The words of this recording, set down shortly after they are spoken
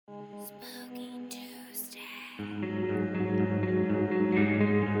Spooky Tuesday.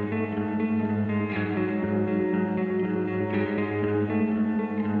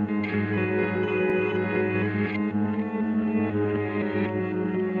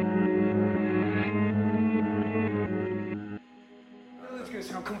 It's gonna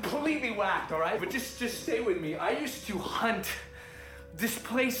sound completely whacked, all right? But just stay with me. I used to hunt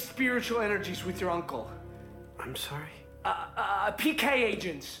displaced spiritual energies with your uncle. I'm sorry? PK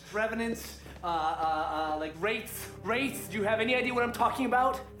agents, revenants, like wraiths. Do you have any idea what I'm talking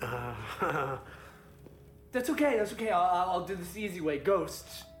about? That's okay. I'll do this the easy way.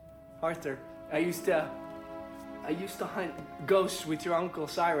 Ghosts. Arthur, I used to hunt ghosts with your uncle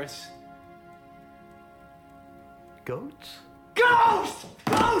Cyrus. Goats? Ghosts!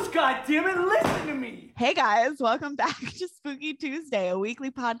 God damn it, listen to me! Hey guys, welcome back to Spooky Tuesday, a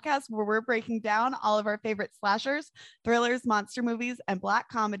weekly podcast where we're breaking down all of our favorite slashers, thrillers, monster movies, and black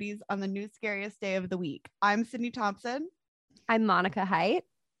comedies on the new scariest day of the week. I'm Sydney Thompson. I'm Monica Height.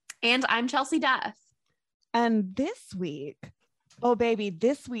 And I'm Chelsea Duff. And this week, oh baby,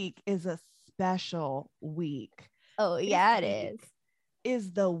 this week is a special week. Oh yeah, it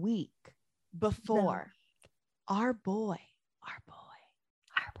Is the week before our boy,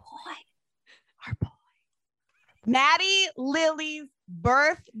 Maddie Lily's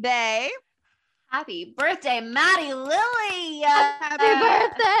birthday. Happy birthday, Maddie Lily! Happy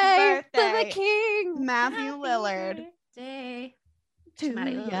birthday to the king, Matthew Lillard. Birthday To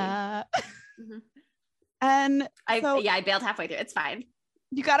Maddie Lily. ya. Mm-hmm. And I bailed halfway through. It's fine.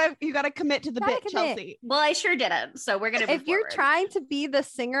 you gotta commit to the Gotta bit, commit. Chelsea. Well, I sure didn't. So we're gonna. If you're trying to be the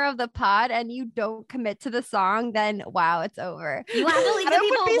singer of the pod and you don't commit to the song, then wow, it's over. you have to leave the Adam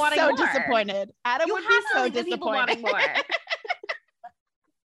people would be wanting so more. disappointed. Adam You would have be to so leave the people wanting disappointed. more.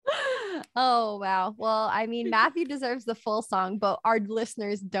 Oh wow. Well, I mean, Matthew deserves the full song, but our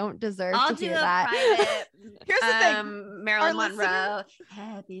listeners don't deserve I'll to do hear a that. private. Here's the thing. Marilyn Our Monroe.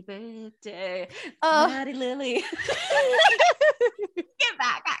 Happy birthday, Oh. Maddie Lily. Get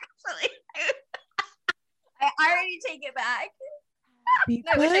back, actually. I already take it back. Happy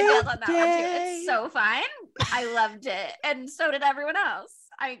I wish I bailed on that one too. birthday. It's so fine. I loved it, and so did everyone else.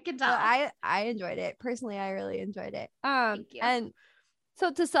 I can tell. Well, I enjoyed it personally. I really enjoyed it. Thank you. And so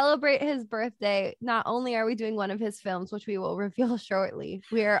to celebrate his birthday, not only are we doing one of his films, which we will reveal shortly,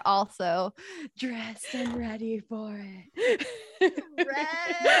 we are also dressed and ready for it.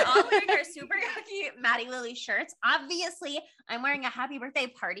 We're all wearing our super yucky Maddie Lily shirts. Obviously, I'm wearing a happy birthday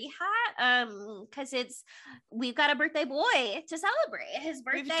party hat. Because we've got a birthday boy to celebrate. His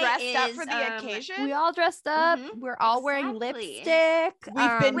birthday We've dressed is up for the occasion. We all dressed up. Mhm, We're all wearing exactly. lipstick. We've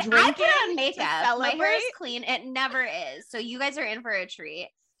been I drinking put on to makeup. My hair celebrate? is clean. It never is. So you guys are in for a treat.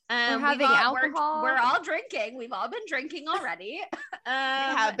 We're We've having all- alcohol. We're all drinking. We've all been drinking already. We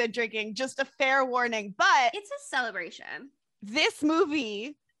have been drinking. Just a fair warning, but It's a celebration. this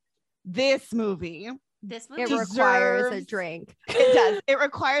movie, This movie It requires a deserves- drink. it does. It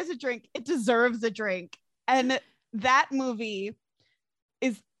requires a drink. It deserves a drink. And that movie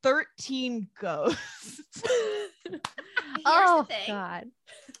is 13 Ghosts. Here's Oh the thing. God.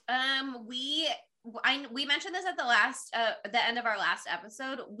 We mentioned this at the end of our last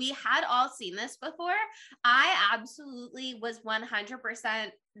episode. We had all seen this before. I absolutely was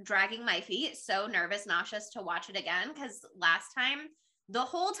 100% dragging my feet, so nervous, nauseous to watch it again, because last time, the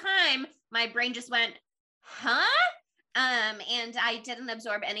whole time, my brain just went, huh? And I didn't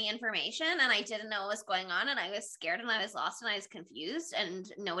absorb any information, and I didn't know what was going on, and I was scared, and I was lost, and I was confused,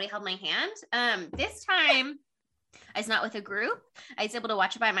 and nobody held my hand. This time, I was not with a group. I was able to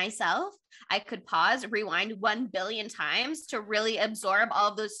watch it by myself. I could pause, rewind 1 billion times to really absorb all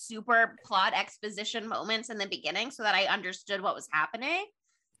of those super plot exposition moments in the beginning so that I understood what was happening.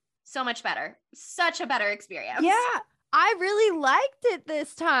 So much better. Such a better experience. Yeah, I really liked it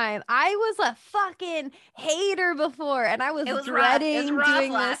this time. I was a fucking hater before, and I was, It was rough. It was dreading rough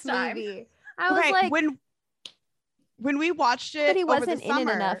doing last this time. movie. I was Okay, like, when we watched it but he over wasn't the in it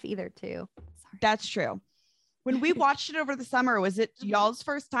summer, enough either, too. Sorry. that's true. When we watched it over the summer, was it y'all's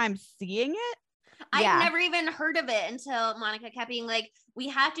first time seeing it? Yeah. I'd never even heard of it until Monica kept being like, we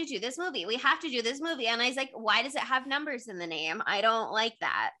have to do this movie. We have to do this movie. And I was like, why does it have numbers in the name? I don't like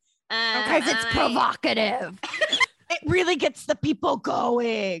that. Because it's and provocative. It really gets the people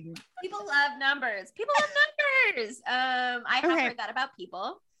going. People love numbers. People love numbers. I have Okay. heard that about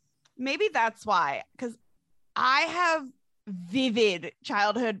people. Maybe that's why, because I have vivid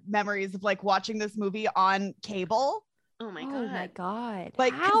childhood memories of like watching this movie on cable. Oh my Oh god. my God.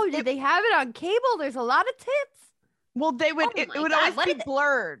 Like, How 'cause did they have it on cable? There's a lot of tits. Well, they would Oh it my would God, always what be did they-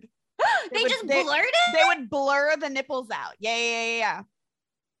 blurred. They would- just they- blurred it? They would blur the nipples out. Yeah.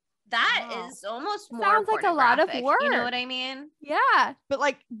 That Wow. is almost more Sounds like a lot of pornographic, You know work. what I mean? Yeah. But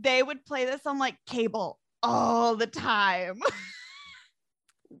like they would play this on like cable all the time.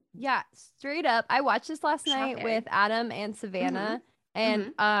 Yeah, straight up. I watched this last night Shocking. with Adam and Savannah.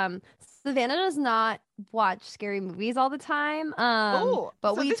 And Savannah does not watch scary movies all the time. Oh,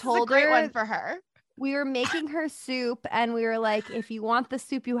 but so we this told is a great her one for her. we were making her soup and we were like, if you want the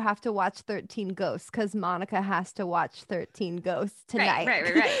soup, you have to watch 13 Ghosts because Monica has to watch 13 Ghosts tonight. Right.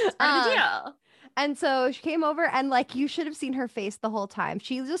 It's part of the deal. And so she came over and like you should have seen her face the whole time.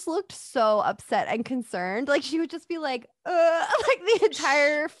 She just looked so upset and concerned. Like she would just be like the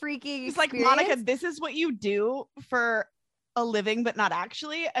entire freaking He's like, experience. Monica, this is what you do for a living, but not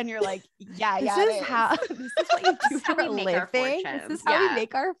actually. And you're like, yeah, This yeah. is it is. how this is what you do This is how for a we make our living. fortunes. This is how Yeah. we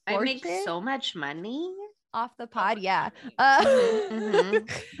make our I fortune. make so much money. Off the pod, yeah. Mhm.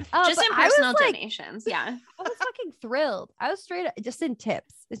 Just but in I was, personal like, donations. Yeah. I was fucking thrilled. I was straight up, just in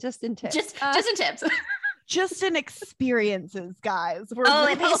tips. It's just in tips. Just in tips. Just in experiences, guys. We're Oh,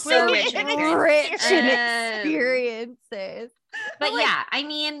 it is so we're rich in rich in Um, experiences. But like- yeah, I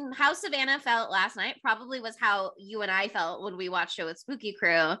mean, how Savannah felt last night probably was how you and I felt when we watched it with Spooky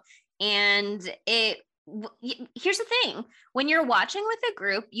Crew. And here's the thing, when you're watching with a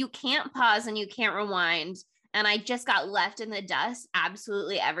group, you can't pause and you can't rewind. And I just got left in the dust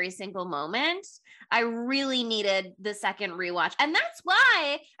absolutely every single moment. I really needed the second rewatch. And that's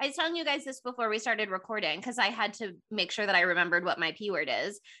why I was telling you guys this before we started recording, because I had to make sure that I remembered what my P word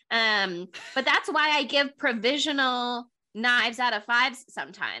is. But that's why I give provisional knives out of 5s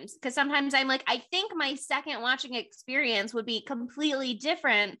sometimes, because sometimes I'm like, I think my second watching experience would be completely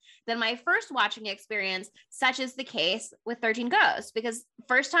different than my first watching experience, such is the case with 13 Ghosts, because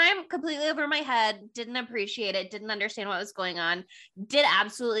first time completely over my head, didn't appreciate it, didn't understand what was going on, did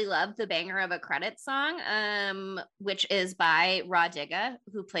absolutely love the banger of a credit song, which is by Raw Digga,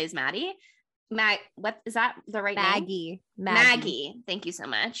 who plays Maddie. What is that the right name? Maggie. Thank you so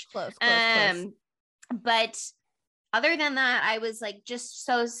much. Close. But other than that, I was like just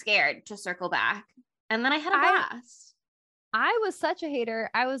so scared to circle back. And then I had a blast. I was such a hater.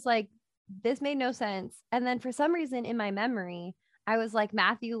 I was like, this made no sense. And then for some reason in my memory, I was like,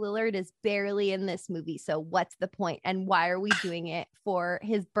 Matthew Lillard is barely in this movie. So what's the point? And why are we doing it for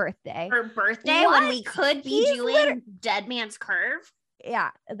his birthday? For birthday, What? when we could be He's doing Dead Man's Curve.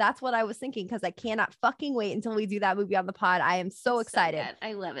 Yeah, that's what I was thinking because I cannot fucking wait until we do that movie on the pod. I am so excited. good.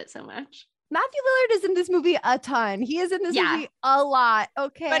 I love it so much. Matthew Lillard is in this movie a ton. He is in this movie a lot.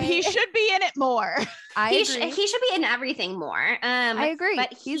 Okay. But he should be in it more. He should be in everything more. I agree.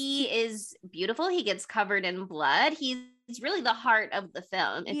 But he is beautiful. He gets covered in blood. He's really the heart of the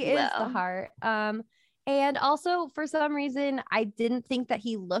film, if He you is will. the heart. And also for some reason, I didn't think that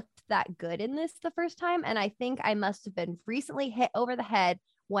he looked that good in this the first time. And I think I must have been recently hit over the head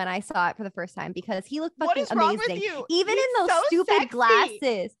when I saw it for the first time because he looked What fucking is wrong amazing. with you? Even He's in those so stupid sexy.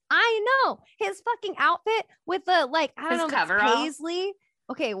 glasses. I know his fucking outfit with the like, I don't His know, if it's coverall? paisley.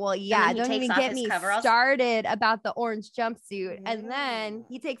 Okay, well, yeah, then he don't takes even off get his me coveralls? started about the orange jumpsuit. And then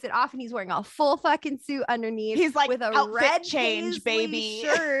he takes it off and he's wearing a full fucking suit underneath. He's like, with a outfit red change, paisley baby.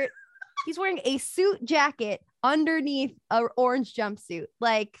 shirt. He's wearing a suit jacket underneath a orange jumpsuit.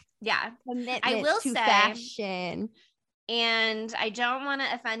 Like Yeah. commitment will to say- fashion. And I don't want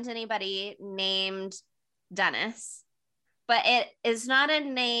to offend anybody named Dennis, but it is not a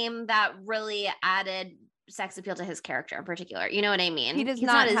name that really added sex appeal to his character in particular. You know what I mean? He does He's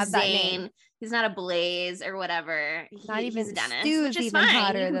not a have that name. He's not a Blaze or whatever. Not even he's Dennis, Stu's which is even fine.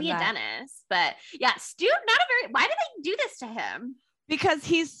 hotter You can than be a that. Dennis, but yeah, Stu. Not a very. Why did they do this to him? Because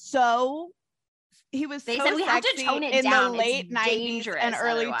he was They so said we have to sexy tone it in down. the It's late 90s dangerous and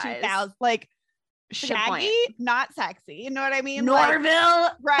early otherwise. 2000s. Like That's a good point. Shaggy, not sexy. You know what I mean? Like, Norville.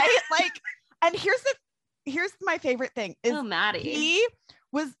 right? Like, and here's my favorite thing is Oh, Maddie. he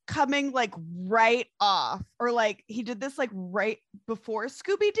was coming like right off, or like he did this like right before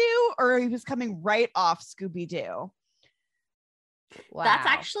Scooby-Doo, or he was coming right off Scooby-Doo. Wow. That's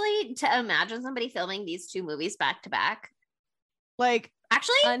actually to imagine somebody filming these two movies back to back. Like,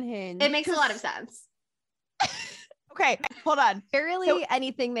 Actually, unhinged. it makes a lot of sense. okay, hold on. Barely So-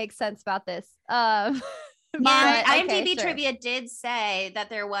 anything makes sense about this. And but- IMDb okay, sure. trivia did say that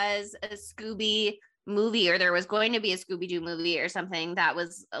there was a Scooby movie, or there was going to be a Scooby-Doo movie or something that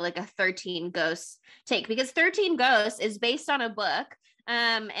was like a 13 Ghosts take, because 13 Ghosts is based on a book,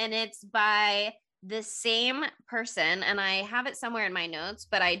 and it's by the same person, and I have it somewhere in my notes,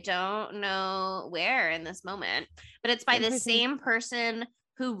 but I don't know where in this moment, but it's by the Interesting. same person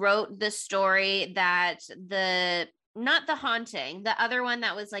who wrote the story that not The Haunting, the other one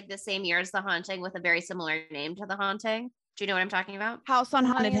that was like the same year as The Haunting with a very similar name to The Haunting. Do you know what I'm talking about? House on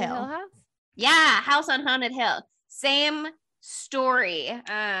Haunted Haunted Hill. House? Yeah, House on Haunted Hill. Same story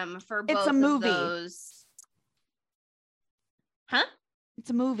for both It's a of movie. those. Huh? It's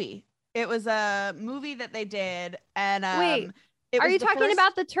a movie. It was a movie that they did, and Wait, it Are was you the talking first-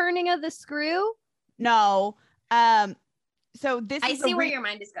 about the turning of the screw? No. So this I is see a where your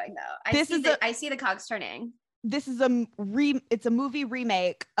mind is going though. This is I see the cogs turning. this is it's a movie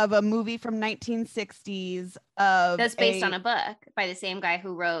remake of a movie from 1960s of That's based on a book by the same guy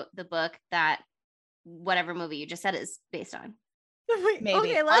who wrote the book that whatever movie you just said is based on. maybe.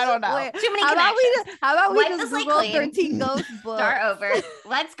 Okay, let's I don't know. wait, Too many how about connections. how about we Wipe just the slate Google clean. 13 Ghost book? Start over.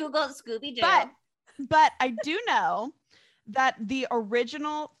 Let's Google Scooby Doo. But I do know that the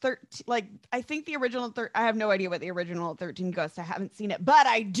original 13, like I think the original I have no idea what the original 13 Ghosts. I haven't seen it, but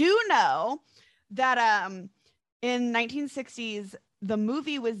I do know that in 1960s the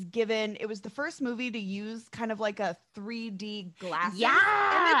movie was given. It was the first movie to use kind of like a 3D glasses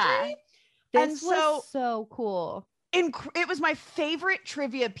imagery. This And was so cool. It was my favorite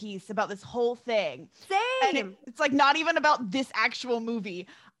trivia piece about this whole thing. And Same. it's like not even about this actual movie.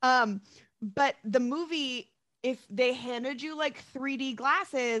 But the movie, if they handed you like 3D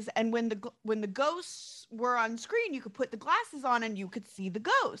glasses, and when the ghosts were on screen, you could put the glasses on and you could see the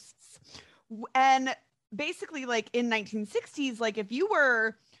ghosts. And basically, like in 1960s, like if you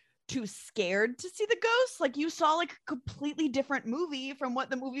were too scared to see the ghosts, like you saw like a completely different movie from what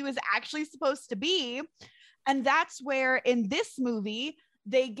the movie was actually supposed to be. And that's where in this movie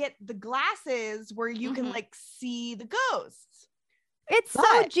they get the glasses where you can like see the ghosts. It's so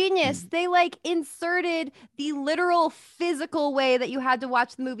But- genius. They like inserted the literal physical way that you had to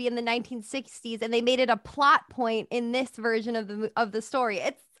watch the movie in the 1960s, and they made it a plot point in this version of the story.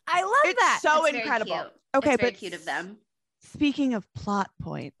 I love It's that. so It's very incredible. cute. Okay, It's very but cute of them. Speaking of plot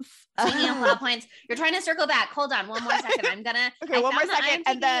points, Speaking of plot points, you're trying to circle back. Hold on, one more second. I'm gonna. Okay, I one more found the second,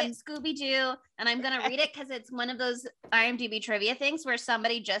 and IMDb then- Scooby Doo, and I'm gonna read it because it's one of those IMDb trivia things where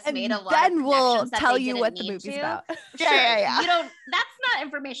somebody just And made a lot. then of we'll connections that tell they you didn't what the need movie's to. about. Sure. Yeah. You don't. That's not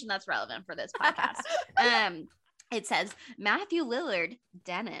information that's relevant for this podcast. It says Matthew Lillard,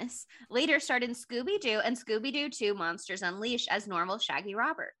 Dennis, later starred in Scooby-Doo and Scooby-Doo 2 Monsters Unleashed as normal Shaggy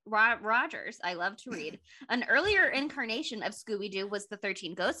Rogers. I love to read. An earlier incarnation of Scooby-Doo was The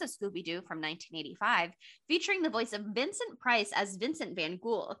 13 Ghosts of Scooby-Doo from 1985, featuring the voice of Vincent Price as Vincent Van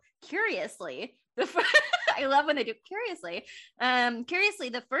Ghoul. Curiously, I love when they do curiously. Curiously,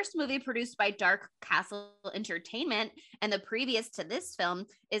 the first movie produced by Dark Castle Entertainment and the previous to this film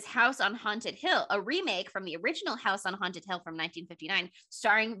is House on Haunted Hill, a remake from the original House on Haunted Hill from 1959,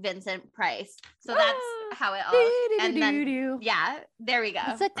 starring Vincent Price. So that's how it all. And then, yeah, there we go.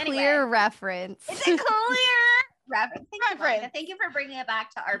 It's a Anyway, clear reference. It's a clear reference. Thank you, Monica. Reference. Thank you for bringing it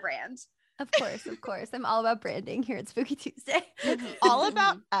back to our brand. Of course. I'm all about branding here at Spooky Tuesday. all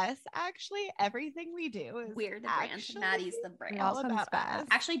about us. Actually, everything we do is We're the brand. actually Maddie's the brand. all all comes about back. us.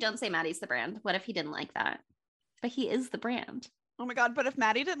 Actually, don't say Maddie's the brand. What if he didn't like that? But he is the brand. Oh my god! But if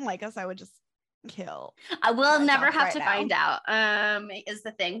Maddie didn't like us, I would just kill. I will myself never have right to now. find out. Is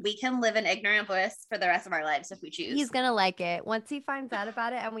the thing. We can live in ignorant bliss for the rest of our lives if we choose. He's gonna like it once he finds out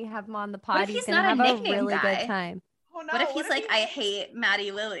about it, and we have him on the pod. What if He's he's gonna not have a a nickname really guy? good time. Oh no! What if he's like, I he- hate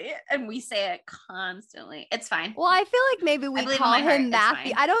Maddie Lily, and we say it constantly? It's fine. Well, I feel like maybe we believe in call my heart, him it's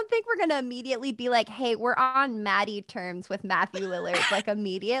Matthew. fine. I don't think we're gonna immediately be like, "Hey, we're on Maddie terms with Matthew Lillard." Like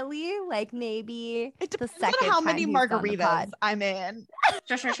immediately, like maybe It the depends second on how time many he's on the margaritas pod. I'm in.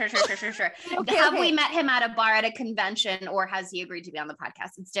 Sure. Okay, Have okay. we met him at a bar at a convention, or has he agreed to be on the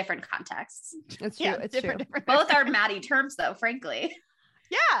podcast? It's different contexts. It's true. Yeah, It's different, true. different. Both are Maddie terms, though. Frankly,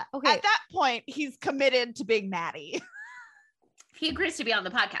 Yeah. Okay. At that point, he's committed to being Maddie. if he agrees to be on the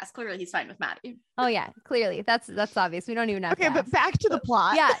podcast, clearly he's fine with Maddie. Oh yeah, clearly that's obvious. We don't even have Okay, to but ask. back to the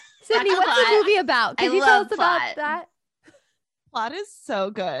plot. Yeah, Sydney, to what's the plot. movie about? I Can you tell love us about plot. that? Plot is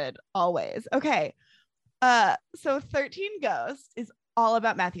so good always. Okay. So 13 Ghosts is all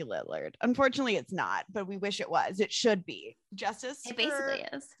about Matthew Lillard. Unfortunately, it's not, but we wish it was. It should be. Justice It basically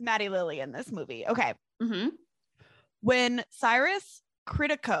for is. Maddie Lily in this movie. Okay. Mm-hmm. When Cyrus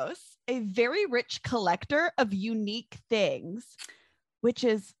Kritikos, a very rich collector of unique things, which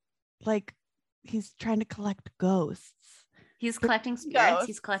is like he's trying to collect ghosts. He's collecting spirits. Ghosts.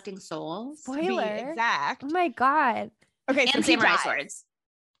 He's collecting souls. Spoiler. To be exact. Oh my god. Okay, so And he samurai dies. swords.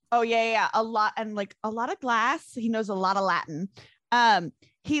 Oh yeah. A lot, and like a lot of glass. He knows a lot of Latin.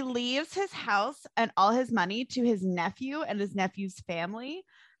 He leaves his house and all his money to his nephew and his nephew's family.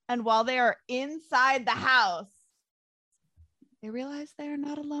 And while they are inside the house, they realize they are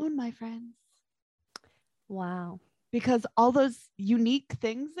not alone, my friends, Wow. because all those unique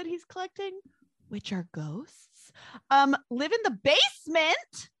things that he's collecting which are ghosts, live in the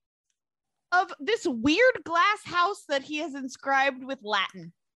basement of this weird glass house that he has inscribed with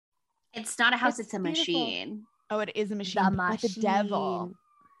Latin. It's not a house, It's it's a beautiful. machine. Oh, it is a machine by the devil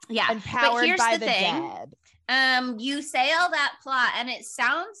Yeah. and But powered here's by the the thing. dead. You say all that plot and it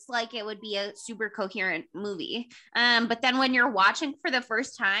sounds like it would be a super coherent movie. But then when you're watching for the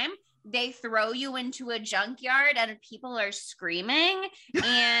first time, they throw you into a junkyard and people are screaming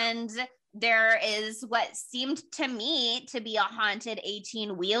and there is what seemed to me to be a haunted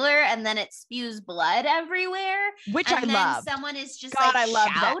 18-wheeler and then it spews blood everywhere, Which and I then love. someone is just God, I like love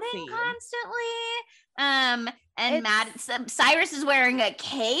that shouting scene. constantly. And Cyrus is wearing a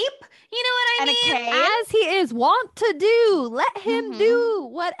cape, you know what I And a mean? cape. As he is wont to do. Let him Mhm. do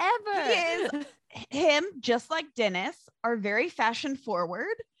whatever. He is. Him, just like Dennis, are very fashion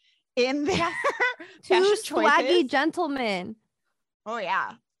forward in their Two fashion swaggy choices. gentlemen. Oh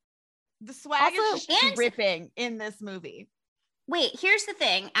yeah, the swag Also- is just And- dripping in this movie. Wait, here's the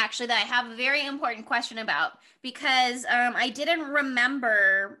thing, actually, that I have a very important question about because I didn't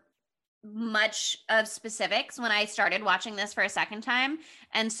remember much of specifics when I started watching this for a second time.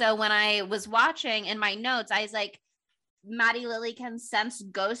 And so when I was watching in my notes, I was like, Matty Lily can sense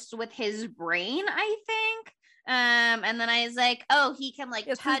ghosts with his brain, I think. And then I was like, oh, he can like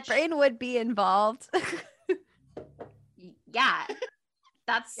Yes, touch. his brain would be involved. Yeah.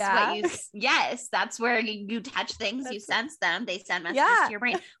 That's Yeah. what you, yes, that's where you touch things, you That's- sense them, they send messages Yeah. to your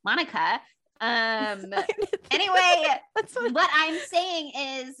brain. Monica, anyway, That's what what I'm saying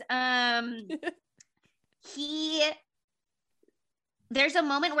is there's a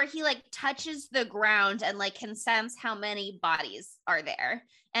moment where he like touches the ground and like can sense how many bodies are there.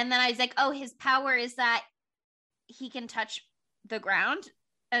 And then I was like, oh, his power is that he can touch the ground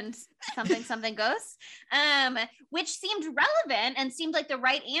and something goes, which seemed relevant and seemed like the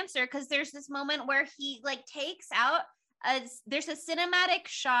right answer because there's this moment where he like takes out there's a cinematic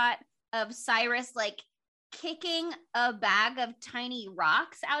shot of Cyrus like kicking a bag of tiny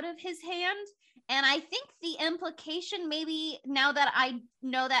rocks out of his hand. And I think the implication maybe now that I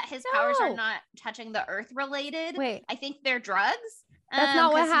know that his powers are No. not touching the earth related, Wait, I think they're drugs. that's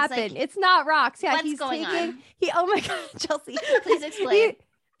not what 'cause he's, like, happened. It's not rocks. Yeah, what's he's going taking. on? Oh my god, Chelsea, Please explain.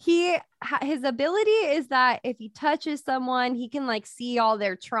 His ability is that if he touches someone, he can like see all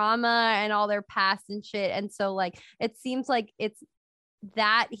their trauma and all their past and shit. And so like it seems like it's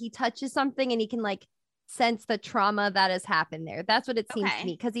that he touches something and he can like sense the trauma that has happened there. That's what it seems Okay. to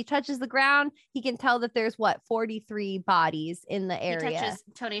me. Because he touches the ground, he can tell that there's 43 bodies in the area. He touches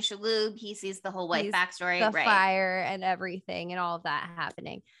Tony Shalhoub. He sees the whole wife He's backstory, the right? fire and everything and all of that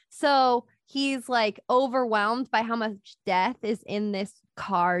happening. So he's like overwhelmed by how much death is in this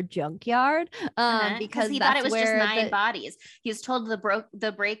car junkyard. Because he thought it was just where 9 bodies. He was told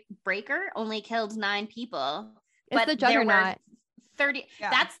the breaker only killed 9 people. It's the there were Juggernaut. 30. Yeah.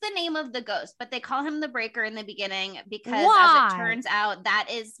 That's the name of the ghost, but they call him the breaker in the beginning because Why? as it turns out, that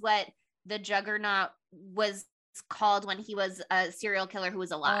is what the Juggernaut was called when he was a serial killer who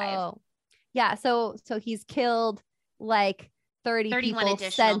was alive. Oh, yeah. So he's killed like 31 people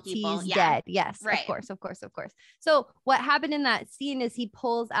additional since people, he's yeah. dead. Yes, Right. of course. So what happened in that scene is he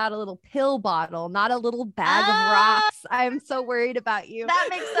pulls out a little pill bottle, not a little bag Ah! of rocks. I'm so worried about you. That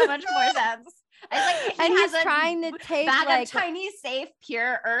makes so much more sense. I was like, And has he's a trying to take bag like of tiny, safe,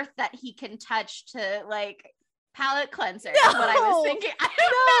 pure earth that he can touch to like palate cleanser. Is what I was No. thinking. I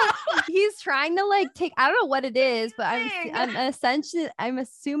don't know. he's trying to like take, I don't know what it is, but Thing. I'm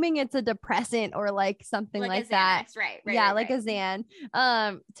assuming it's a depressant or like something like a that. Xanax, right? Yeah, right, like right. a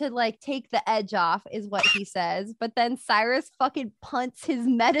Xan, to like take the edge off is what he says. But then Cyrus fucking punts his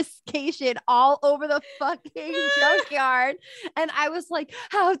medication all over the fucking junkyard. And I was like,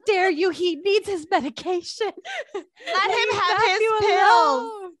 how dare you? He needs his medication. Let him have his Matthew pills.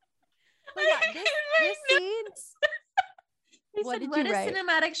 alone. But yeah, this scene. He What said, did what you a write?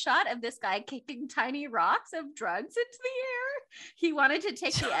 cinematic shot of this guy kicking tiny rocks of drugs into the air. He wanted to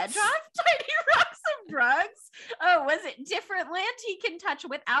take the edge off tiny rocks of drugs. Oh, was it different land he can touch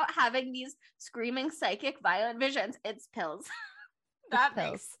without having these screaming psychic violent visions? It's pills. That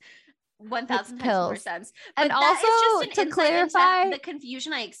pills. makes 1,000 It's times more pills. sense. And But that is also, just an to insight into clarify- the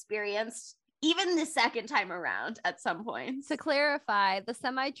confusion I experienced even the second time around at some point. To clarify, the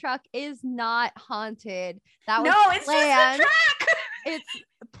semi truck is not haunted. That was No, it's planned. just a track. It's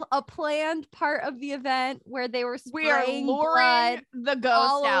a planned part of the event where they were We are spraying luring blood the ghost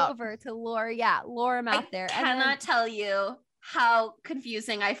all out. over to lure him I out there. cannot tell you how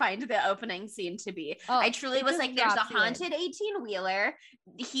confusing I find the opening scene to be. Oh, I truly it was just like, there's a drops you in. haunted 18-wheeler.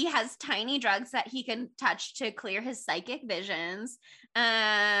 He has tiny drugs that he can touch to clear his psychic visions.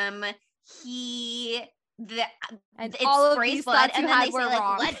 And it's all of Spray's these blood, thoughts you and then had they were say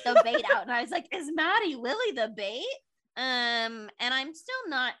wrong. like let the bait out, and I was like, is Maddie Lily the bait? And I'm still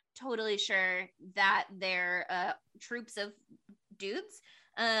not totally sure that they're troops of dudes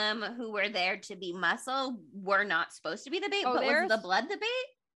who were there to be muscle were not supposed to be the bait, but was the blood the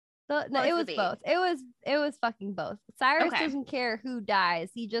bait? No, it was both. It was fucking both. Cyrus Okay. doesn't care who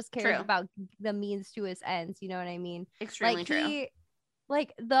dies. He just cares True. about the means to his ends. You know what I mean? Extremely true.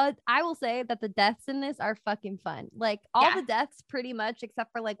 I will say that the deaths in this are fucking fun. Like all Yeah. the deaths pretty much,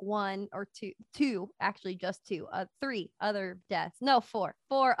 except for like one or two, actually just two, 3 other deaths. No, 4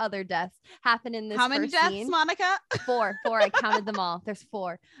 other deaths happen in this. How many first deaths, scene. Monica? 4. I counted them all. There's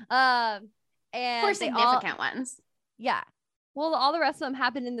 4. And 4 significant ones. Yeah. Well, all the rest of them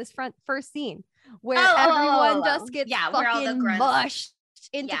happen in this first scene where everyone just gets where all the fucking grunts- mushed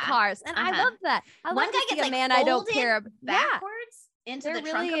into cars. And I love that. I One love guy to see gets a like man I don't folded care about. Yeah. backwards into They're the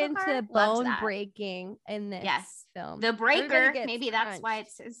trunk really of a car. into Loves bone that. breaking in this Yes. film. The Everybody breaker, gets maybe that's why crunched.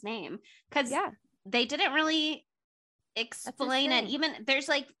 it's his name, because Yeah. they didn't really explain it. thing. Even there's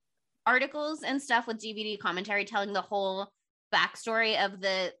like articles and stuff with DVD commentary telling the whole backstory of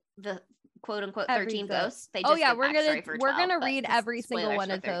the quote unquote Every 13 ghost. ghosts. They Oh just yeah, give we're backstory for 12, gonna but read just every single spoilers one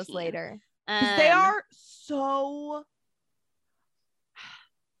for of those 13. later. 'Cause they are so.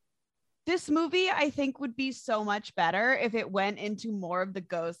 This movie, I think, would be so much better if it went into more of the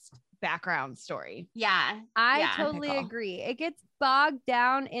ghost background story. Yeah. I Yeah. totally Typical. agree. It gets bogged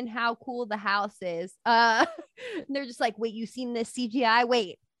down in how cool the house is. They're just like, wait, you seen this CGI?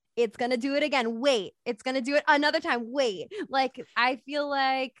 Wait, it's gonna do it again. Wait, it's gonna do it another time. Wait, like I feel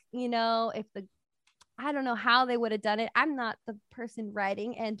like, if I don't know how they would have done it. I'm not the person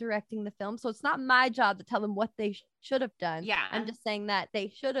writing and directing the film, so it's not my job to tell them what they should have done. Yeah. I'm just saying that they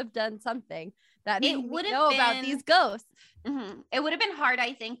should have done something that It made me would have know about been- these ghosts. Mhm. It would have been hard,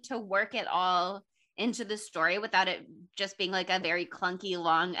 I think, to work it all into the story without it just being like a very clunky,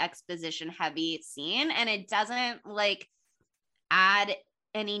 long exposition heavy scene. And it doesn't like add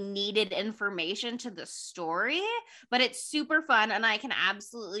any needed information to the story, but it's super fun. And I can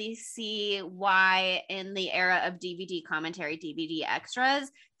absolutely see why in the era of DVD commentary, DVD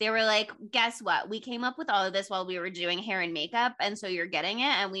extras, they were like, guess what? We came up with all of this while we were doing hair and makeup. And so you're getting it.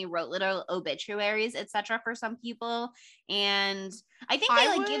 And we wrote little obituaries, etc. for some people. And I think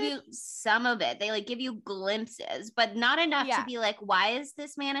they give you some of it. They like give you glimpses, but not enough to be like, why is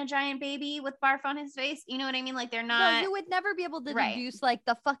this man a giant baby with barf on his face? You know what I mean? Like they're not. No, you would never be able to Right. deduce like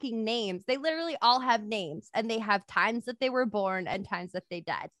the fucking names. They literally all have names and they have times that they were born and times that they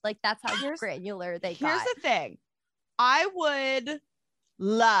died. Like that's how granular they got. Here's the thing. I would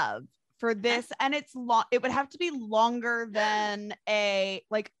love for this, and it's long, it would have to be longer than I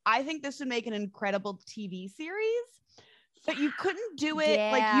think this would make an incredible TV series, but you couldn't do it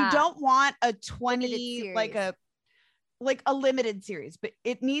like you Yeah. don't want a Limited 20 like series. a limited series, but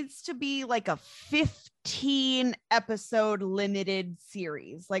it needs to be like a 15 episode limited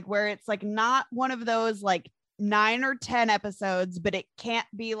series, like where it's like not one of those like 9 or 10 episodes, but it can't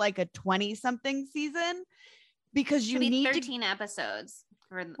be like a 20 something season because you Should be need 13 episodes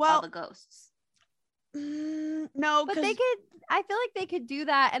for all Well, the ghosts. no, But they could, I feel like they could do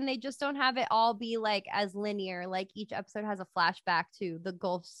that and they just don't have it all be like as linear. Like each episode has a flashback to the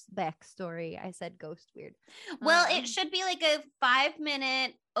ghost's backstory. I said ghost weird. Well, it should be like a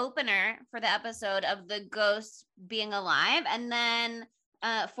 5-minute opener for the episode of the ghost being alive, and then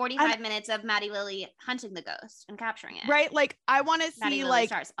 45 minutes of Maddie Lily hunting the ghost and capturing it. right, like I want to Maddie see Lily like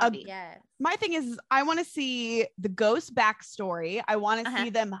stars, a Abby. Yeah. my thing is I want to see the ghost backstory. I want to Uh-huh. see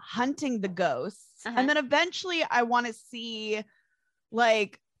them hunting the ghosts. Uh-huh. And then eventually I want to see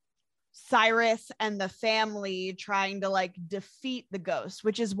like Cyrus and the family trying to like defeat the ghost,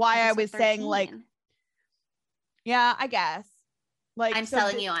 which is why I was saying like, 13. yeah, I guess. Like I'm so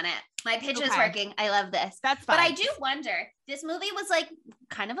selling you on it. My pitch is Okay. working. I love this. That's fine. But I do wonder, this movie was like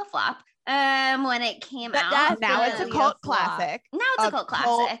kind of a flop when it came But out. now it's a Definitely cult a flop. classic. Now it's a cult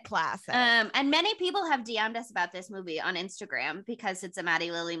classic. classic. And many people have DM'd us about this movie on Instagram because it's a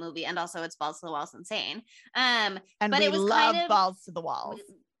Maddie Lily movie and also it's Balls to the Walls Insane. And but we it was love kind of- balls to the walls.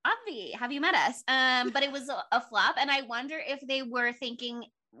 Avi, have you met us? But it was a flop, and I wonder if they were thinking,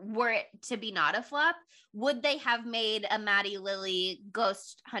 were it to be not a flop, would they have made a Maddie Lily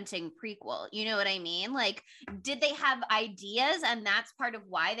ghost hunting prequel? You know what I mean? Like, did they have ideas, and that's part of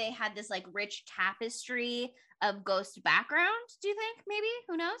why they had this like rich tapestry of ghost background? Do you think? Maybe,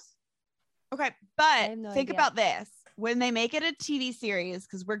 who knows? Okay, have but no think idea. about this. When they make it a TV series,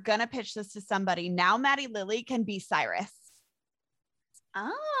 because we're gonna pitch this to somebody, now Maddie Lily can be Cyrus.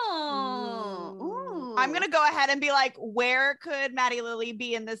 Oh, ooh. I'm gonna go ahead and be like, where could Maddie Lily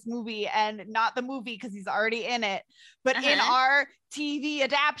be in this movie? And not the movie because he's already in it, but in our TV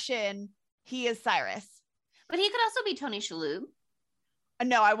adaptation, he is Cyrus. But he could also be Tony Shalhoub.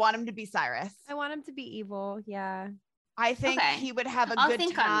 No, I want him to be Cyrus. I want him to be evil. Yeah. I think he would have a I'll good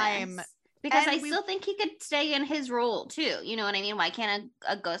think time. on this. Because And I still think he could stay in his role too. You know what I mean? Why can't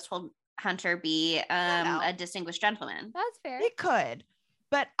a ghost hunter be a distinguished gentleman? That's fair. He could,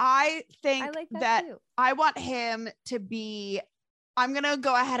 but I think I like that too. I want him to be. I'm gonna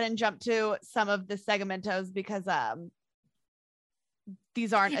go ahead and jump to some of the segmentos because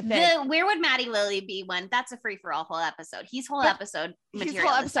these aren't a thing. Where would Maddie Lily be when that's a free for all whole episode? He's whole episode material. He's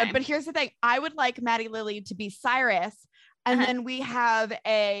whole this episode, time. but here's the thing: I would like Maddie Lily to be Cyrus, and then we have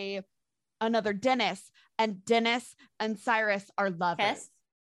another Dennis, and Dennis and Cyrus are lovers. Kiss?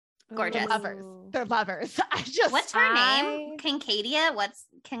 Gorgeous. Lovers. They're lovers. What's her name? Kincadia? What's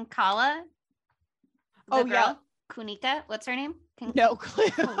Kinkala? Oh, yeah. Kunika? What's her name? No clue.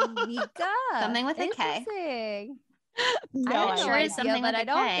 Mika. Something with a K. Interesting. No, I'm I sure know it's idea, something but with I a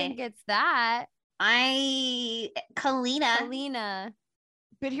don't K. think it's that. Kalina. Alina.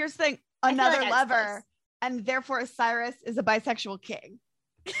 But here's the thing: I feel another like I was lover, and therefore Cyrus is a bisexual king.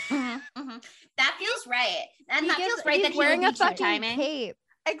 That feels right. And that feels right he's that he wearing will a be two fucking timing. cape.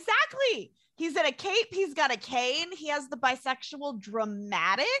 Exactly. He's in a cape. He's got a cane. He has the bisexual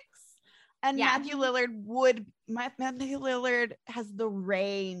dramatics. And Yeah. Matthew Lillard has the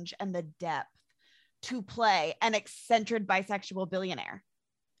range and the depth to play an eccentric bisexual billionaire.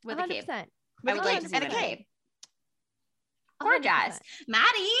 With a cape. 100%. I would like to see and a with a cape. cape. Gorgeous.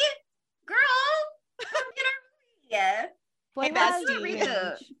 Maddie, girl, come get our Boy, Hey, has bestie.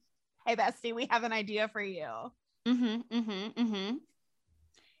 range. Hey, bestie, we have an idea for you. But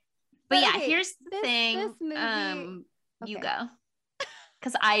But yeah, okay, here's the this thing. movie- You okay. go.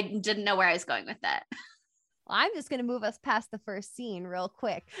 Because I didn't know where I was going with that. Well, I'm just gonna move us past the first scene real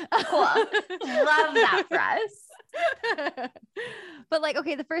quick. Cool. Love that for us. But like,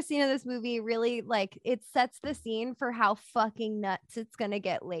 okay, the first scene of this movie really like it sets the scene for how fucking nuts it's gonna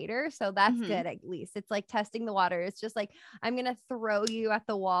get later. So that's Mhm. good. At least it's like testing the water. It's just like I'm gonna throw you at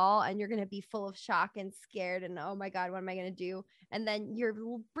the wall and you're gonna be full of shock and scared and oh my god, what am I gonna do? And then you're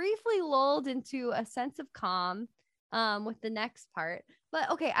briefly lulled into a sense of calm with the next part. But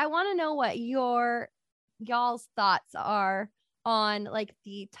okay, I want to know what y'all's thoughts are on like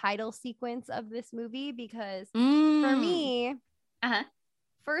the title sequence of this movie because for me,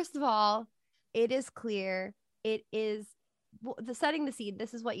 first of all, it is clear it is the setting the scene.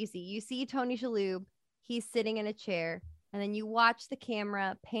 This is what you see. You see Tony Shalhoub. He's sitting in a chair, and then you watch the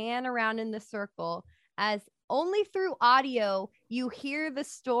camera pan around in the circle as only through audio you hear the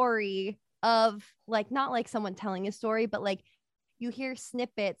story of like not like someone telling a story, but like you hear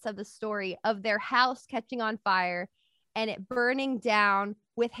snippets of the story of their house catching on fire and it burning down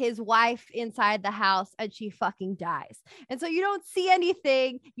with his wife inside the house and she fucking dies. And so you don't see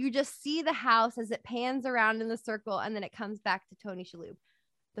anything. You just see the house as it pans around in the circle and then it comes back to Tony Shalhoub.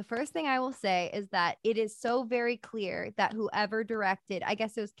 The first thing I will say is that it is so very clear that whoever directed, I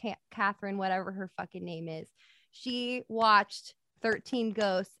guess it was Catherine, whatever her fucking name is, she watched 13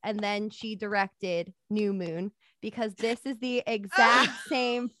 Ghosts and then she directed New Moon because this is the exact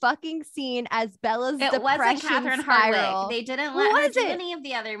same fucking scene as Bella's It wasn't depression Catherine spiral. Hardwicke. They didn't Who let her was do it? any of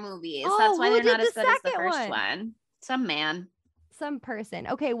the other movies. Oh, That's why who they're not did as the good as the second first one? one. Some man. Some person.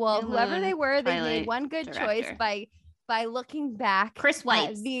 Okay, well, New whoever Moon, they were, they Twilight made one good choice director. by looking back Chris at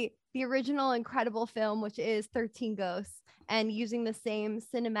Weitz. the original incredible film, which is 13 Ghosts, and using the same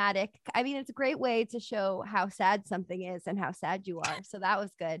cinematic. I mean, it's a great way to show how sad something is and how sad you are. So that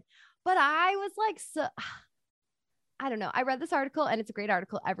was good. But I was like, so I don't know. I read this article and it's a great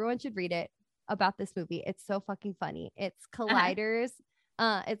article. Everyone should read it about this movie. It's so fucking funny. It's Colliders.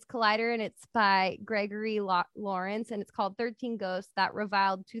 It's Collider and it's by Gregory Lawrence and it's called 13 Ghosts. That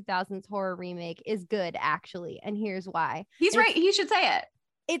reviled 2000s horror remake is good actually. And here's why. He's right. He should say it.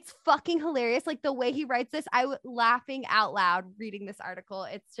 It's fucking hilarious. Like the way he writes this, I was laughing out loud reading this article.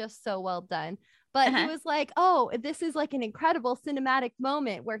 It's just so well done. But he was like, oh, this is like an incredible cinematic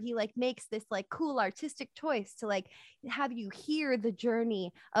moment where he like makes this like cool artistic choice to like have you hear the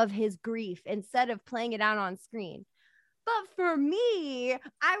journey of his grief instead of playing it out on screen. But for me,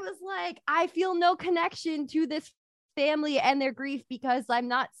 I was like, I feel no connection to this family and their grief because I'm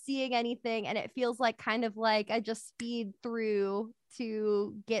not seeing anything. And it feels like kind of like I just speed through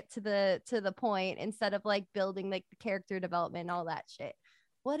to get to the point instead of like building like the character development and all that shit.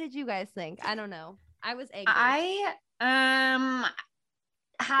 What did you guys think? I don't know. I was angry. I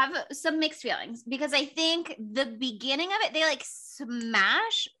have some mixed feelings because I think the beginning of it, they like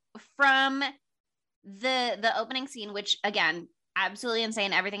smash from the opening scene, which again, absolutely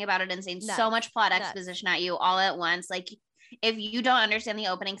insane, everything about it insane, Nuts. so much plot Nuts. exposition at you all at once. Like, if you don't understand the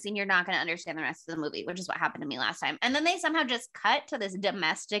opening scene, you're not going to understand the rest of the movie, which is what happened to me last time. And then they somehow just cut to this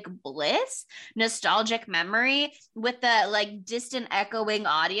domestic bliss, nostalgic memory with the like distant echoing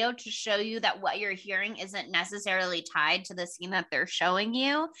audio to show you that what you're hearing isn't necessarily tied to the scene that they're showing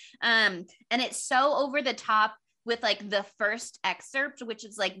you. And it's so over the top with like the first excerpt, which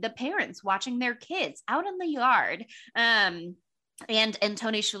is like the parents watching their kids out in the yard. And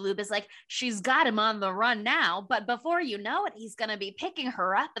Tony Shalhoub is like, she's got him on the run now, but before you know it, he's going to be picking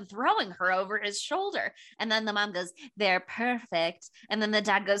her up and throwing her over his shoulder. And then the mom goes, they're perfect. And then the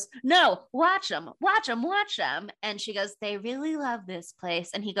dad goes, no, watch them. And she goes, they really love this place.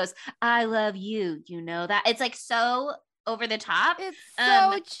 And he goes, I love you. You know that? It's like so over the top. It's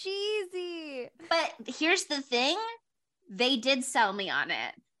so cheesy. But here's the thing. They did sell me on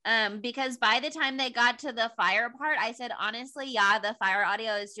it. Because by the time they got to the fire part, I said, honestly, yeah, the fire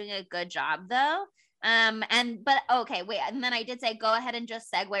audio is doing a good job though. But okay, wait. And then I did say, go ahead and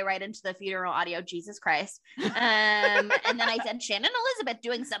just segue right into the funeral audio. Jesus Christ. And then I said, Shannon Elizabeth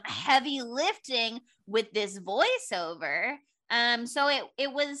doing some heavy lifting with this voiceover. So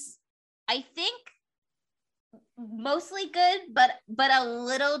it was, I think, mostly good, but a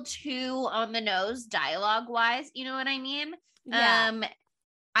little too on the nose dialogue wise. You know what I mean? Yeah.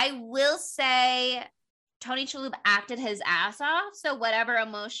 I will say Tony Shalhoub acted his ass off. So whatever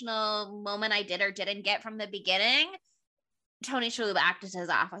emotional moment I did or didn't get from the beginning, Tony Shalhoub acted his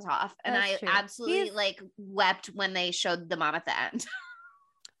ass off. And That's I true. absolutely like wept when they showed the mom at the end.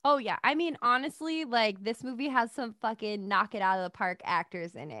 Oh yeah. I mean, honestly, like this movie has some fucking knock it out of the park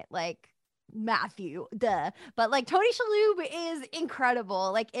actors in it. Like Matthew, duh. But like Tony Shalhoub is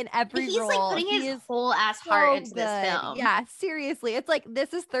incredible, like in every He's role. like putting He his is whole ass so heart into good. this film. Yeah, seriously. It's like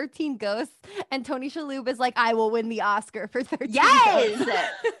this is 13 Ghosts, and Tony Shalhoub is like, I will win the Oscar for 13 Yes. Ghosts.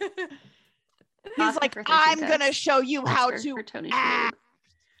 He's Oscar like, for 13 I'm Ghosts. gonna show you how Oscar to for Tony act.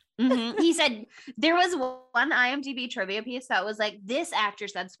 Shalhoub. He said there was one IMDb trivia piece that was like, this actor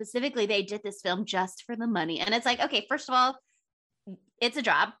said specifically they did this film just for the money. And it's like, okay, first of all, it's a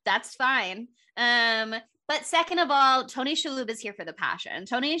job. That's fine. But second of all, Tony Shalhoub is here for the passion.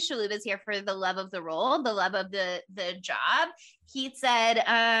 Tony Shalhoub is here for the love of the role, the love of the job. He said,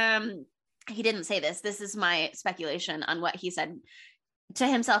 he didn't say this. This is my speculation on what he said to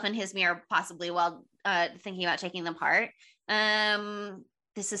himself in his mirror, possibly while thinking about taking the part.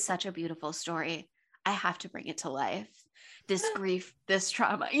 This is such a beautiful story. I have to bring it to life. This grief, this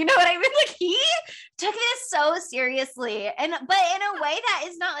trauma, you know what I mean? Like he took this so seriously, but in a way that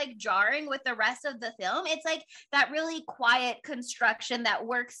is not like jarring with the rest of the film. It's like that really quiet construction that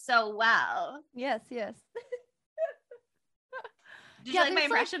works so well. Yes. Did Yeah, you like my there's, like-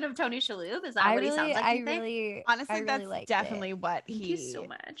 impression of Tony Shalhoub? Is that what he sounds like? You think? Honestly, I really that's liked definitely it. what Thank he you so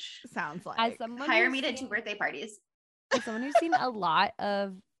much. sounds like. As someone Hire who's me to seen- 2 birthday parties. as someone who's seen a lot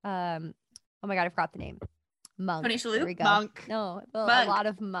of oh my god, I forgot the name. Monk. Tony Shalhoub? There we go. Monk. No, a Monk. lot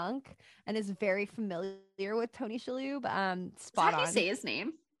of Monk, and is very familiar with Tony Shalhoub. Is that Spot how you on. say his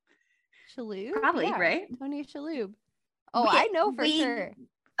name? Shalhoub? Probably, Yeah, right? Tony Shalhoub. Oh, We- I know for we- sure.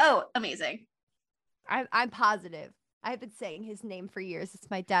 Oh, amazing. I'm positive. I've been saying his name for years. It's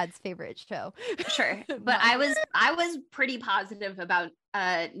my dad's favorite show. Sure. But I was pretty positive about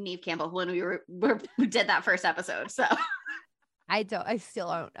Neve Campbell when we did that first episode. So I still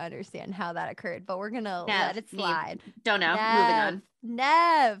don't understand how that occurred, but we're gonna Nev, let it Neve. slide. don't know. Nev. Moving on.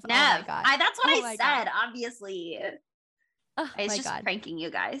 Nev. Oh my Nev. god. That's what Oh I my said, God. obviously. Oh I was my just god. pranking you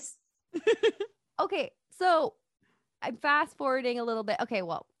guys. Okay, so I'm fast forwarding a little bit. Okay,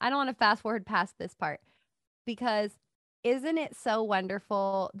 well, I don't want to fast forward past this part because isn't it so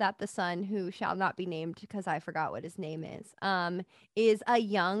wonderful that the son who shall not be named because I forgot what his name is a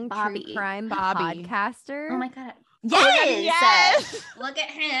young Bobby. true crime Bobby. podcaster. Oh my God. Oh my God, Yes. Look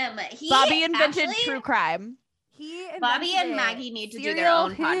at him. Bobby invented actually- true crime. He Bobby invented and it. Maggie need to do their Serial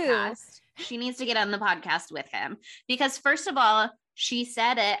own who? podcast. She needs to get on the podcast with him because first of all, she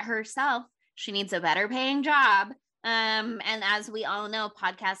said it herself. She needs a better paying job. And as we all know,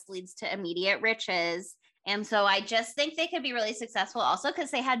 podcast leads to immediate riches. And so I just think they could be really successful also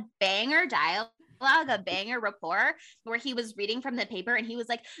because they had banger dialogue, a banger rapport where he was reading from the paper and he was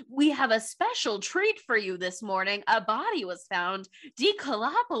like, we have a special treat for you this morning. A body was found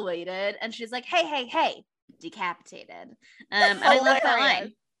decollapolated. And she's like, hey, decapitated. And I love that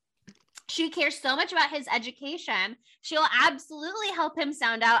line. She cares so much about his education. She'll absolutely help him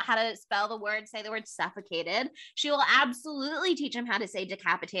sound out how to spell the word, say the word suffocated. She will absolutely teach him how to say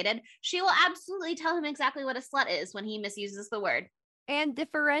decapitated. She will absolutely tell him exactly what a slut is when he misuses the word. and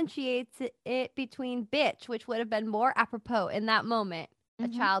differentiates it between bitch, which would have been more apropos in that moment. A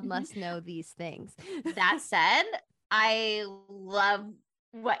child must know these things. That said, I love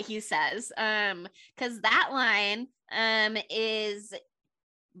what he says. Because that line is,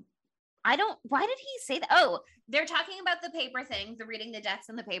 why did he say that? Oh, they're talking about the paper thing, the reading the deaths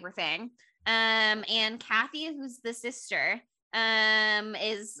in the paper thing. And Kathy, who's the sister,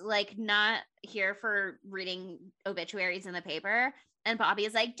 is like not here for reading obituaries in the paper. And Bobby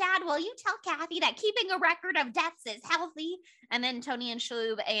is like, Dad, will you tell Kathy that keeping a record of deaths is healthy? And then Tony and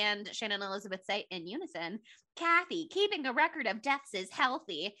Shalhoub and Shannon Elizabeth say in unison, Kathy, keeping a record of deaths is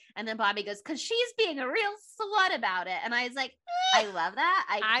healthy. And then Bobby goes, because she's being a real slut about it. And I was like, I love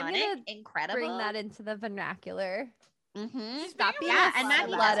that. Iconic, incredible. Bring that into the vernacular. Stop being and a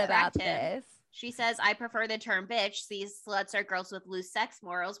Maggie slut does about correct him. this. She says, I prefer the term bitch. These sluts are girls with loose sex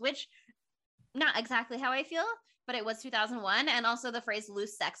morals, which not exactly how I feel, but it was 2001. And also the phrase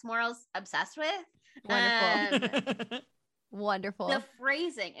loose sex morals, obsessed with. Wonderful. Wonderful. The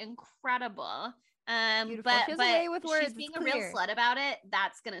phrasing, incredible. Beautiful. But She has a way with words, she's being it's a real clear. slut about it.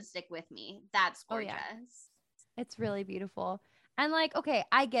 That's gonna stick with me. That's Oh, gorgeous. yeah. It's really beautiful. And like, okay,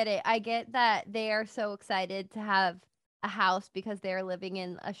 I get it. I get that they are so excited to have a house because they're living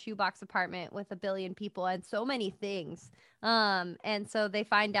in a shoebox apartment with a billion people and so many things. And so they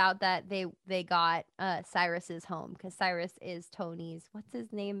find out that they got Cyrus's home because Cyrus is Tony's, what's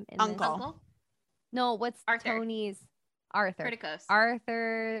his name in this? Uncle No, what's Arthur. Tony's? Arthur.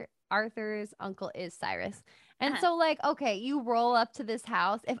 Criticos. Arthur's uncle is Cyrus. And so like, okay, you roll up to this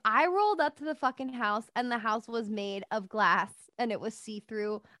house. If I rolled up to the fucking house and the house was made of glass and it was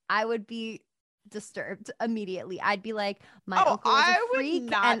see-through, I would be disturbed immediately. I'd be like, my uncle was a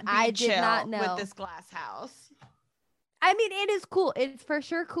freak and I did not know. with this glass house. I mean, it is cool. It's for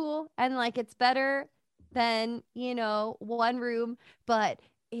sure cool. And like, it's better than, you know, one room, but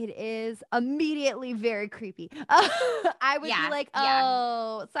it is immediately very creepy. I would be like,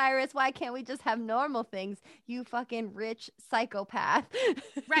 oh, Cyrus, why can't we just have normal things? You fucking rich psychopath.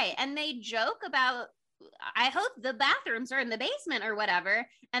 Right. And they joke about, I hope the bathrooms are in the basement or whatever.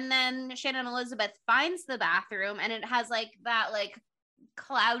 And then Shannon Elizabeth finds the bathroom and it has like that like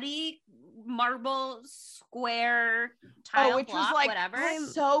cloudy marble square tile which block, was like whatever.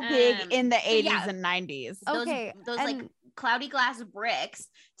 so big in the 80s yeah. and 90s. Okay, Those like cloudy glass bricks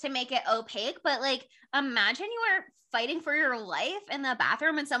to make it opaque. But like, imagine you are fighting for your life in the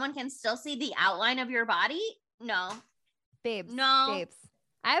bathroom and someone can still see the outline of your body. No, babes. no, I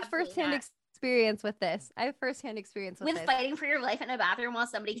have absolutely firsthand not. experience with this. With this. Fighting for your life in a bathroom while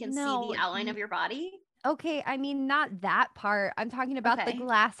somebody can see the outline of your body. Okay, I mean, not that part. I'm talking about the Okay.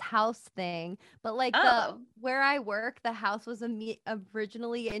 glass house thing. But like where I work, the house was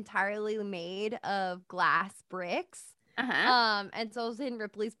originally entirely made of glass bricks. And so it was in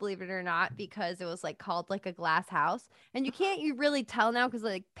Ripley's Believe It or Not because it was like called like a glass house. And you really tell now because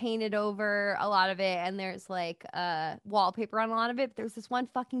like painted over a lot of it and there's like wallpaper on a lot of it. But there's this one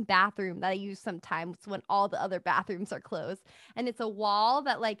fucking bathroom that I use sometimes when all the other bathrooms are closed. And it's a wall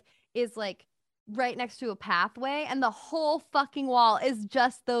that like is like right next to a pathway and the whole fucking wall is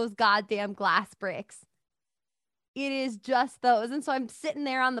just those goddamn glass bricks. It is just those. And so I'm sitting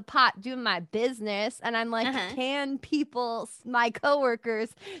there on the pot doing my business and I'm like, can people, my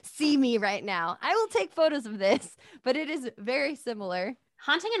coworkers, see me right now? I will take photos of this, but it is very similar.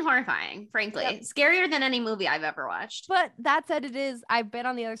 Haunting and horrifying, frankly. Yep. Scarier than any movie I've ever watched. But that said, I've been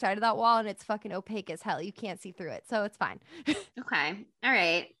on the other side of that wall and it's fucking opaque as hell. You can't see through it. So it's fine. Okay. All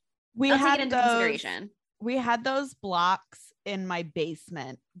right. We I'll had take it into consideration. We had those blocks in my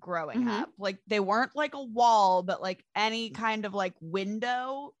basement growing Mhm. up. Like they weren't like a wall, but like any kind of like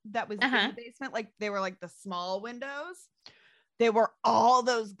window that was in the basement. Like they were like the small windows. They were all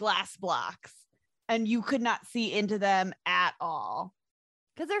those glass blocks and you could not see into them at all.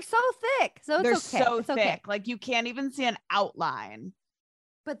 Because they're so thick. So They're it's okay. so It's thick. okay. Like you can't even see an outline.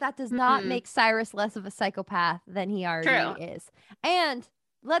 But that does not Mhm. make Cyrus less of a psychopath than he already is. And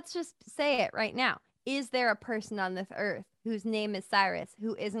let's just say it right now. Is there a person on this earth whose name is Cyrus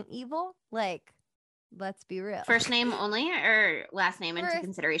who isn't evil? Like, let's be real. First name only or last name into First-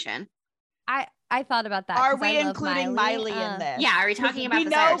 consideration? I thought about that. Are 'cause we I love including Miley in this? Yeah, are we talking about we the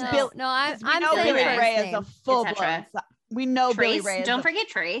know Cyrus? Bill- No, I'm We know saying Billy first Ray name. is a full blown. etc. We know Billy Trace. Ray. Don't forget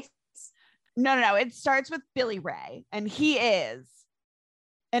Trace. No. It starts with Billy Ray, and he is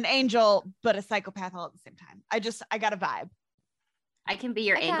an angel, but a psychopath all at the same time. I got a vibe. I can be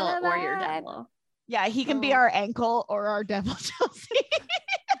your I angle got a or your vibe. devil. Yeah, he can be Oh. our ankle or our devil, Chelsea.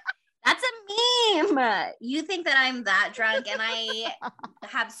 That's a meme. You think that I'm that drunk and I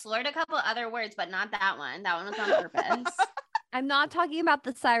have slurred a couple other words, but not that one. That one was on purpose. I'm not talking about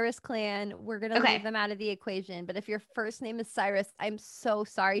the Cyrus clan. We're going to Okay. leave them out of the equation. But if your first name is Cyrus, I'm so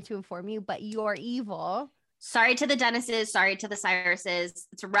sorry to inform you, but you're evil. Sorry to the Dennises. Sorry to the Cyruses.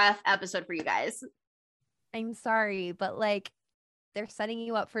 It's a rough episode for you guys. I'm sorry, but like they're setting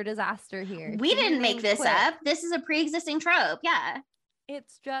you up for disaster here. We Keep your didn't make name this quick. up. This is a pre-existing trope. Yeah.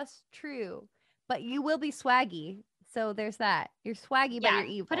 It's just true. But you will be swaggy. So there's that. You're swaggy, but Yeah, you're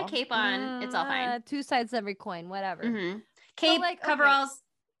evil. put a cape on, it's all fine. Two sides to every coin, whatever. Mm-hmm. Cape, like, okay. coveralls,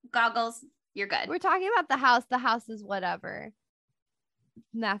 goggles. You're good. We're talking about the house. The house is whatever.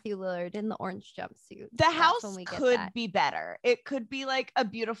 Matthew Lillard in the orange jumpsuit. The That's house when we get could that. be better. It could be like a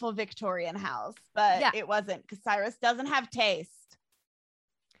beautiful Victorian house, but Yeah. it wasn't because Cyrus doesn't have taste.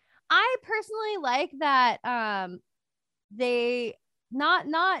 I personally like that they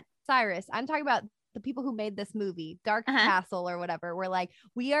not Cyrus. I'm talking about the people who made this movie, Dark Uh-huh. Castle or whatever. We're like,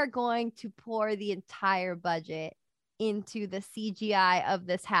 we are going to pour the entire budget into the CGI of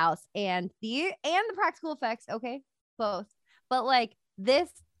this house and the practical effects. Okay, both. But like this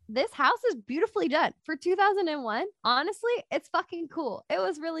house is beautifully done for 2001. Honestly, it's fucking cool. It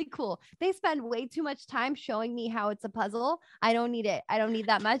was really cool. They spend way too much time showing me how it's a puzzle. I don't need it. I don't need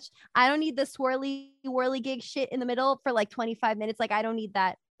that much. I don't need the swirly whirly gig shit in the middle for like 25 minutes. Like I don't need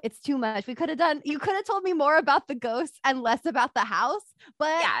that. It's too much. You could have told me more about the ghosts and less about the house,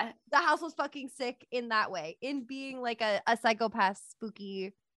 but Yeah. the house was fucking sick in that way, in being like a psychopath,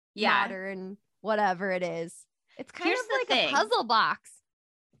 spooky, Yeah. modern, whatever it is. It's kind Here's of the like thing. a puzzle box.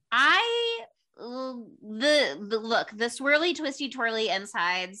 The look, the swirly, twisty, twirly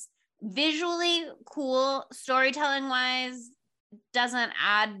insides, visually cool, storytelling wise, doesn't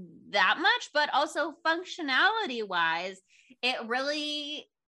add that much, but also functionality wise, it really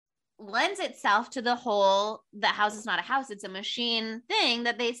lends itself to the whole the house is not a house, it's a machine thing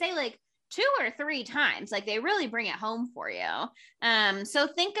that they say like 2 or 3 times. Like they really bring it home for you. So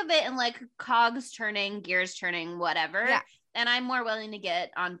think of it in like cogs turning, gears turning, whatever. Yeah. And I'm more willing to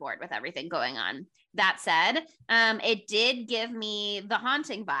get on board with everything going on. That said, it did give me the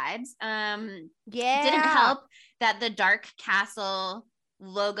Haunting vibes. Yeah. Didn't help that the Dark Castle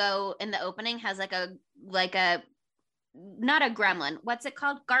logo in the opening has like a not a gremlin, what's it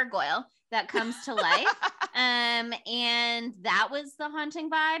called, gargoyle that comes to life. And that was the Haunting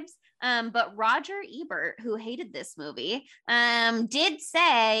vibes. But Roger Ebert, who hated this movie, did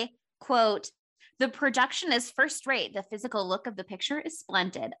say, quote, "The production is first rate. The physical look of the picture is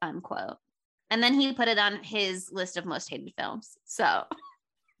splendid," unquote. And then he put it on his list of most hated films. So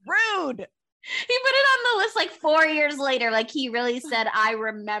Rude. he put it on the list like 4 years later. Like he really said, I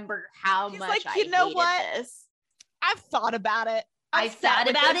remember how He's much like, I "You know hated what? this. I've thought about it. I've sat thought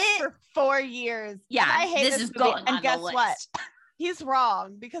with about this it for 4 years. Yeah, and I hate this this is movie. going And on guess the list. what? He's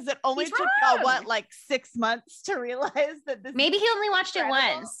wrong because it only He's took y'all wrong. what, like 6 months to realize that this. Maybe he only watched it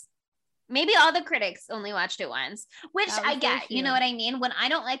Incredible. once. Maybe all the critics only watched it once, which That I was the get. You issue. know what I mean? When I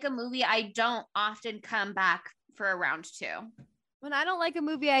don't like a movie, I don't often come back for a round 2. When I don't like a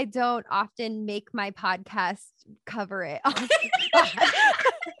movie, I don't often make my podcast cover it.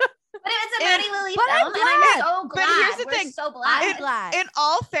 But it's a Maddie Lily but I'm film, and I'm glad. so But glad. here's the We're thing. so glad. I'm glad. In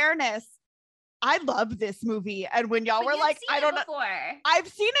all fairness, I love this movie, and when y'all But were you've like, seen "I it don't know," before. I've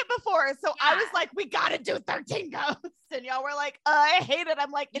seen it before, so I was Yeah. like, "We gotta do 13 Ghosts," and y'all were like, "I hate it."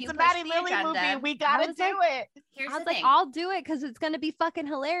 I'm like, "It's You a pushed Maddie the Lily agenda. movie. We gotta was do like- it." Here's I was the like, thing. I'll do it because it's gonna be fucking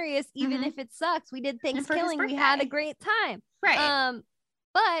hilarious, even Mhm. if it sucks. We did And for his Thanksgiving. We had a birthday. great time. Right.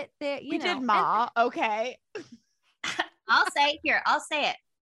 But you We know, did and- Ma, okay. I'll say it.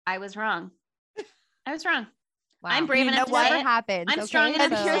 I was wrong. I was wrong. Wow. I'm brave You enough know to what? say it. happens. I'm okay? strong enough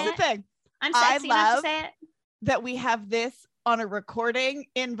And to here's say the it. thing I'm I sexy enough to love- say it. that we have this on a recording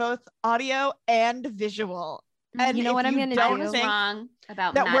in both audio and visual. And You know if what I'm gonna I don't do? was think wrong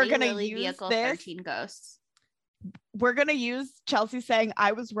about that we're Maddie gonna Lily use Vehicle this- 13 Ghosts. we're gonna use Chelsea saying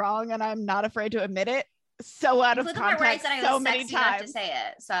I was wrong and I'm not afraid to admit it so out of Include the part where I context said I so was many sexy enough to times. say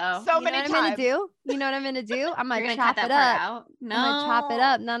it. So So You know many what I'm gonna times. do? You know what I'm gonna do? I'm you're gonna gonna chop cut it that part up. out. No, I'm gonna chop it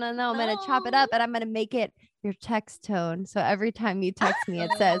up. No. I'm gonna chop it up and I'm gonna make it your text tone. So every time you text me,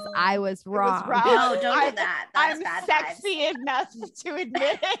 it says I was wrong. wrong. No, don't I'm- do that. That's I'm bad sexy enough to admit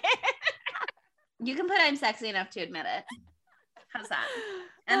it. vibes. You can put I'm sexy enough to admit it. How's that?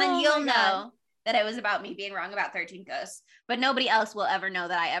 And then Oh you'll my God. know that it was about me being wrong about 13 Ghosts. But nobody else will ever know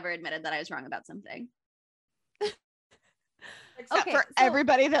that I ever admitted that I was wrong about something. Except Okay, for so-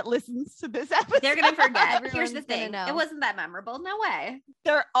 everybody that listens to this episode. They're gonna forget. Here's Everyone's the gonna thing. know. It wasn't that memorable. No way.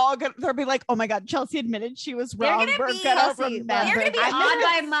 They're all gonna they'll be like, "Oh my God, Chelsea admitted she was They're wrong. gonna We're be- gonna Chelsea, remember." well, They're gonna be I'm awed gonna-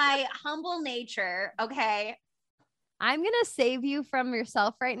 by my humble nature. Okay. I'm gonna save you from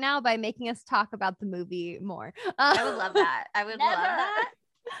yourself right now by making us talk about the movie more. I would love that. I would love that.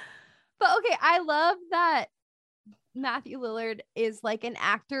 But okay, I love that Matthew Lillard is like an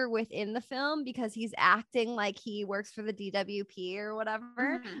actor within the film because he's acting like he works for the DWP or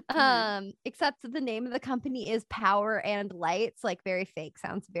whatever. Except the name of the company is Power and Lights, like very fake,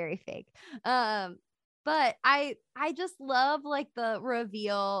 sounds very fake. But I just love like the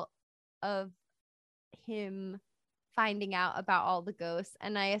reveal of him finding out about all the ghosts,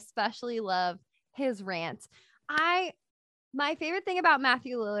 and I especially love his rant. My favorite thing about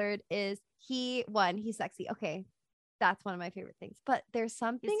Matthew Lillard is he's sexy. Okay, that's one of my favorite things. But there's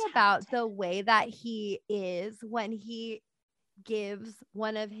something about the way that he is when he gives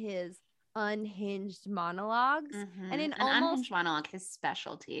one of his unhinged monologues, and in an almost unhinged monologue, his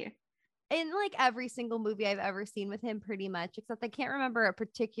specialty. In like every single movie I've ever seen with him, pretty much, except I can't remember a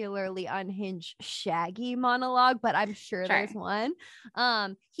particularly unhinged Shaggy monologue, but I'm sure there's one.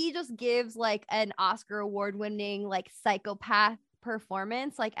 He just gives like an Oscar award-winning like psychopath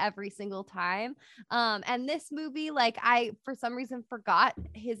performance like every single time. And this movie, like I for some reason forgot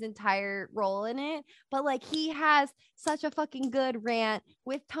his entire role in it, but like he has such a fucking good rant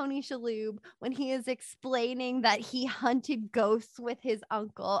with Tony Shalhoub when he is explaining that he hunted ghosts with his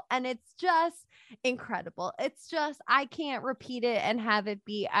uncle, and it's just incredible. It's just I can't repeat it and have it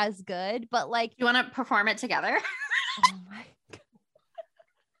be as good, but like you want to perform it together? Oh my god.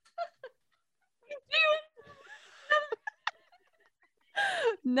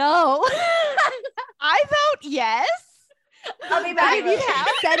 No. I vote yes. I'll be back.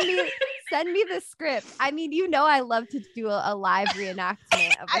 Send me the script. I mean, you know, I love to do a live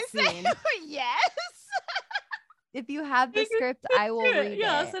reenactment of a scene. Said yes. If you have the script, I will read it.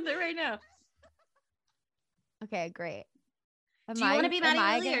 I'll send it right now. Okay, great. Do you want to be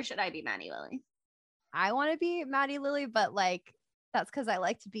Maddie Lily or should I be Maddie Lily? I want to be Maddie Lily, but like that's because I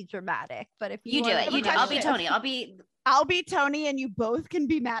like to be dramatic. But if you do it, you do. I'll be Tony. I'll be Tony, and you both can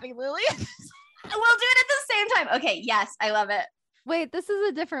be Maddie Lily. We'll do it at the same time. Okay, yes, I love it. Wait, this is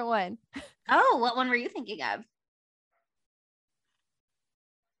a different one. Oh, what one were you thinking of?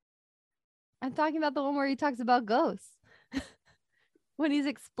 I'm talking about the one where he talks about ghosts when he's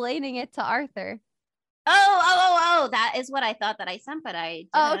explaining it to Arthur. Oh, that is what I thought that I sent, but I didn't.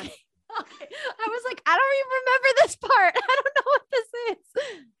 Oh, okay. I was like, I don't even remember this part. I don't know what this is.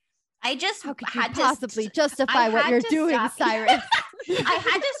 I just how could you possibly justify what you're doing, Cyrus? I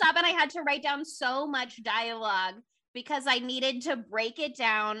had to stop and I had to write down so much dialogue because I needed to break it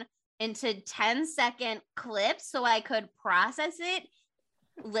down into 10-second clips so I could process it,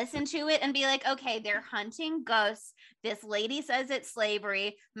 listen to it, and be like, okay, they're hunting ghosts. This lady says it's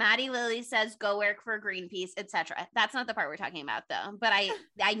slavery. Maddie Lily says go work for Greenpeace, etc. That's not the part we're talking about though. But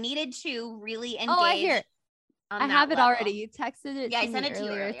I needed to really engage. Oh, I hear it. I have it level. already. You texted it. Yeah, I sent it to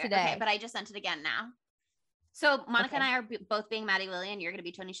you earlier today. Okay, but I just sent it again now. So Monica and I are both being Maddie Lily, and you're going to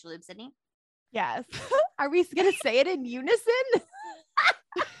be Tony Shalhoub, Sydney. Yes. Are we going to say it in unison? I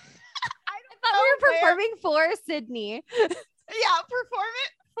thought we were performing for Sydney. Yeah, perform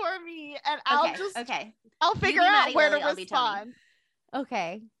it for me, and I'll figure out Maddie where Lily, to I'll be respond.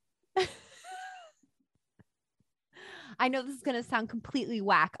 Okay. I know this is going to sound completely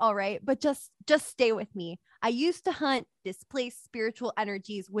whack, all right, but just stay with me. I used to hunt displaced spiritual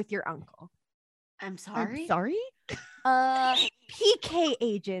energies with your uncle. I'm sorry. PK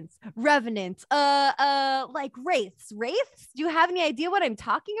agents, revenants, like wraiths. Wraiths? Do you have any idea what I'm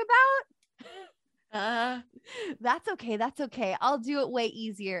talking about? That's okay. I'll do it way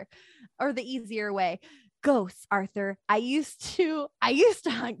easier, or the easier way. Ghosts, Arthur. I used to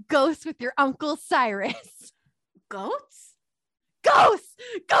hunt ghosts with your uncle Cyrus. Goats? Ghosts!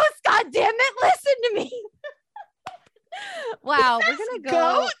 God damn it! Listen to me. Wow, we're gonna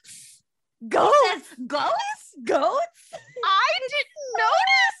go. Goats? I didn't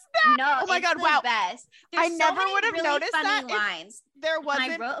notice that. No, oh my god! the Wow, best. I There's never many would have really noticed funny that lines. There And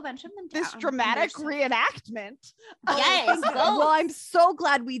wasn't I wrote a bunch of them this down. dramatic They're reenactment. Yes, Well, I'm so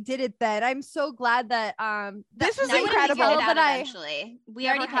glad we did it then. I'm so glad that This was Now you incredible. figured it out That I eventually. We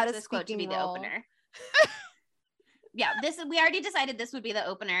never already had picked a this quote to be speaking the role. opener. Yeah, we already decided this would be the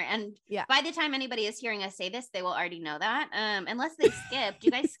opener, and by the time anybody is hearing us say this, they will already know that. Unless they skip. Do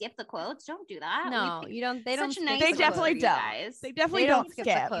you guys skip the quotes? Don't do that. No, you don't. They don't. Such skip nice the They quotes. definitely quotes, don't. guys. They definitely They don't don't skip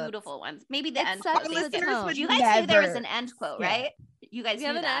skip. the quotes. Beautiful ones. Maybe the It end sets quote. the they skip. tone. Did you guys see there was Never an end quote, skip. right? You guys We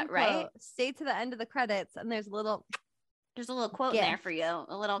have knew an that, end right? quote. Stay to the end of the credits, and there's a little There's a little quote in there for you.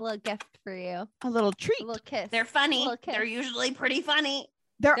 A little. gift for you. A little treat. A little kiss. They're funny. Little kiss. They're usually pretty funny.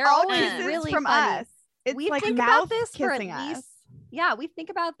 They're They're all always kisses really from funny. us. It's We like think mouth about this for at kissing least. us. Yeah, we think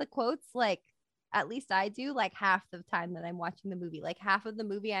about the quotes like at least I do, like half the time that I'm watching the movie. Like half of the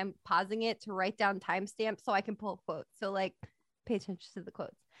movie, I'm pausing it to write down timestamps so I can pull quotes. So like pay attention to the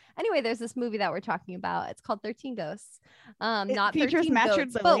quotes. Anyway, there's this movie that we're talking about. It's called 13 Ghosts. It Not features 13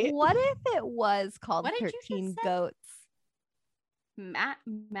 Matchard goats, Lily. but what if it was called What did you just 13 say? Goats?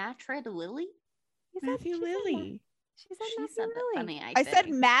 Matred Lily? Matthew Lily. She said She Matthew said that Lily. funny. I said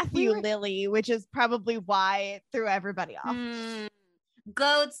think. Matthew We were- Lily, which is probably why it threw everybody off.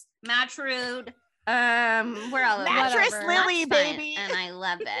 Goats, Matrude, where else? Mattress Whatever. Lily, That's fine, baby. and I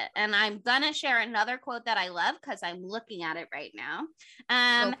love it. And I'm gonna share another quote that I love because I'm looking at it right now.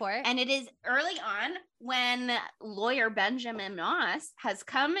 Go for it. And it is early on when lawyer Benjamin Moss has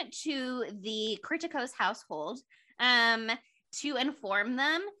come to the Criticos household to inform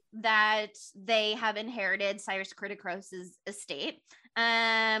them that they have inherited Cyrus Criticos's estate.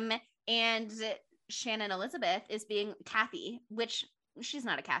 And Shannon Elizabeth is being Kathy, which she's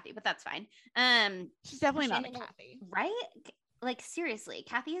not a Kathy, but that's fine. She's definitely not a Shannon- Kathy. Right? Like seriously,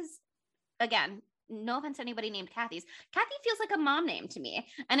 Kathy is, again, no offense to anybody named Kathy's. Kathy feels like a mom name to me,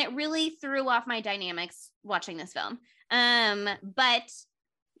 and it really threw off my dynamics watching this film. But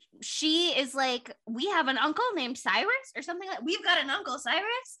she is like, we have an uncle named Cyrus or something like. We've got an uncle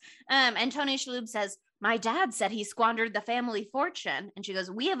Cyrus. And Tony Shalhoub says, my dad said he squandered the family fortune. And she goes,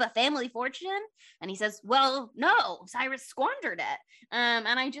 we have a family fortune? And he says, well, no, Cyrus squandered it. And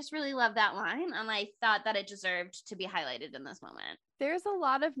I just really love that line. And I thought that it deserved to be highlighted in this moment. There's a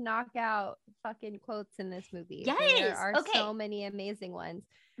lot of knockout fucking quotes in this movie. Yes, There are okay. so many amazing ones.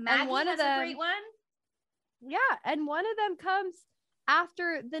 Maggie one of has them- a great one. Yeah, and one of them comes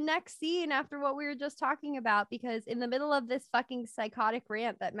after the next scene, after what we were just talking about, because in the middle of this fucking psychotic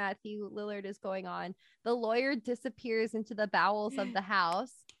rant that Matthew Lillard is going on, the lawyer disappears into the bowels of the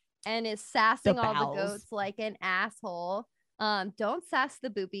house and is sassing all the bowels. goats like an asshole. Don't sass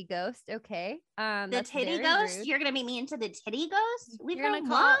the boopy ghost, okay? The That's titty very ghost? rude. You're going to be mean to the titty ghost? Leave You're her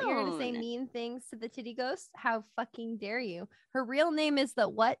gonna say alone. mean things to the titty ghost? How fucking dare you? Her real name is the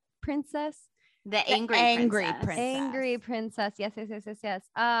what princess? The angry princess. Angry princess. Yes.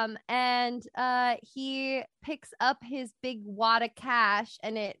 And he picks up his big wad of cash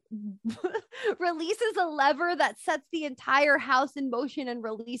and it releases a lever that sets the entire house in motion and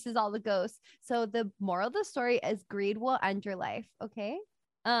releases all the ghosts. So the moral of the story is greed will end your life. Okay.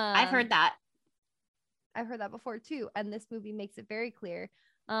 I've heard that. I've heard that before too. And this movie makes it very clear.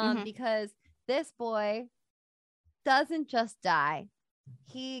 Mhm. Because this boy doesn't just die.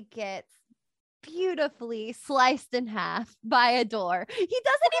 He gets beautifully sliced in half by a door. He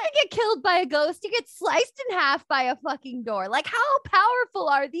doesn't even get killed by a ghost. He gets sliced in half by a fucking door. Like, how powerful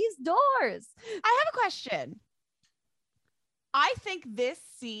are these doors? I have a question. I think this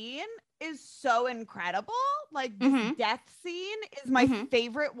scene is so incredible. Like this Mhm. death scene is my Mhm.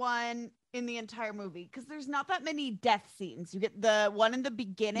 favorite one in the entire movie because there's not that many death scenes. You get the one in the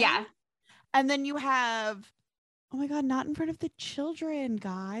beginning. Yeah. And then you have, oh my God, not in front of the children,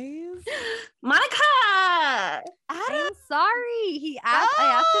 guys. Monica! I'm sorry. I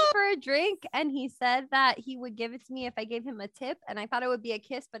asked him for a drink and he said that he would give it to me if I gave him a tip. And I thought it would be a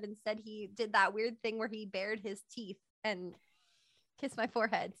kiss, but instead he did that weird thing where he bared his teeth and kissed my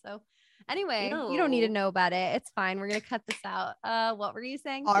forehead. So anyway, you don't need to Ew. know about it. It's fine. We're gonna cut this out. What were you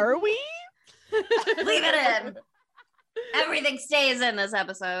saying? Are we? Leave it in. Everything stays in this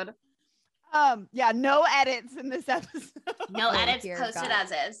episode. Yeah, no edits in this episode. No Oh, edits, dear posted God.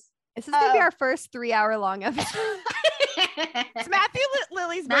 as is. This is gonna be Oh. our first 3-hour long episode. It's Matthew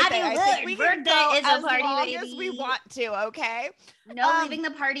Lily's Matthew birthday. I think we Lillard's can birthday go is a as party, long as we baby. want to, okay? No leaving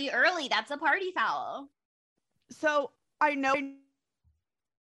the party early. That's a party foul. So I know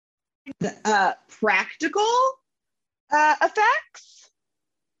practical effects.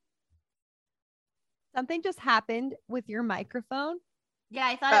 Something just happened with your microphone. Yeah,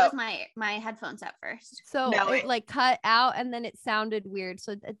 I thought it was my headphones at first. So No, it it- like cut out and then it sounded weird.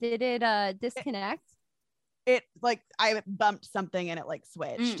 So did it disconnect? it like I bumped something and it like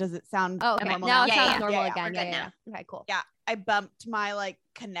switched. Mm. Does it sound Oh, okay. normal Now it Yeah, sounds yeah. normal Yeah, again. we're Yeah, good yeah, yeah. Okay, cool. Yeah, I bumped my like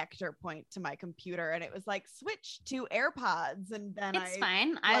connector point to my computer and it was like switch to AirPods and then It's I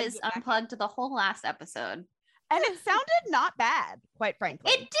fine. I plugged was it back in. unplugged the whole last episode. and it sounded not bad, quite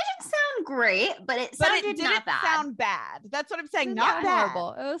frankly. It didn't sound great, but it but sounded it didn't not bad. sound bad. That's what I'm saying. It Not wasn't bad.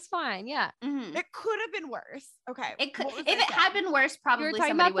 horrible. It was fine. Yeah. Mhm. It could have been worse. Okay. It could, what was if I it had saying? been worse, You probably were talking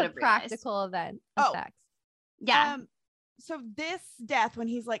somebody about would the have realized. practical event Oh. effects. Yeah. So this death, when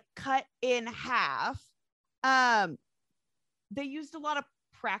he's like cut in half, they used a lot of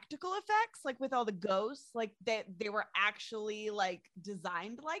practical effects, like with all the ghosts, like they were actually like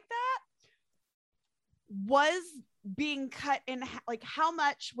designed like that. Was being cut in like how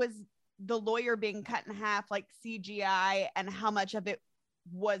much was the lawyer being cut in half like CGI and how much of it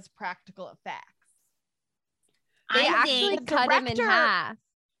was practical effects. They I actually think cut him in director- half.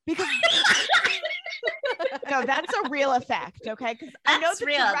 Because no, that's a real effect, okay? Because I know that's the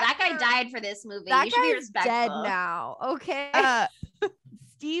real. That guy director- died for this movie. That You should be guy's dead respectful. now. Okay.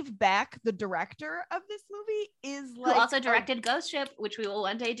 Steve Beck, the director of this movie, is Who like also directed Ghost Ship, which we will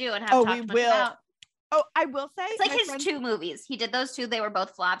one day do and have Oh, talked we much will. about. Oh, I will say, It's like my his friend- 2 movies. He did those 2. They were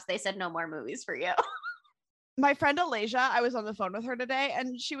both flops. They said no more movies for you. My friend Alasia, I was on the phone with her today,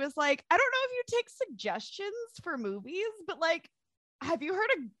 and she was like, "I don't know if you take suggestions for movies, but like, have you heard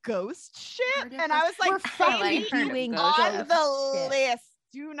of Ghost Ship?" Heard of And I was like, We're fucking "Baby, doing on Ghost the Ship. list.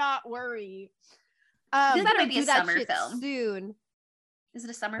 Do not worry." This That better might be do a that summer shit film. soon. Is it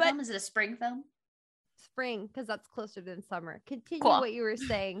a summer But- film? Is it a spring film? Spring, because that's closer than summer. Continue Cool. what you were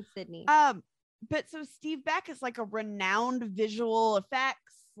saying, Sydney. But so Steve Beck is like a renowned visual effects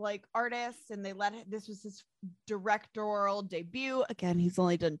like artist, and this was his directorial debut. Again, he's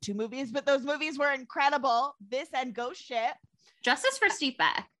only done 2 movies, but those movies were incredible. This and Ghost Ship. Justice for Steve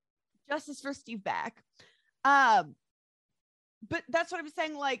Beck. Justice for Steve Beck. But that's what I'm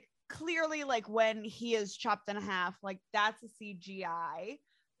saying. Like, clearly, like when he is chopped in half, like that's a CGI.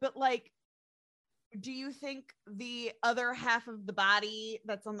 But like, do you think the other half of the body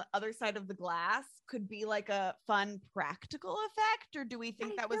that's on the other side of the glass could be like a fun practical effect, or do we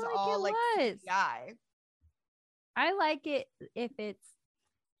think I that was feel like all it like was. CGI? I like it if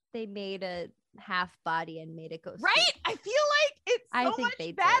they made a half body and made it go Right? straight. I feel like it's I so think much they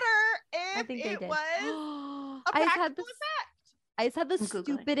did. better I if think they it did. was a I just had practical this. effect. I just had the I'm Googling.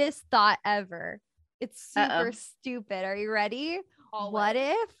 stupidest thought ever. It's super Uh-oh. stupid. Are you ready? Always. What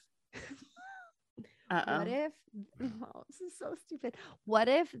if? Uh-oh. What if? Oh, this is so stupid. What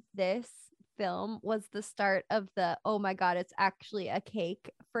if this film was the start of the? Oh my god! It's actually a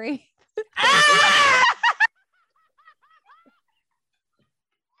cake frame.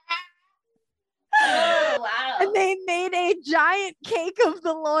 Oh, wow. And they made a giant cake of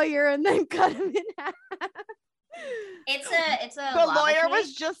the lawyer and then cut him in half. It's a The lava lawyer cake.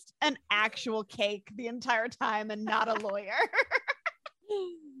 was just an actual cake the entire time and not a lawyer.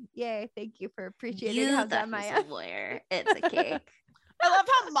 Yay! Thank you for appreciating You how thought dumb he I was am. a lawyer. It's a cake. I love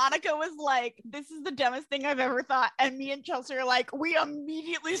how Monica was like, "This is the dumbest thing I've ever thought," and me and Chelsea are like, "We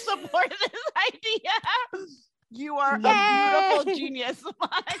immediately support this idea. You are a Yay! beautiful genius,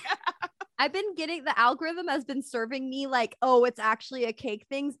 Monica." I've been getting the algorithm has been serving me like, oh, it's actually a cake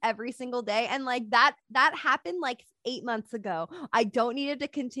things every single day. And like that happened like 8 months ago. I don't need it to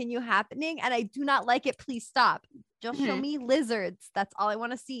continue happening. And I do not like it. Please stop. Just show me lizards. That's all I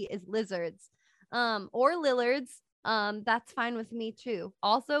want to see is lizards. Or Lillards. That's fine with me too.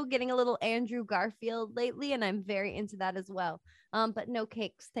 Also getting a little Andrew Garfield lately, and I'm very into that as well. But no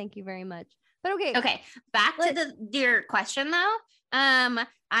cakes. Thank you very much. But okay. Okay, back to your question though.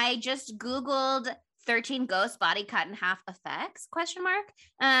 I just Googled 13 ghost body cut in half effects ?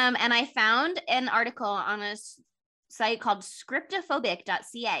 And I found an article on a site called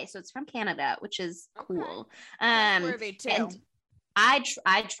scriptophobic.ca. So it's from Canada, which is cool. Trustworthy too. And I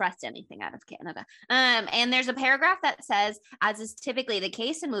trust anything out of Canada. And there's a paragraph that says, as is typically the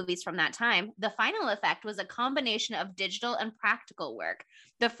case in movies from that time, the final effect was a combination of digital and practical work.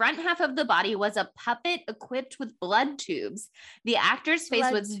 The front half of the body was a puppet equipped with blood tubes. The actor's face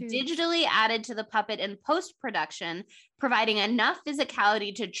Blood was tubes. digitally added to the puppet in post-production, providing enough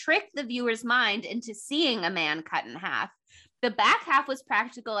physicality to trick the viewer's mind into seeing a man cut in half. The back half was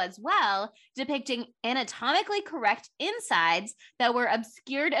practical as well, depicting anatomically correct insides that were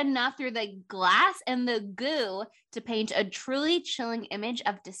obscured enough through the glass and the goo to paint a truly chilling image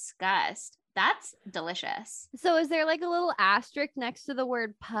of disgust. That's delicious. So is there like a little asterisk next to the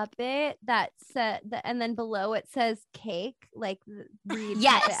word puppet that said and then below it says cake, like read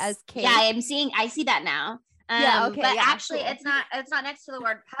Yes, puppet as cake? yeah, I see that now. Yeah, okay, but yeah, actually, cool. it's not next to the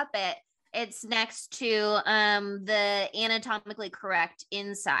word puppet. It's next to the anatomically correct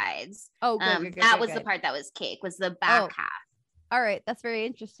insides. Oh, good, That was the part that was cake, was the back Oh. half. All right, that's very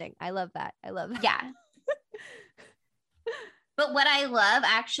interesting. I love that. Yeah. But what I love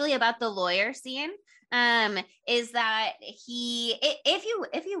actually about the lawyer scene is that he,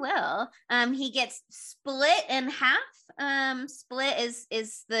 if you will, he gets split in half. Split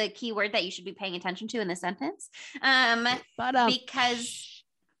is the key word that you should be paying attention to in this sentence. But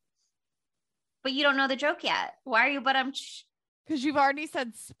But you don't know the joke yet. Why are you because you've already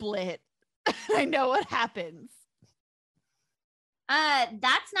said split. I know what happens.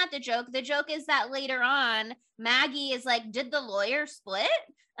 That's not the joke. The joke is that later on, Maggie is like, "Did the lawyer split?"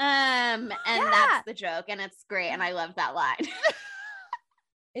 And Yeah. that's the joke, and it's great, and I love that line.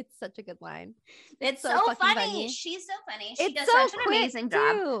 It's such a good line. It's so so fucking funny. funny. She's so funny. She It's does so such an quick, amazing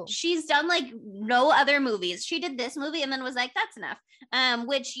job. too. She's done like no other movies. She did this movie and then was like, that's enough.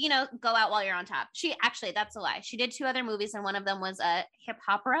 Which, you know, go out while you're on top. She actually, that's a lie. She did 2 other movies and one of them was a hip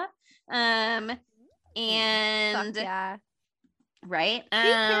opera. And Fuck yeah. right. She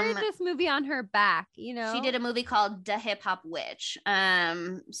carried this movie on her back, you know. She did a movie called The Hip Hop Witch.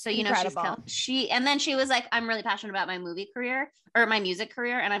 So you know Incredible. and then she was like, I'm really passionate about my movie career or my music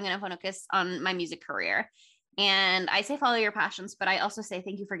career, and I'm gonna focus on my music career. And I say follow your passions, but I also say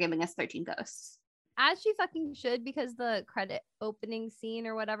thank you for giving us 13 Ghosts. As she fucking should, because the credit opening scene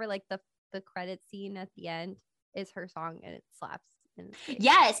or whatever, like the credit scene at the end is her song and it slaps. In his face.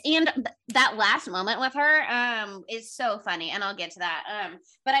 Yes, and that last moment with her is so funny, and I'll get to that.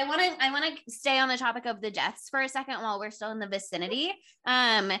 But I want to stay on the topic of the deaths for a second while we're still in the vicinity.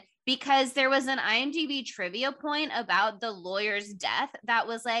 Because there was an IMDb trivia point about the lawyer's death that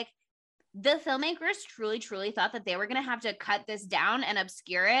was like, the filmmakers truly thought that they were going to have to cut this down and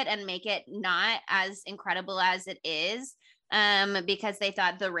obscure it and make it not as incredible as it is. Because they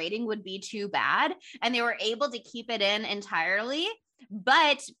thought the rating would be too bad, and they were able to keep it in entirely.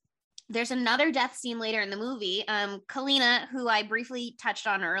 But there's another death scene later in the movie. Kalina, who I briefly touched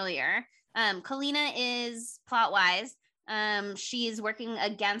on earlier. Kalina is plot wise. She's working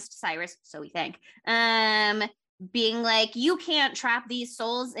against Cyrus, so we think. Being like, you can't trap these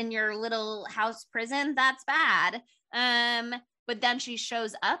souls in your little house prison. That's bad. But then she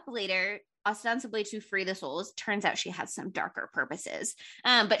shows up later, ostensibly to free the souls. Turns out she has some darker purposes.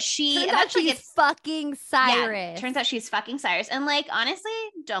 But she turns out she's fucking Cyrus. Yeah, turns out she's fucking Cyrus. And like, honestly,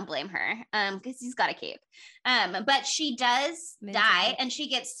 don't blame her. Because he's got a cape. But she does die, and she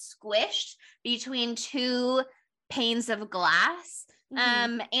gets squished between 2 panes of glass.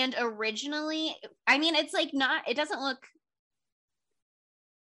 And originally, I mean, it's like it doesn't look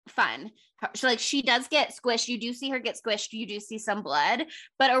fun. So like, she does get squished. You do see her get squished. You do see some blood,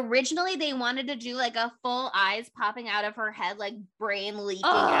 but originally they wanted to do like a full eyes popping out of her head, like brain leaking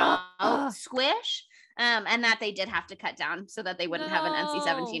out squish. And that they did have to cut down so that they wouldn't have an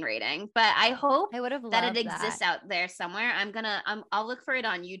NC-17 rating. But I hope I would have that it exists out there somewhere. I'll look for it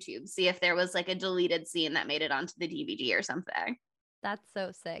on YouTube, see if there was like a deleted scene that made it onto the DVD or something. That's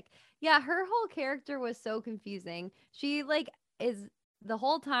so sick. Yeah, her whole character was so confusing. She like is the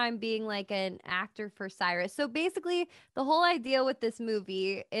whole time being like an actor for Cyrus. So basically, the whole idea with this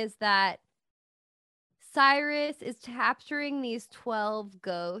movie is that Cyrus is capturing these 12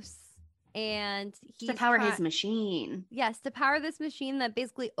 ghosts, and he's to power his machine. Yes, to power this machine that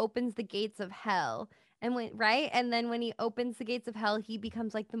basically opens the gates of hell. And and then when he opens the gates of hell, he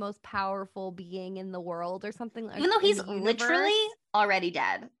becomes like the most powerful being in the world or something like that. Even though he's literally already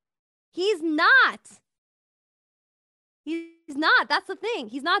dead. He's not. He's not. That's the thing.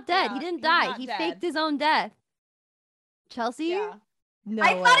 He's not dead. Yeah, he didn't he's die. not He dead. faked his own death. Chelsea? Yeah. No.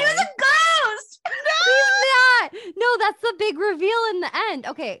 I thought he was a ghost. He's not. No, that's the big reveal in the end.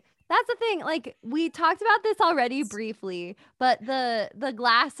 Okay. That's the thing. Like, we talked about this already briefly, but the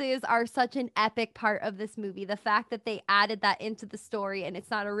glasses are such an epic part of this movie. The fact that they added that into the story and it's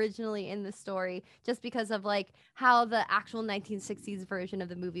not originally in the story just because of like how the actual 1960s version of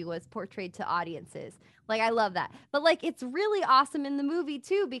the movie was portrayed to audiences. Like, I love that. But like, it's really awesome in the movie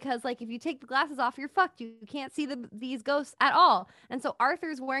too, because like if you take the glasses off, you're fucked. You can't see these ghosts at all. And so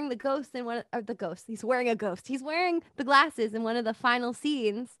Arthur's wearing the ghost in he's wearing a ghost. He's wearing the glasses in one of the final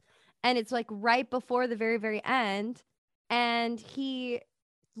scenes. And it's like right before the very, very end. And he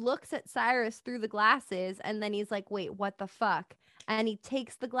looks at Cyrus through the glasses. And then he's like, wait, what the fuck? And he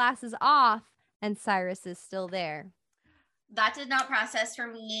takes the glasses off and Cyrus is still there. That did not process for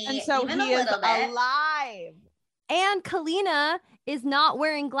me. And so even he a is little bit. alive. And Kalina is not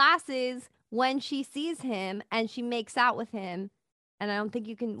wearing glasses when she sees him and she makes out with him. And I don't think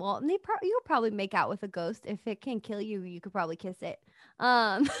you can, well, you'll probably make out with a ghost. If it can kill you, you could probably kiss it.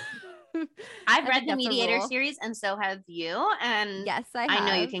 I've read the Mediator series, and so have you. And yes, I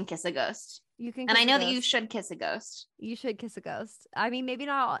know you can kiss a ghost. You can, and I know that you should kiss a ghost. You should kiss a ghost. I mean, maybe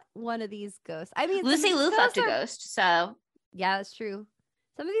not one of these ghosts. I mean, Lucy Liu fucked a ghost, so yeah, that's true.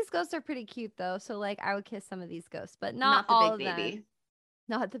 Some of these ghosts are pretty cute, though. So, like, I would kiss some of these ghosts, but not all the big baby. Them.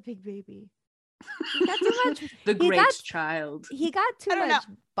 Not the big baby. He got too much. The great child. He got too much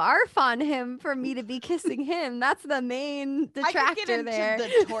barf on him for me to be kissing him. That's the main detractor I could get into there.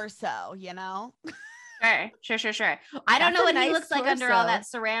 The torso, you know. Sure. I don't know what he looks like under all that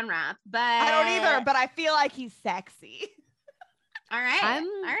saran wrap, but I don't either. But I feel like he's sexy. All right.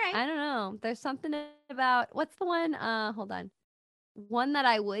 All right. I don't know. There's something about what's the one? Hold on. One that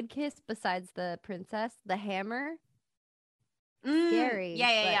I would kiss besides the princess, the hammer. scary.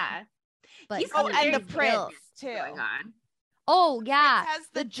 Yeah. But He's Oh, got and the very prince too. going on. Oh yeah, Has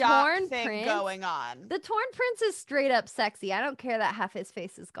the the jock torn thing prince going on. The torn prince is straight up sexy. I don't care that half his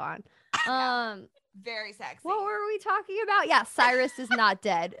face is gone. Very sexy. What were we talking about? Yeah, Cyrus is not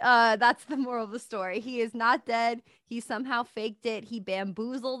dead. That's the moral of the story. He is not dead. He somehow faked it. He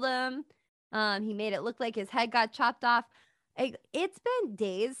bamboozled him. He made it look like his head got chopped off. It's been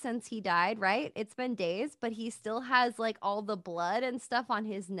days since he died, right? It's been days, but he still has like all the blood and stuff on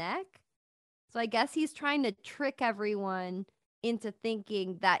his neck. So I guess he's trying to trick everyone into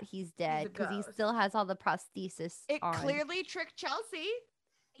thinking that he's dead because he ghost. still has all the prosthesis It on. clearly tricked Chelsea.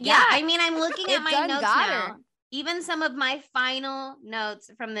 Yeah, I mean, I'm looking at It my done notes got now. her. Even some of my final notes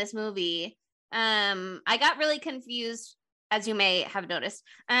from this movie. I got really confused, as you may have noticed.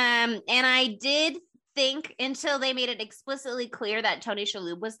 And I did think until they made it explicitly clear that Tony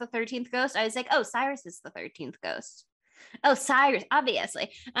Shalhoub was the 13th ghost, I was like, oh, Cyrus is the 13th ghost. Oh, Cyrus,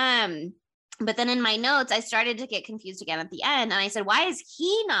 obviously. But then in my notes, I started to get confused again at the end. And I said, why is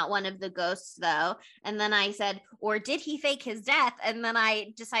he not one of the ghosts, though? And then I said, or did he fake his death? And then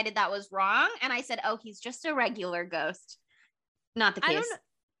I decided that was wrong. And I said, oh, he's just a regular ghost. Not the case.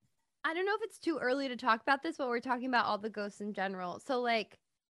 I don't know if it's too early to talk about this, but we're talking about all the ghosts in general. So like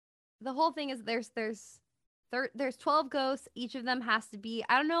the whole thing is there's 12 ghosts. Each of them has to be,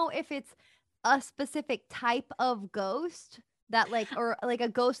 I don't know if it's a specific type of ghost that like, or like a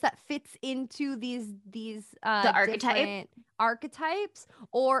ghost that fits into these the archetype? different archetypes,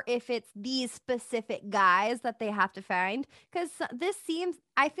 or if it's these specific guys that they have to find. Because this seems,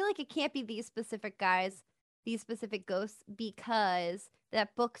 I feel like it can't be these specific guys, these specific ghosts, because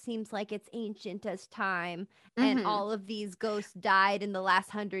that book seems like it's ancient as time, and Mhm. all of these ghosts died in the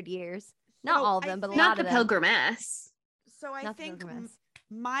last 100 years. Not So all of I them, but a think- lot Not of the them. Pilgrimess. So I Not the think Pilgrimess.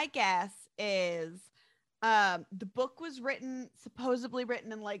 my guess is the book was supposedly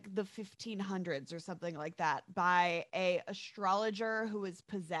written in like the 1500s or something like that by a astrologer who was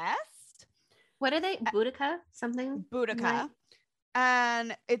possessed, What are they? Boudica? Something? Boudica, Right.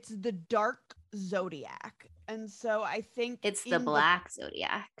 and it's the dark zodiac. And so I think It's the in Black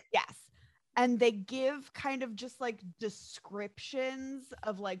Zodiac. Yes. And they give kind of just like descriptions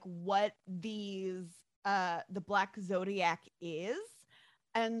of like what these the Black Zodiac is.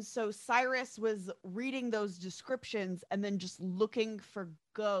 And so Cyrus was reading those descriptions and then just looking for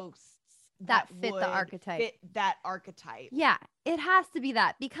ghosts That fit the would archetype. Fit that archetype. Yeah, it has to be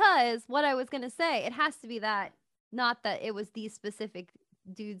that, because what I was going to say, it has to be that, not that it was these specific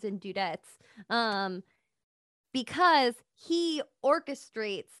dudes and dudettes. Because he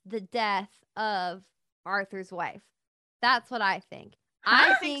orchestrates the death of Arthur's wife. That's what I think.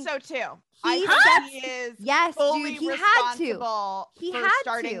 I think so too. I he think sets- he is Yes, fully dude, he had to. responsible He for had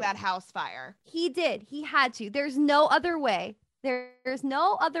starting to. that house fire. He did. He had to. There's no other way. There's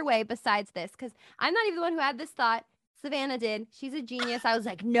no other way besides this, because I'm not even the one who had this thought. Savannah did. She's a genius. I was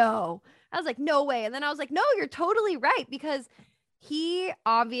like, no. I was like, no way. And then I was like, no, you're totally right, because he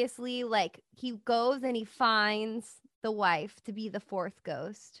obviously, like, he goes and he finds the wife to be the fourth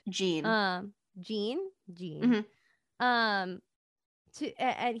ghost. Jean. Jean. Mhm.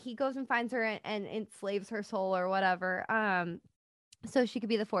 And he goes and finds her and enslaves her soul or whatever. So she could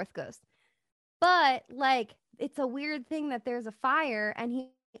be the fourth ghost. But like, it's a weird thing that there's a fire, and he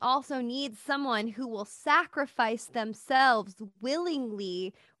also needs someone who will sacrifice themselves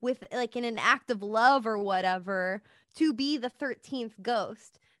willingly with like in an act of love or whatever to be the 13th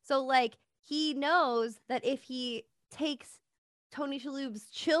ghost. So like, he knows that if he takes Tony Shalhoub's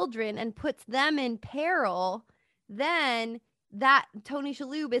children and puts them in peril, then that Tony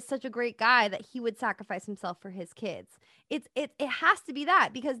Shalhoub is such a great guy that he would sacrifice himself for his kids. It has to be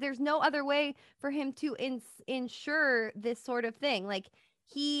that, because there's no other way for him to ensure this sort of thing. Like,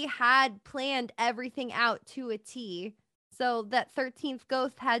 he had planned everything out to a T. So that 13th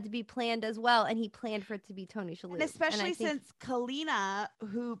ghost had to be planned as well, and he planned for it to be Tony Shalhoub. And especially since Kalina,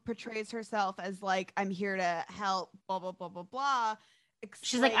 who portrays herself as like, I'm here to help, blah, blah, blah, blah, blah.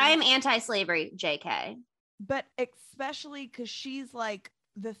 She's like, I'm anti-slavery, JK. But especially because she's like,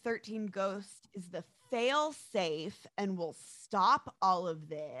 the 13 ghost is the fail safe and will stop all of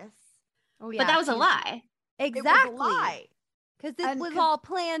this. Oh, But that was a lie. Exactly. It was a lie. Because this And was 'cause- all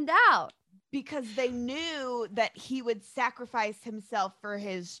planned out. Because they knew that he would sacrifice himself for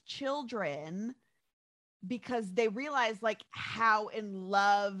his children, because they realized like how in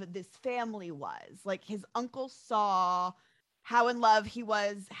love this family was. Like, his uncle saw how in love he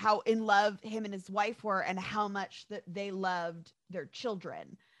was, how in love him and his wife were, and how much that they loved their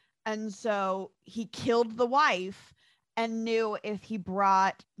children. And so he killed the wife and knew if he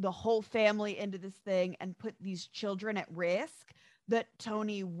brought the whole family into this thing and put these children at risk, that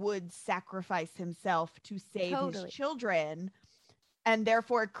Tony would sacrifice himself to save Totally. his children, and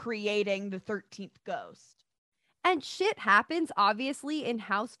therefore creating the 13th ghost. And shit happens, obviously, in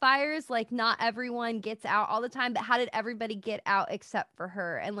house fires. Like, not everyone gets out all the time, but how did everybody get out except for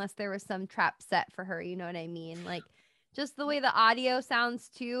her? Unless there was some trap set for her, you know what I mean? Like, just the way the audio sounds,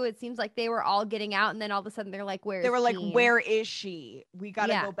 too, it seems like they were all getting out, and then all of a sudden they're like, They were like, Jean? where is she? We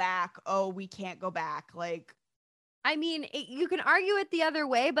gotta Yeah. go back. Oh, we can't go back. Like, I mean, you can argue it the other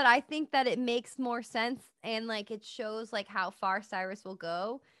way, but I think that it makes more sense, and, like, it shows, like, how far Cyrus will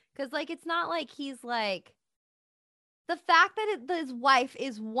go. Because, like, it's not like he's, like... The fact that his wife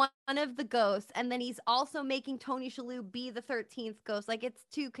is one of the ghosts, and then he's also making Tony Shalhoub be the 13th ghost, like, it's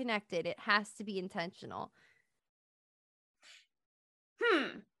too connected. It has to be intentional.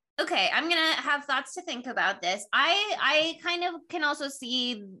 Okay, I'm gonna have thoughts to think about this. I kind of can also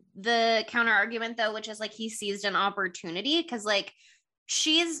see the counter argument though, which is like he seized an opportunity because like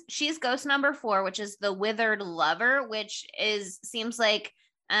she's ghost number 4, which is the withered lover, which seems like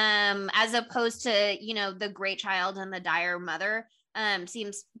as opposed to, you know, the great child and the dire mother,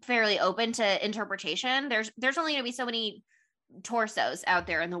 seems fairly open to interpretation. There's only gonna be so many torsos out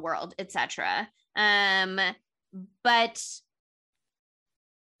there in the world, etc. But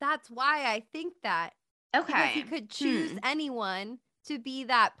That's why I think that. Because okay, he could choose anyone to be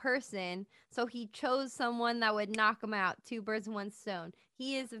that person. So he chose someone that would knock him out. 2 birds in 1 stone.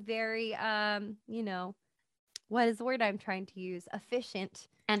 He is very, you know, what is the word I'm trying to use? Efficient.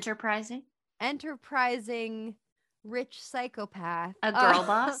 enterprising, Rich psychopath. a girl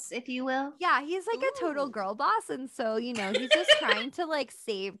boss, if you will. Yeah, he's like a total Ooh. girl boss. And so, you know, he's just trying to like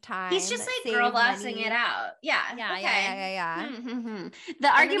save time. He's just like save girl bossing money. it out. Yeah. Yeah, okay. yeah. The And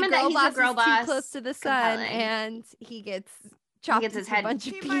then argument that he's a girl boss too close to the sun, compelling. and he gets chopped gets his into head- a bunch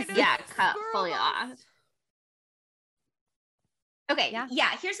of He might pieces. have Yeah, cut girl fully bossed. off. Okay, Yeah.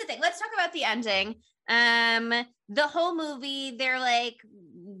 yeah, here's the thing. Let's talk about the ending. The whole movie, they're like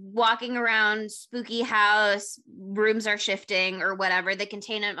walking around spooky house, rooms are shifting or whatever. The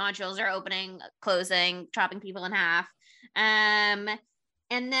containment modules are opening, closing, chopping people in half. And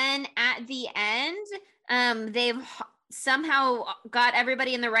then at the end, they've somehow got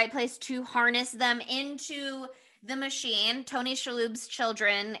everybody in the right place to harness them into the machine. Tony Shalhoub's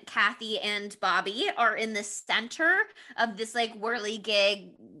children, Kathy and Bobby, are in the center of this like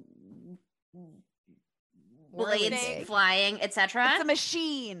whirligig, blades Whirligig. flying, etc. It's a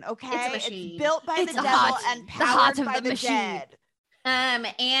machine, okay? It's a machine. built by It's the the devil heart- and the heart powered of by the the machine. dead.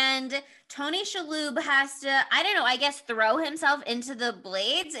 And Tony Shalhoub has to, I don't know, I guess throw himself into the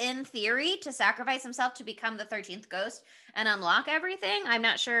blades in theory to sacrifice himself to become the 13th ghost and unlock everything. I'm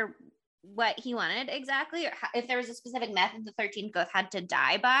not sure what he wanted exactly, or if there was a specific method the 13th ghost had to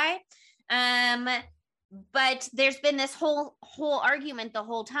die by. But there's been this whole argument the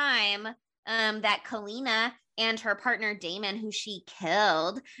whole time that Kalina and her partner Damon, who she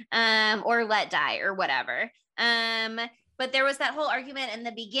killed or let die or whatever. But there was that whole argument in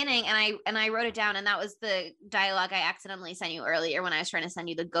the beginning, and I wrote it down, and that was the dialogue I accidentally sent you earlier when I was trying to send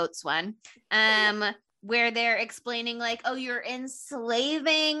you the goats one, where they're explaining like, oh, you're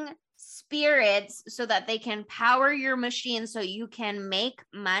enslaving spirits so that they can power your machine so you can make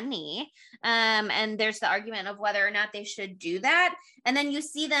money. And there's the argument of whether or not they should do that. And then you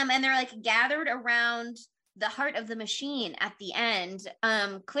see them, and they're like gathered around the heart of the machine at the end,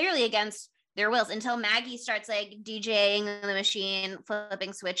 clearly against their wills, until Maggie starts like DJing the machine,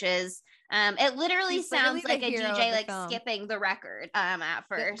 flipping switches. It literally He's sounds literally like the a hero of DJ the like film. skipping the record at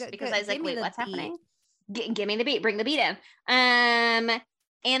first, because I was give like, me wait, the what's beat. happening? Give me the beat, bring the beat in. And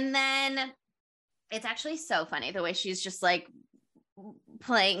then it's actually so funny the way she's just like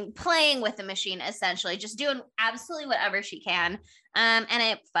playing with the machine, essentially just doing absolutely whatever she can. And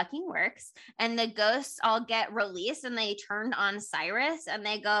it fucking works. And the ghosts all get released, and they turn on Cyrus, and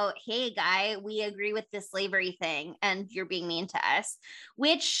they go, hey guy, we agree with this slavery thing, and you're being mean to us.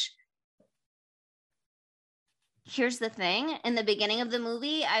 Which, here's the thing, in the beginning of the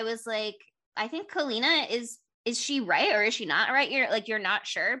movie, I was like, I think Kalina is she right or is she not right? You're not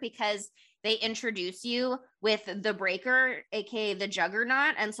sure, because they introduce you with the Breaker, aka the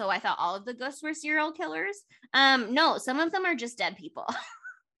Juggernaut, and so I thought all of the ghosts were serial killers. No, some of them are just dead people.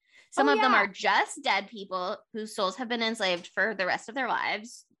 Some of them are just dead people whose souls have been enslaved for the rest of their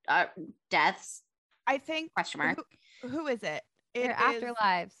lives. Deaths? I think Question mark. who is it? It Their is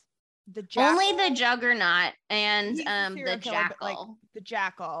afterlives. the jackal. Only the Juggernaut and He's a serial the killer, but, like, Jackal. the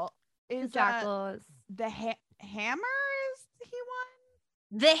jackal The is jackals. the hammer. Is he one?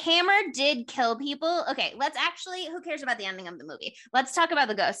 The hammer did kill people. Okay, let's actually, who cares about the ending of the movie? Let's talk about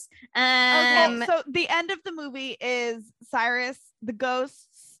the ghosts. Okay, so the end of the movie is Cyrus, the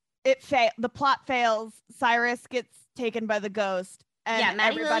ghosts, the plot fails. Cyrus gets taken by the ghost. And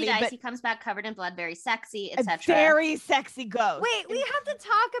Matty Lily dies. but He comes back covered in blood, very sexy, a etc. very sexy ghost. Wait, we have to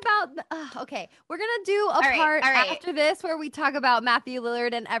talk about. Okay, we're gonna do a right, part all right. after this where we talk about Matthew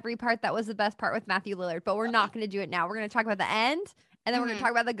Lillard and every part that was the best part with Matthew Lillard. But we're not gonna do it now. We're gonna talk about the end, and then we're gonna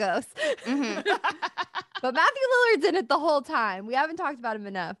talk about the ghosts. But Matthew Lillard's in it the whole time. We haven't talked about him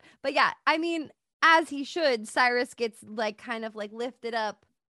enough. But yeah, I mean, as he should, Cyrus gets like kind of like lifted up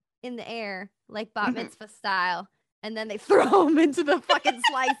in the air, like bat mitzvah style. And then they throw him into the fucking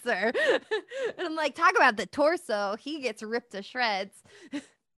slicer. And I'm like, talk about the torso. He gets ripped to shreds.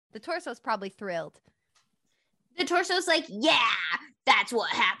 The torso's probably thrilled. The torso's like, yeah, that's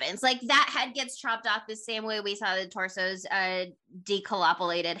what happens. Like that head gets chopped off the same way we saw the torso's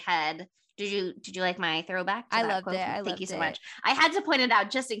decolopulated head. Did you like my throwback? I loved it. Thank you so much. I had to point it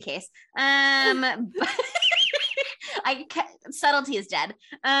out just in case. Subtlety is dead.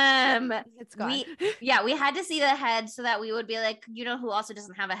 It's gone. We had to see the head so that we would be like, you know, who also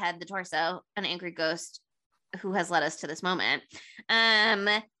doesn't have a head? The torso, an angry ghost who has led us to this moment.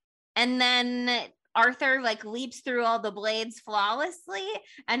 And then Arthur like leaps through all the blades flawlessly,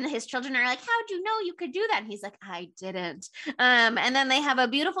 and his children are like, how'd you know you could do that? And he's like, I didn't. And then they have a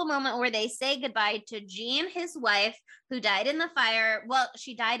beautiful moment where they say goodbye to Jean, his wife, who died in the fire. Well,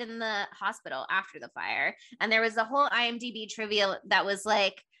 she died in the hospital after the fire. And there was a whole IMDb trivia that was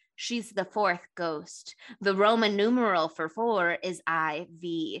like, she's the fourth ghost. The Roman numeral for 4 is IV.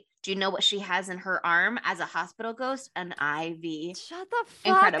 Do you know what she has in her arm as a hospital ghost? An IV. Shut the fuck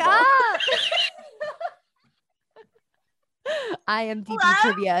Incredible. up. IMDb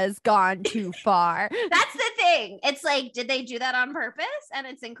trivia has gone too far. That's the thing. It's like, did they do that on purpose? And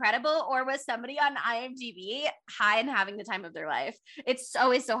it's incredible. Or was somebody on IMDb high and having the time of their life? It's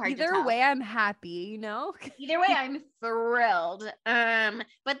always so hard to tell. Either way, I'm happy, you know? Either way, I'm thrilled.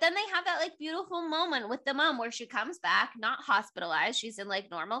 But then they have that like beautiful moment with the mom where she comes back, not hospitalized. She's in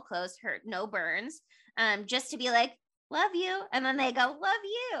like normal clothes, hurt, no burns, just to be like, love you. And then they go, love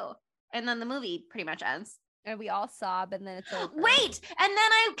you. And then the movie pretty much ends. And we all sob, and then it's over. Wait, and then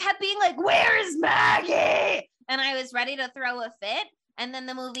I kept being like, where's Maggie? And I was ready to throw a fit. And then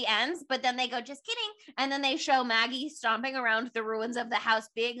the movie ends, but then they go, just kidding. And then they show Maggie stomping around the ruins of the house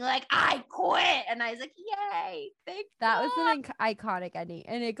being like, I quit. And I was like, yay. That was an iconic ending.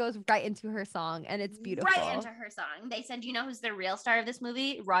 And it goes right into her song, and it's beautiful. Right into her song. They said, do you know who's the real star of this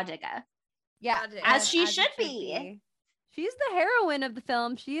movie? Radhika. Yeah. As she should be. She's the heroine of the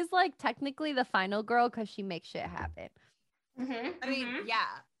film. She's like technically the final girl because she makes shit happen. I mean, yeah.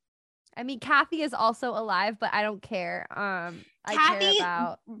 I mean, Kathy is also alive, but I don't care. I Kathy care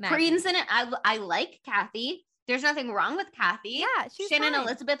about Green's in it. I like Kathy. There's nothing wrong with Kathy. Yeah, she's Shannon fine.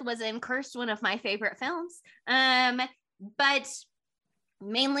 Elizabeth was in Cursed, one of my favorite films. But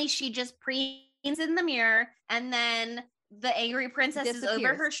mainly she just preens in the mirror, and then the angry princess is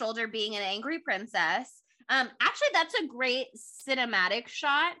over her shoulder being an angry princess. Actually, that's a great cinematic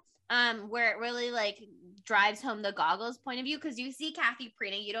shot where it really like drives home the goggles point of view, because you see Kathy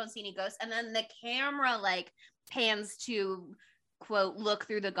preening, you don't see any ghosts, and then the camera like pans to quote look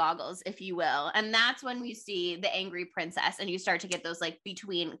through the goggles, if you will, and that's when we see the angry princess, and you start to get those like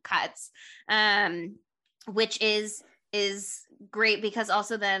between cuts, which is great, because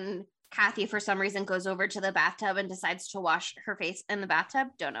also then Kathy for some reason goes over to the bathtub and decides to wash her face in the bathtub.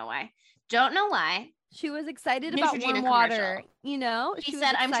 Don't know why. She was excited about warm water, you know? She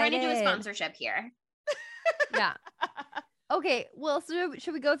said, I'm trying to do a sponsorship here. Yeah. Okay, well, so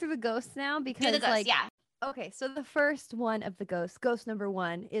should we go through the ghosts now? Because do the ghosts, yeah. Okay, so the first one of the ghosts, ghost number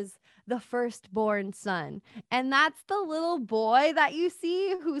 1, is the firstborn son. And that's the little boy that you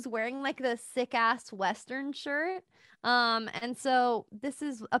see who's wearing like the sick-ass Western shirt. And so this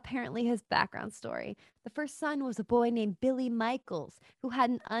is apparently his background story. The first son was a boy named Billy Michaels, who had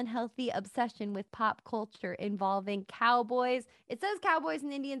an unhealthy obsession with pop culture involving cowboys. It says cowboys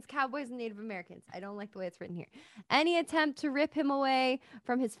and Indians, cowboys and Native Americans. I don't like the way it's written here. Any attempt to rip him away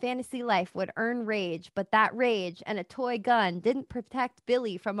from his fantasy life would earn rage, but that rage and a toy gun didn't protect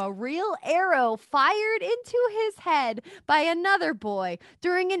Billy from a real arrow fired into his head by another boy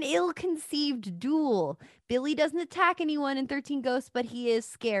during an ill-conceived duel. Billy doesn't attack anyone in 13 Ghosts, but he is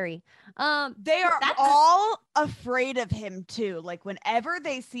scary. They are all afraid of him too. Like whenever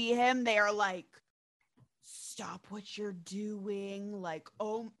they see him, they are like, stop what you're doing. Like,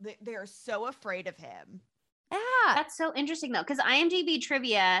 oh, they are so afraid of him. Yeah. That's so interesting though, because IMDb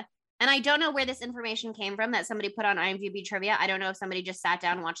trivia And I don't know where this information came from that somebody put on IMDb trivia. I don't know if somebody just sat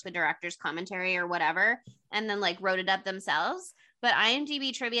down and watched the director's commentary or whatever and then like wrote it up themselves. But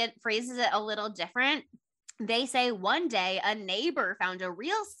IMDb trivia phrases it a little different. They say one day a neighbor found a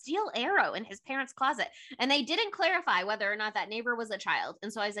real steel arrow in his parents' closet, and they didn't clarify whether or not that neighbor was a child.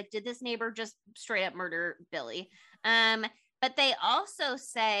 And so I was like, did this neighbor just straight up murder Billy? But they also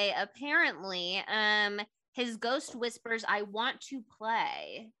say apparently his ghost whispers, "I want to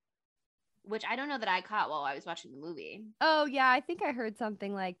play," which I don't know that I caught while I was watching the movie. Oh yeah, I think I heard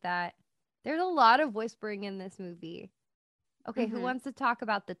something like that. There's a lot of whispering in this movie. Okay, who wants to talk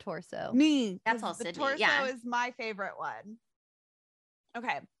about the torso? Me. That's 'cause all the Sydney, torso yeah. is my favorite one.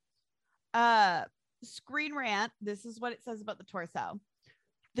 Okay. Screen Rant. This is what it says about the torso.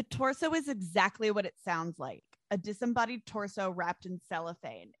 The torso is exactly what it sounds like. A disembodied torso wrapped in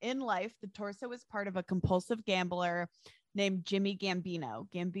cellophane. In life, the torso is part of a compulsive gambler named Jimmy Gambino.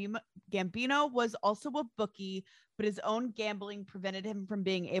 Gambino was also a bookie, but his own gambling prevented him from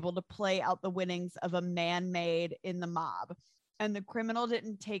being able to play out the winnings of a man-made in the mob. And the criminal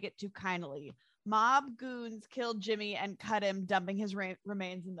didn't take it too kindly. Mob goons killed Jimmy and cut him, dumping his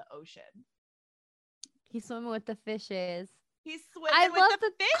remains in the ocean. He's swimming with the fishes. He's swimming I with love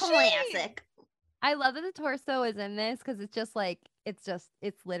the the fishies. Classic. I love that the torso is in this because it's just like it's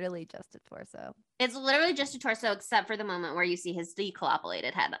literally just a torso. It's literally just a torso, except for the moment where you see his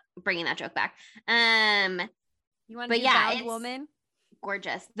decollapolated head. Bringing that joke back. You want But to do yeah, Bound it's- Woman?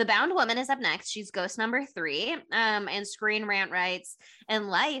 Gorgeous. The Bound Woman is up next. She's ghost number 3. And Screen Rant writes, in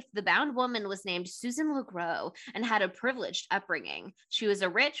life, the Bound Woman was named Susan LeGros and had a privileged upbringing. She was a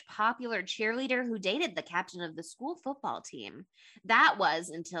rich, popular cheerleader who dated the captain of the school football team. That was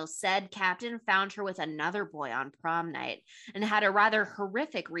until said captain found her with another boy on prom night and had a rather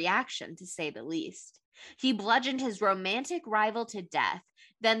horrific reaction, to say the least. He bludgeoned his romantic rival to death,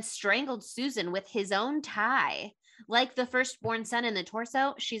 then strangled Susan with his own tie. Like the firstborn son in the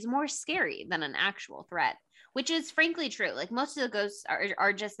torso, she's more scary than an actual threat, which is frankly true. Like most of the ghosts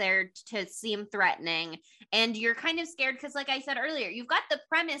are just there to seem threatening. And you're kind of scared because, like I said earlier, you've got the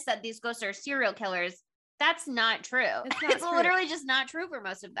premise that these ghosts are serial killers. That's not true. It's not It's true. literally just not true for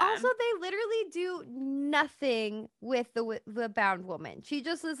most of them. Also, they literally do nothing with the Bound Woman. She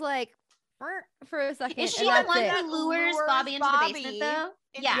just is like for a second. Is she and the one that's it. who lures Lures Bobby into the Bobby basement, though?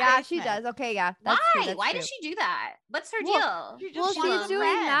 into Yeah. the Yeah, she basement. does. Okay, yeah. Why? That's Why true. does she do that? What's her Well, deal? She Well, just wants she's a doing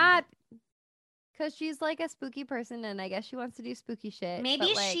friend. that because she's like a spooky person, and I guess she wants to do spooky shit. Maybe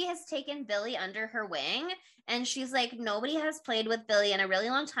but, like, she has taken Billy under her wing and she's like, nobody has played with Billy in a really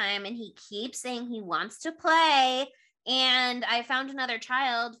long time. And he keeps saying he wants to play. And I found another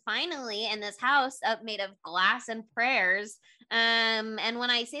child finally in this house made of glass and prayers. And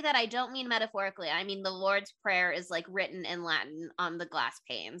when I say that, I don't mean metaphorically. I mean, the Lord's Prayer is like written in Latin on the glass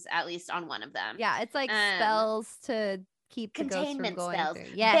panes, at least on one of them. Yeah, it's like spells to keep the ghosts from Containment going spells, through.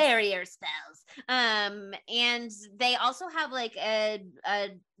 Yes. barrier spells. And they also have like a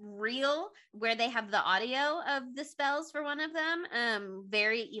reel where they have the audio of the spells for one of them.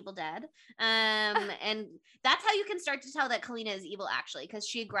 Very Evil Dead. And that's how you can start to tell that Kalina is evil, actually, because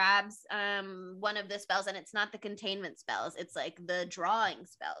she grabs one of the spells, and it's not the containment spells, it's like the drawing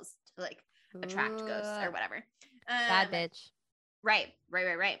spells to like attract ghosts or whatever. Bad bitch. Right.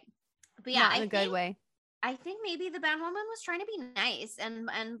 But yeah, Not in a good way. I think maybe the Bound Woman was trying to be nice, and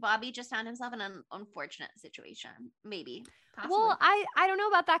Bobby just found himself in an unfortunate situation. Maybe. Possibly. Well, I don't know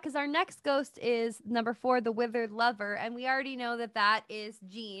about that because our next ghost is number 4, the Withered Lover, and we already know that is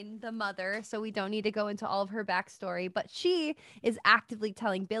Jean, the mother, so we don't need to go into all of her backstory. But she is actively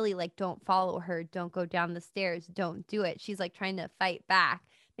telling Billy, like, don't follow her, don't go down the stairs, don't do it. She's like trying to fight back.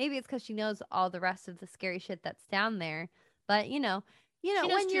 Maybe it's because she knows all the rest of the scary shit that's down there. But knows when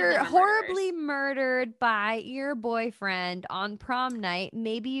two of you're them are horribly murdered by your boyfriend on prom night,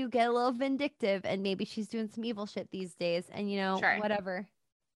 maybe you get a little vindictive, and maybe she's doing some evil shit these days. And Sure. whatever.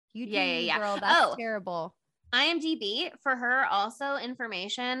 You do, Yeah. girl. That's Oh. terrible. IMDb for her also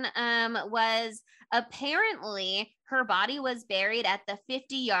information was apparently her body was buried at the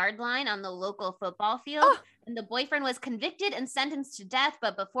 50-yard line on the local football field. Oh. And the boyfriend was convicted and sentenced to death.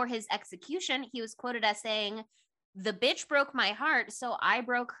 But before his execution, he was quoted as saying, "The bitch broke my heart, so I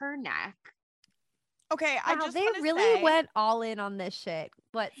broke her neck." Okay, I Wow, just they wanna really say, went all in on this shit.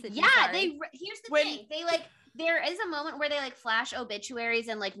 What? Sydney? Yeah, Sorry. here's the When- thing. They like there is a moment where they like flash obituaries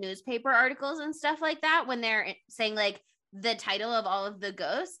and like newspaper articles and stuff like that when they're saying like the title of all of the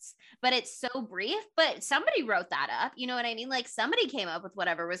ghosts, but it's so brief. But somebody wrote that up. You know what I mean? Like somebody came up with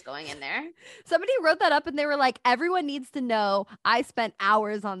whatever was going in there. Somebody wrote that up, and they were like, "Everyone needs to know I spent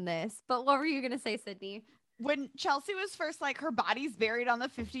hours on this." But what were you gonna say, Sydney? when Chelsea was first like her body's buried on the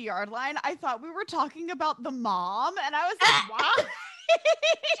 50-yard line, I thought we were talking about the mom, and I was like, wow.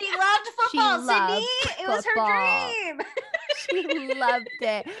 She loved football, loved Sydney. It was her football. dream. She loved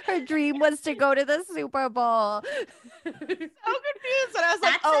it. Her dream was to go to the Super Bowl. So confused, and I was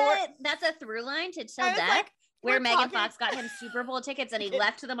like, That's a through line to Till I was Death, like, where we're Megan talking- Fox got him Super Bowl tickets and he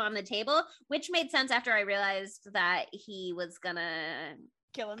left them on the table, which made sense after I realized that he was gonna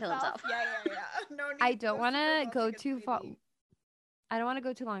kill kill himself. himself. Yeah. No need I for don't the want Super to Bowl go tickets, too far. baby. I don't want to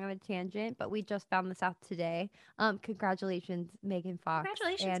go too long on a tangent, but we just found this out today. Congratulations, Megan Fox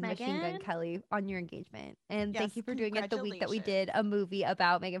Congratulations, and Machine Gun Megan. Kelly, on your engagement. And thank Yes, you for doing it the week that we congratulations. did a movie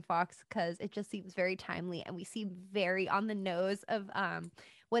about Megan Fox, because it just seems very timely and we seem very on the nose of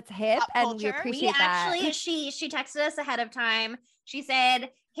what's hip, Pop and we culture. appreciate we that. actually she texted us ahead of time. She said,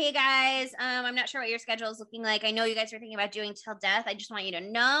 hey guys, I'm not sure what your schedule is looking like. I know you guys are thinking about doing Till Death. I just want you to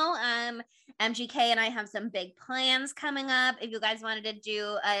know MGK and I have some big plans coming up. If you guys wanted to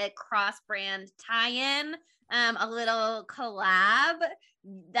do a cross-brand tie-in, a little collab,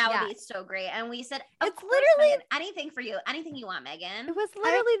 that would be so great. And we said, of It's course, literally- Megan, anything for you, anything you want, Megan. It was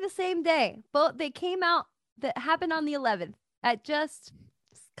literally the same day. Both they came out, that happened on the 11th at just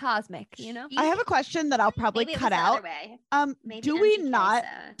cosmic, you know? I have a question that I'll probably Maybe it was cut the other out. way. Maybe Do we MGK not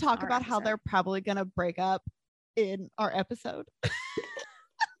said talk our about how episode. they're probably gonna break up in our episode?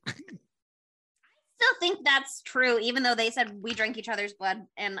 Still think that's true, even though they said we drink each other's blood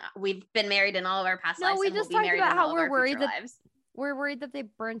and we've been married in all of our past No, lives. we and we'll just be talked married about in how all of we're our worried future that- lives. We're worried that they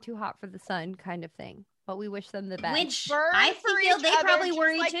burn too hot for the sun, kind of thing. But we wish them the best. Which Burn I for feel each they other, probably just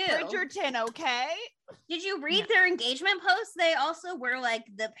worry like too. Bridgerton, okay? Did you read their engagement posts? They also were like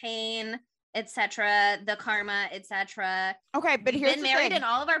the pain, etc., the karma, etc. Okay, but We've here's been the married thing. in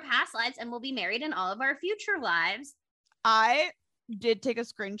all of our past lives, and we'll be married in all of our future lives. I did take a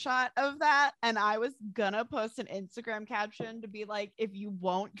screenshot of that, and I was gonna post an Instagram caption to be like, if you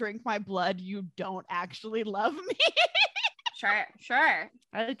won't drink my blood, you don't actually love me. Sure.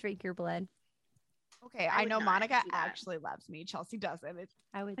 I would drink your blood. Okay, I I would know not Monica do that. actually loves me. Chelsea doesn't.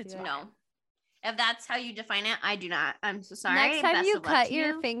 I would It's do it. No. If that's how you define it, I do not. I'm so sorry. Next time Best you of luck cut to your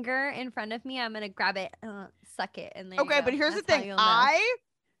you. finger in front of me, I'm gonna grab it, suck it, and there you Okay, go. but here's That's the how thing. you'll know.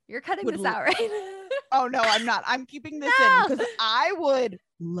 You're cutting would this lo- out, right? Oh no, I'm not. I'm keeping this No. in because I would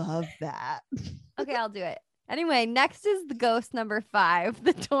love that. Okay, I'll do it. Anyway, next is the ghost number 5,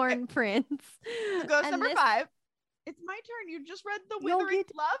 the Torn Prince. Ghost And number this- 5. It's my turn. You just read the Yo, Withering you-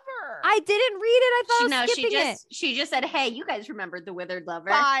 Lover. I didn't read it. I thought I No, was skipping she just said, "Hey, you guys remembered the withered lover."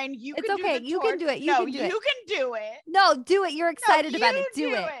 Fine. You It's can okay, do the you can torn- do it, you no, can do it. you can do it. it. No, do it. You're excited no, about you it.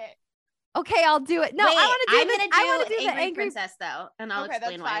 Do it. it. Okay, I'll do it. No, Wait, I want to do I'm this. gonna I want to do do the Angry angry. Princess though, and I'll Okay, that's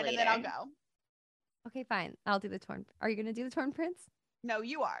explain why fine, later. and then I'll go. Okay, fine. I'll do the Torn. Are you gonna do the Torn Prince? No,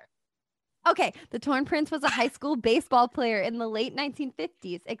 you are. Okay, the Torn Prince was a high school baseball player in the late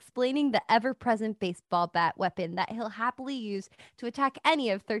 1950s, explaining the ever-present baseball bat weapon that he'll happily use to attack any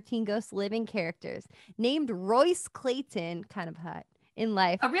of 13 Ghosts' living characters. Named Royce Clayton, kind of hot in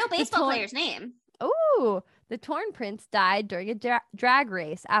life. A real baseball torn- player's name. Ooh, the Torn Prince died during a drag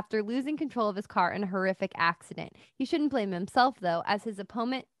race after losing control of his car in a horrific accident. He shouldn't blame himself, though, as his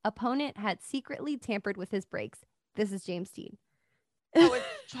opponent had secretly tampered with his brakes. This is James Dean. Oh,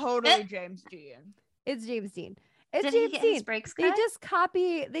 it's totally James Dean. It's James Dean. It's Did he James get Dean. his brakes They cut? just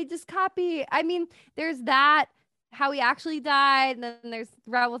copy. I mean, there's that, how he actually died, and then there's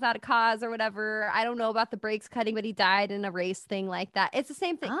Rebel Without a Cause or whatever. I don't know about the brakes cutting, but he died in a race thing like that. It's the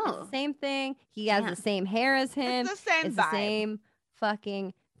same thing. It's Oh. the same thing. He has Damn. the same hair as him. It's the same It's vibe. the same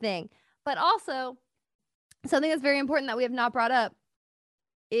fucking thing. But also, something that's very important that we have not brought up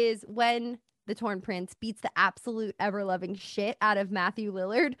is when the Torn Prince beats the absolute ever-loving shit out of Matthew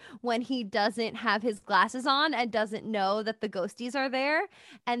Lillard when he doesn't have his glasses on and doesn't know that the ghosties are there.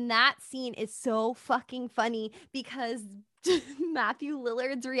 And that scene is so fucking funny because Matthew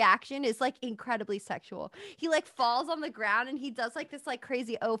Lillard's reaction is like incredibly sexual. He like falls on the ground and he does like this like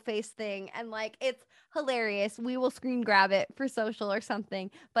crazy O-face thing, and like it's hilarious. We will screen grab it for social or something,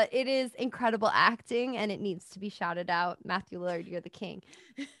 but it is incredible acting and it needs to be shouted out. Matthew Lillard, you're the king.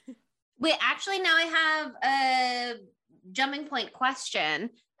 Wait, actually, now I have a jumping point question.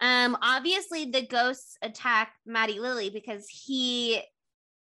 Obviously, the ghosts attack Maddie Lily because he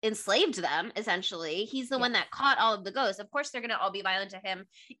enslaved them, essentially. He's the one that caught all of the ghosts. Of course, they're going to all be violent to him,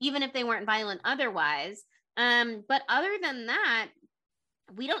 even if they weren't violent otherwise. But other than that,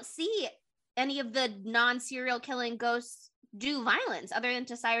 we don't see any of the non-serial killing ghosts do violence other than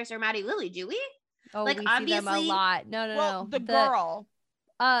to Cyrus or Maddie Lily, do we? Oh, Like, we see them a obviously- lot. No, Well, no. the girl.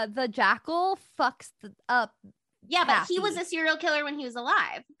 The jackal fucks up. Yeah, but he was Kathy. a serial killer when he was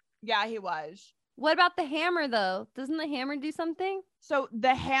alive. Yeah, he was. What about the hammer though? Doesn't the hammer do something? So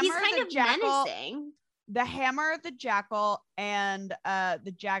the hammer, He's kind the of jackal, menacing. the hammer, the jackal, and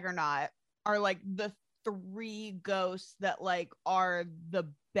the jaggernaut are like the 3 ghosts that like are the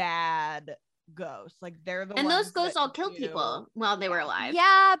bad ghosts. Like they're the And ones those ghosts that all killed do- people while they were alive.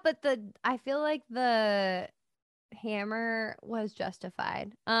 Yeah, but I feel like the hammer was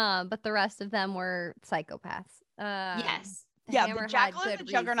justified. But the rest of them were psychopaths. Yes. Yeah, hammer the had jackal and good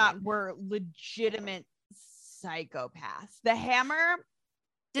the juggernaut reason. were legitimate psychopaths. The hammer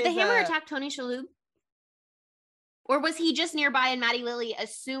Did the is hammer a- attack Tony Shalhoub? Or was he just nearby and Maddie Lily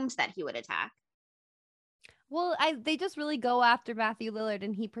assumed that he would attack? Well, they just really go after Matthew Lillard,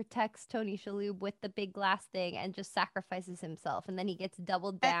 and he protects Tony Shalhoub with the big glass thing and just sacrifices himself, and then he gets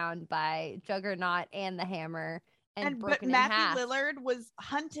doubled down by Juggernaut and the hammer and but broken in half. Matthew Lillard was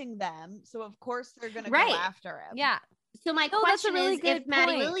hunting them, so of course they're gonna Right. go after him. Yeah, So my No, that's a question really is, good if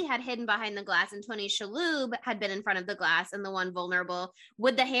Maddie point. Lily had hidden behind the glass and Tony Shalhoub had been in front of the glass and the one vulnerable,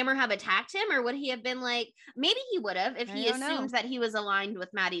 would the hammer have attacked him, or would he have been like, maybe he would have if I he don't know. assumed that he was aligned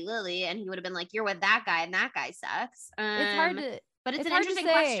with Maddie Lily, and he would have been like, you're with that guy and that guy sucks. it's hard to. But it's it's an hard to interesting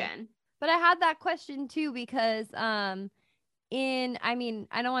say. question. But I had that question too because I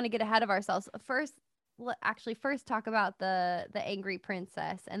don't want to get ahead of ourselves. First talk about the angry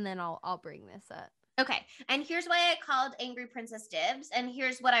princess, and then I'll bring this up. Okay, and here's why I called Angry Princess dibs, and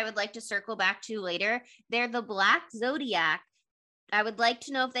here's what I would like to circle back to later. They're the Black Zodiac. I would like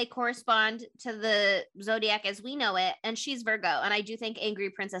to know if they correspond to the Zodiac as we know it, and she's Virgo, and I do think Angry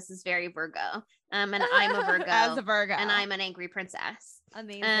Princess is very Virgo, and I'm a Virgo, As a Virgo. and I'm an Angry Princess.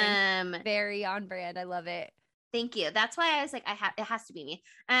 Amazing. Very on brand. I love it. Thank you. That's why I was like, it has to be me.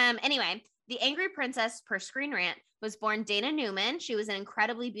 Anyway, the Angry Princess per Screen Rant was born Dana Newman. She was an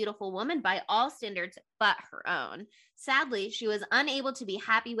incredibly beautiful woman by all standards but her own. Sadly, she was unable to be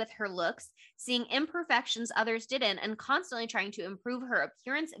happy with her looks, seeing imperfections others didn't, and constantly trying to improve her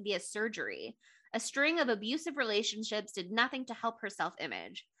appearance via surgery. A string of abusive relationships did nothing to help her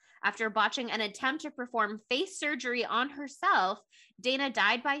self-image. After botching an attempt to perform face surgery on herself, Dana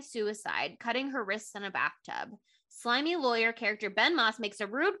died by suicide, cutting her wrists in a bathtub. Slimy lawyer character Ben Moss makes a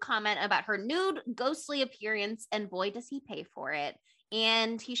rude comment about her nude, ghostly appearance, and boy, does he pay for it.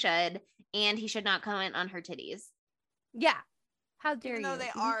 And he should not comment on her titties. Yeah. How dare Even you? though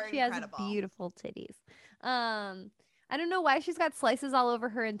they are she incredible. has beautiful titties. I don't know why she's got slices all over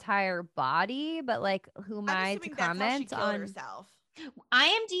her entire body, but like, who am I I'm to assuming that's how she comment killed on? herself.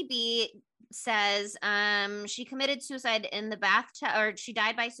 IMDb says she committed suicide in the bathtub, or she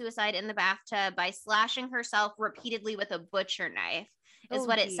died by suicide in the bathtub by slashing herself repeatedly with a butcher knife, is Oh,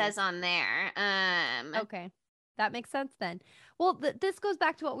 what it geez. says on there. Okay, that makes sense then. Well, this goes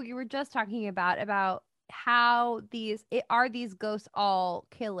back to what we were just talking about how these ghosts all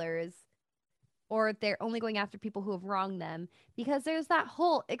killers, or they're only going after people who have wronged them, because there's that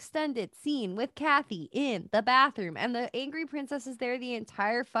whole extended scene with Kathy in the bathroom, and the angry princess is there the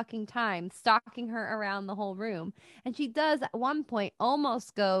entire fucking time, stalking her around the whole room. And she does at one point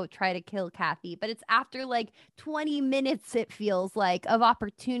almost go try to kill Kathy, but it's after like 20 minutes, it feels like, of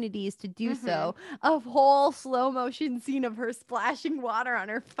opportunities to do so. A whole slow motion scene of her splashing water on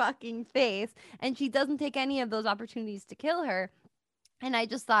her fucking face, and she doesn't take any of those opportunities to kill her. And I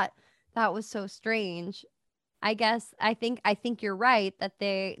just thought, that was so strange. I think you're right that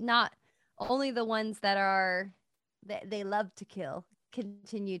they not only the ones that are they love to kill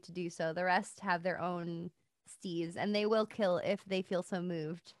continue to do so. The rest have their own steeds, and they will kill if they feel so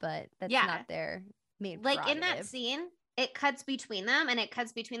moved, but that's Yeah. not their main Like in that prerogative. scene, it cuts between them, and it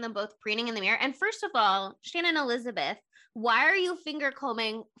cuts between them both preening in the mirror. And first of all, Shannon Elizabeth, why are you finger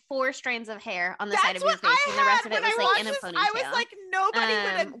combing 4 strands of hair on the side of your face when the rest of it was like in a ponytail? I was like, nobody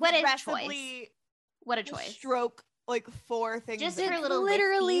would have what a aggressively What a choice. stroke like 4 things. Just in her It's little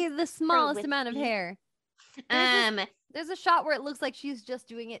literally wispy- the smallest amount of wispy. hair. Um, There's a shot where it looks like she's just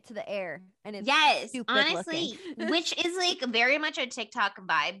doing it to the air, and it's yes, stupid honestly, looking. which is like very much a TikTok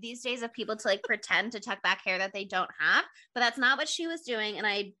vibe these days of people to like pretend to tuck back hair that they don't have, but that's not what she was doing, and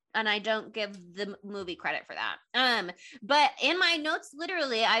I don't give the movie credit for that. But in my notes,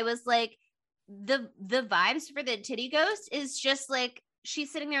 literally, I was like, the vibes for the titty ghost is just like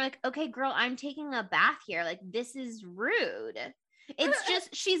she's sitting there like, okay, girl, I'm taking a bath here. Like, this is rude. It's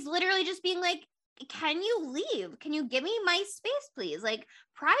just she's literally just being like, can you leave? Can you give me my space, please? Like,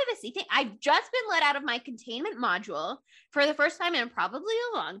 privacy thing. I've just been let out of my containment module for the first time in probably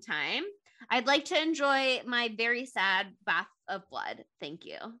a long time. I'd like to enjoy my very sad bath of blood. Thank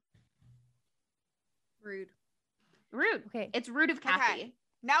you. Rude. Rude. Okay. It's rude of Kathy. Okay.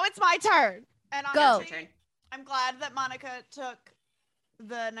 Now it's my turn. And Go. honestly, Your turn. I'm glad that Monica took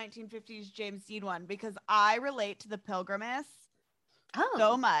the 1950s James Dean one because I relate to the Pilgrimess Oh,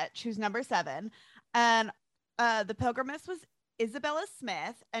 so much, who's number 7. And the Pilgrimess was Isabella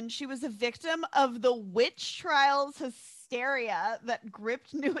Smith, and she was a victim of the witch trials hysteria that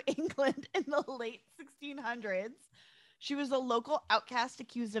gripped New England in the late 1600s. She was a local outcast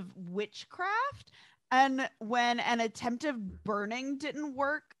accused of witchcraft. And when an attempted burning didn't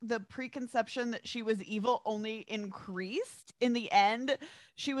work, the preconception that she was evil only increased. In the end,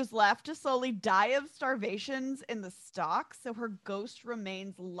 she was left to slowly die of starvations in the stocks. So her ghost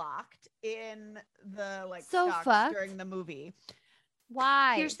remains locked in the So stocks fucked. during the movie.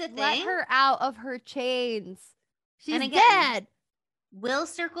 Why? Here's the Let thing. her out of her chains. She's And again, dead. we'll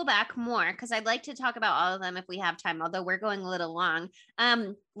circle back more because I'd like to talk about all of them if we have time, although we're going a little long.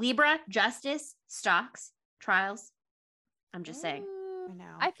 Libra, justice, stocks, trials. I'm just saying. I know.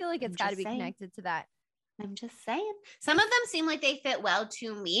 I feel like I'm it's got to just be saying. connected to that. I'm just saying. Some of them seem like they fit well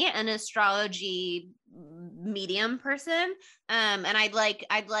to me, an astrology medium person. And I'd like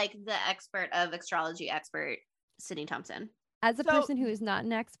the astrology expert, Sydney Thompson. As a So- person who is not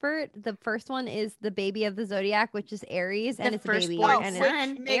an expert, the first one is the baby of the zodiac, which is Aries, and The it's a baby, firstborn and, which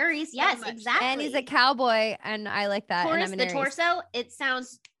son, makes Aries. so Yes, much exactly. and he's a cowboy, and I like that. and Taurus, I'm an the Aries. torso. It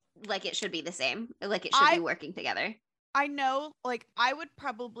sounds like it should be the same. Like it should I- be working together. I know, I would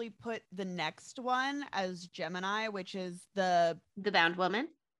probably put the next one as Gemini, which is the The bound woman.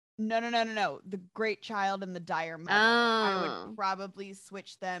 no, the Great Child and the Dire Mother. I Oh. would probably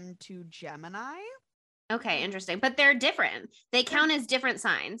switch them to Gemini. Okay, interesting. But they're different. They count as different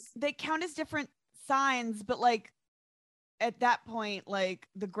signs. They count as different signs, but at that point,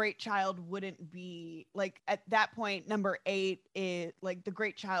 the Great Child wouldn't be at that point, number 8 is the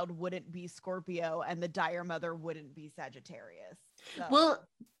Great Child wouldn't be Scorpio and the Dire Mother wouldn't be Sagittarius. So- Well,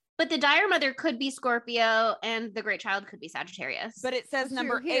 but the dire mother could be Scorpio and the great child could be Sagittarius. but it says That's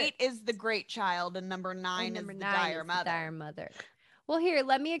number true. Here- 8 is the Great Child and number 9 And is number the 9 Dire is Mother. the dire mother. Well, here,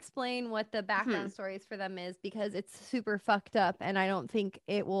 let me explain what the background stories for them is because it's super fucked up, and I don't think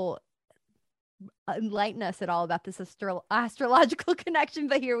it will enlighten us at all about this astrological connection.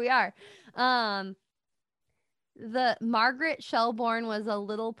 But here we are. The Margaret Shelbourne was a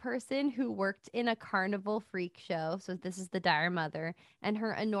little person who worked in a carnival freak show. So this is the dire mother, and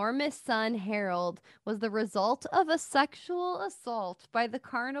her enormous son Harold was the result of a sexual assault by the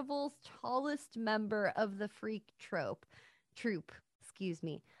carnival's tallest member of the freak troop. Excuse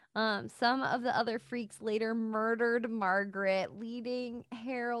me. Some of the other freaks later murdered Margaret, leading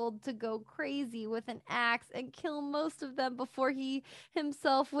Harold to go crazy with an axe and kill most of them before he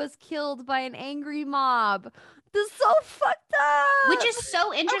himself was killed by an angry mob. This is so fucked up. which is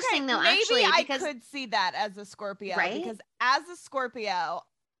so interesting though, maybe actually, I because could see that as a Scorpio, Right? because as a Scorpio,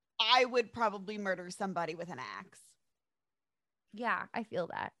 I would probably murder somebody with an axe. Yeah, I feel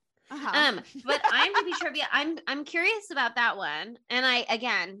that. but IMDb trivia, I'm curious about that one.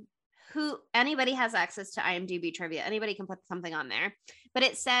 And who anybody has access to IMDb trivia, anybody can put something on there. But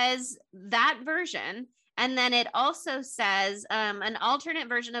it says that version, and then it also says an alternate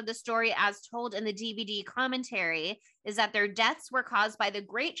version of the story as told in the DVD commentary is that their deaths were caused by the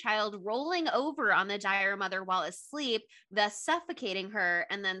Great Child rolling over on the dire mother while asleep, thus suffocating her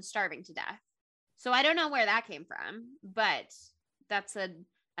and then starving to death. So I don't know where that came from, but that's an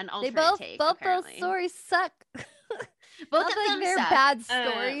alternate take. Both apparently. those stories suck. Both Not of like them they're suck. bad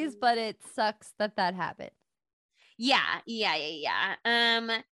stories, Um, but it sucks that happened. Yeah.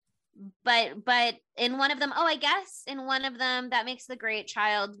 But in one of them, I guess in one of them that makes the Great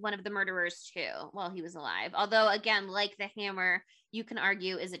Child one of the murderers too while he was alive. Although again, like the hammer, you can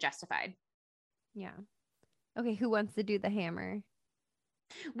argue, is it justified? Yeah. Okay, who wants to do the hammer?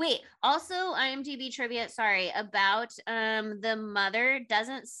 Wait, also IMDb trivia, sorry, about the mother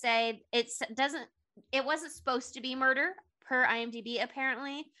doesn't say it wasn't supposed to be murder per IMDb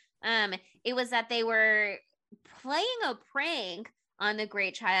apparently. It was that they were playing a prank on the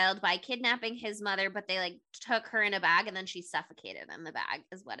Great Child by kidnapping his mother, but they took her in a bag and then she suffocated in the bag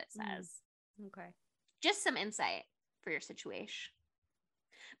is what it says. Okay. Just some insight for your situation.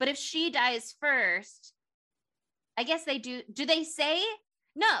 But if she dies first, I guess they do they say?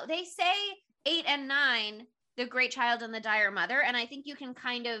 No, they say 8 and 9, the Great Child and the dire mother, and I think you can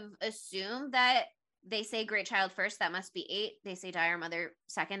kind of assume that they say Great Child first, that must be 8. They say dire mother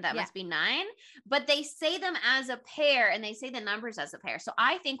second, that Yeah. must be 9. But they say them as a pair and they say the numbers as a pair. So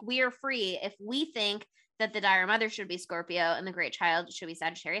I think we are free if we think that the dire mother should be Scorpio and the Great Child should be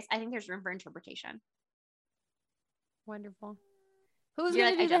Sagittarius. I think there's room for interpretation. Wonderful. Who's You're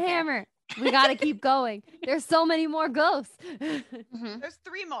gonna like, do I the don't care. hammer? We gotta keep going. There's so many more ghosts. Mhm. There's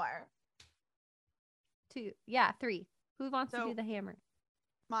 3 more. 2. Yeah, 3. Who wants to So- do the hammer?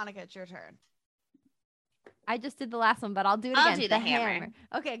 Monica, it's your turn. I just did the last one, but I'll do it I'll again. do the hammer.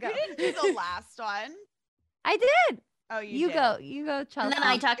 Okay, go. You didn't do the last one. I did. Oh, You did. go. You go, Chelsea. And then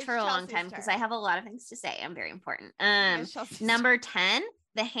I talked It's for a long Chelsea's time because turn. I have a lot of things to say. I'm very important. It's Chelsea's Number 10,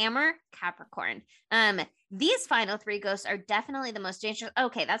 the hammer, Capricorn. These final 3 ghosts are definitely the most dangerous.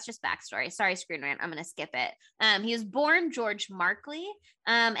 Okay, that's just backstory. Sorry, Screen Rant. I'm gonna skip it. He was born George Markley.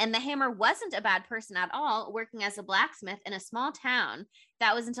 And the hammer wasn't a bad person at all, working as a blacksmith in a small town.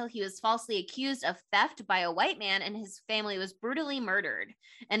 That was until he was falsely accused of theft by a white man and his family was brutally murdered.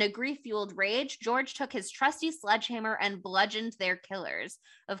 In a grief-fueled rage, George took his trusty sledgehammer and bludgeoned their killers.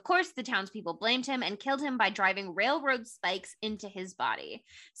 Of course, the townspeople blamed him and killed him by driving railroad spikes into his body.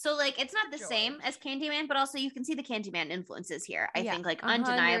 So, like, it's not the same as Candyman, but also you can see the Candyman influences here. I think, like,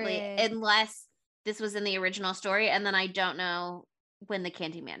 undeniably, 100. unless this was in the original story, and then I don't know when the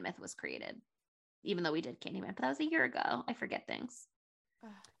Candyman myth was created, even though we did Candyman, but that was a year ago. I forget things.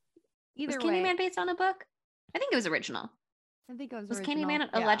 Either Was way, Candyman based on a book? I think it was original. I think it was. Was original. Candyman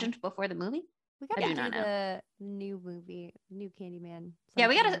a Yeah. legend before the movie? We I gotta do do not know. the new movie, new Candyman. Yeah,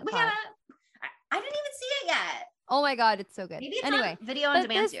 we sometime gotta. in the pod. I didn't even see it yet. Oh my god, it's so good. Maybe it's Anyway, on video on but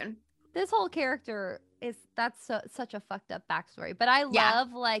demand this- soon. this whole character that's such a fucked up backstory, but I Yeah.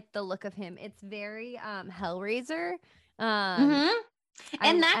 love like the look of him. It's very Hellraiser. Mhm. I-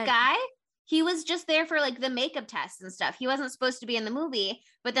 And that I- guy, he was just there for like the makeup tests and stuff. He wasn't supposed to be in the movie,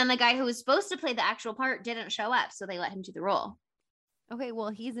 but then the guy who was supposed to play the actual part didn't show up, so they let him do the role. Okay, well,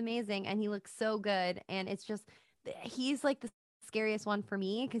 he's amazing and he looks so good. And it's just, he's like the scariest one for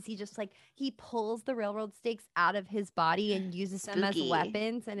me because he just like, he pulls the railroad stakes out of his body and uses them as Spooky.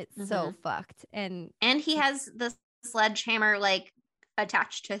 weapons. And it's so fucked. And And he has the sledgehammer like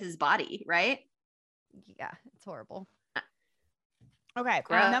attached to his body, right? yeah, it's horrible. Okay,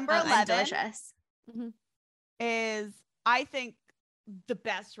 Gross number and 11 delicious. is, I think, the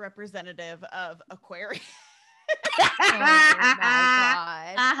best representative of Aquarius. Oh my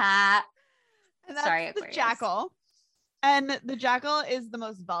God. Uh-huh. And that's Sorry, the Aquarius. jackal. And the jackal is the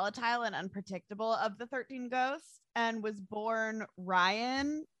most volatile and unpredictable of the 13 ghosts and was born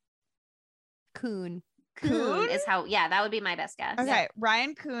Ryan. Coon. Coon is how, yeah, that would be my best guess. Okay,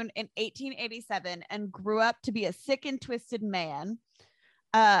 Ryan Coon in 1887 and grew up to be a sick and twisted man.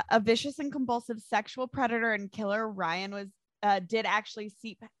 A vicious and compulsive sexual predator and killer, Ryan was did actually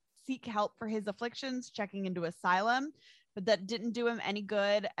seek help for his afflictions, checking into asylum, but that didn't do him any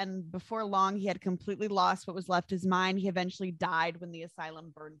good. And before long, he had completely lost what was left his mind. He eventually died when the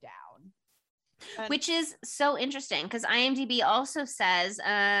asylum burned down. And- Which is so interesting because IMDb also says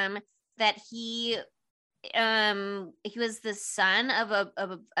that he was the son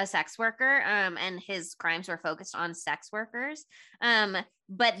of a sex worker and his crimes were focused on sex workers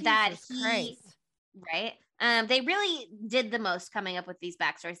but that Jesus he Christ. right they really did the most coming up with these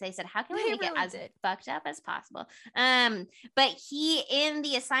backstories. They said, how can we They make it really as did. fucked up as possible? But he in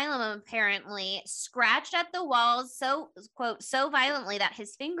the asylum apparently scratched at the walls so violently that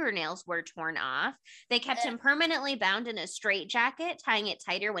his fingernails were torn off. They kept him permanently bound in a straitjacket, tying it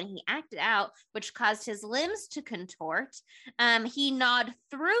tighter when he acted out, which caused his limbs to contort. He gnawed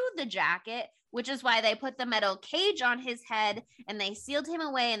through the jacket, which is why they put the metal cage on his head and they sealed him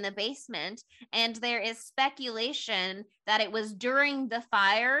away in the basement. And there is speculation that it was during the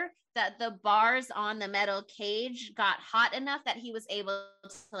fire that the bars on the metal cage got hot enough that he was able to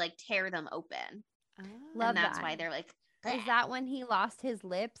like tear them open. Love And that's that. why they're like, Is that when he lost his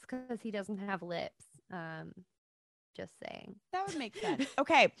lips? Because he doesn't have lips. Just saying. That would make sense.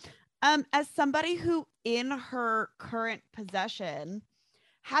 Okay. As somebody who in her current possession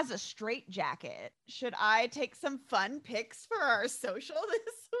has a straight jacket, should I take some fun pics for our social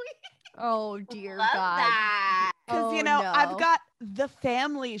this week? Oh dear love God. that. Because Oh, you know, no. I've got the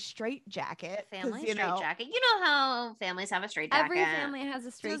family straight jacket. 'cause, Family you straight know, jacket. You know how families have a straight jacket. Every family has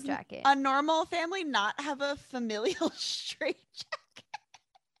a straight does jacket. a normal family not have a familial straight jacket?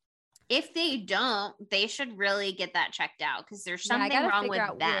 If they don't, they should really get that checked out because there's Yeah, I something gotta wrong figure with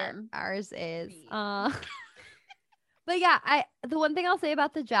out where them. ours is. Bees. But yeah, the one thing I'll say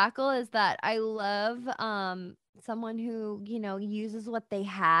about the jackal is that I love someone who, you know, uses what they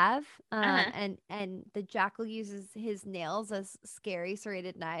have. And the jackal uses his nails as scary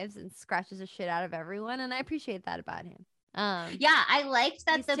serrated knives and scratches the shit out of everyone. And I appreciate that about him. Yeah, I liked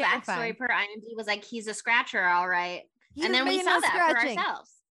that He's the terrifying. backstory per IMDb was like he's a scratcher, all right. He's And then we making saw us that scratching. for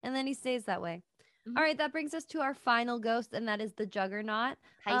ourselves. And then he stays that way. Mhm. All right, that brings us to our final ghost, and that is the Juggernaut.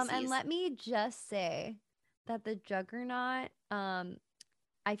 And Pisces. let me just say that the Juggernaut,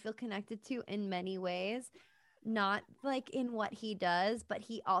 I feel connected to in many ways. not like in what he does, but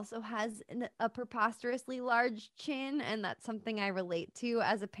he also has a preposterously large chin, and that's something I relate to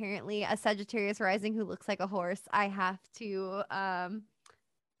as apparently a Sagittarius rising who looks like a horse. I have to And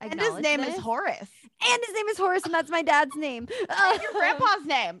his acknowledge name this. is Horace. And his name is Horace, and that's my dad's name. And your grandpa's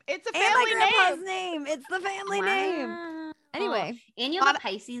name. It's a and my family grandpa's name. name. It's the family name. Wow. Anyway, and you have a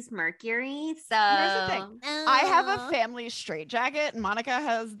Pisces Mercury, so Here's the thing. I have a family straitjacket, and Monica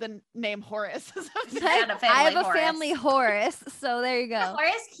has the name Horace. got a I family have a Horace. family Horace, so there you go.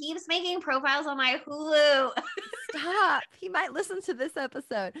 Horace keeps making profiles on my Hulu. Stop. He might listen to this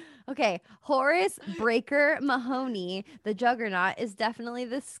episode. Okay. Horace Breaker Mahoney, the Juggernaut, is definitely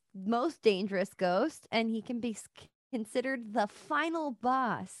the most dangerous ghost, and he can be considered the final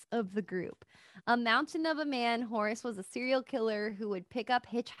boss of the group. A mountain of a man, Horace was a serial killer who would pick up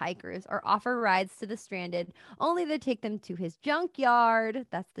hitchhikers or offer rides to the stranded, only to take them to his junkyard.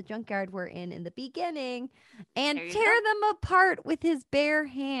 That's the junkyard we're in the beginning, and There you tear them apart with his bare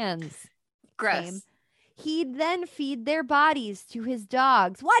hands. Gross. Same. He'd then feed their bodies to his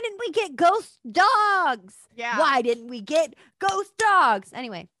dogs. Why didn't we get ghost dogs? Yeah. Why didn't we get ghost dogs?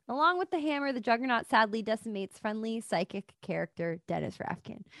 Anyway, along with the hammer, the Juggernaut sadly decimates friendly psychic character Dennis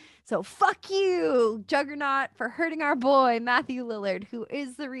Rafkin. So fuck you, Juggernaut, for hurting our boy Matthew Lillard, who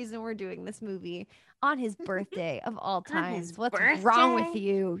is the reason we're doing this movie on his birthday of all On his times. What's wrong with birthday?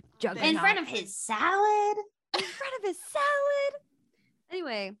 you, Juggernaut? In front of his salad. In front of his salad.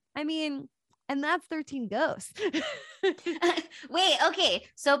 Anyway, I mean, and that's 13 Ghosts. Wait, okay.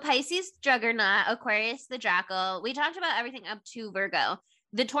 So Pisces, Juggernaut, Aquarius, the Jackal. We talked about everything up to Virgo.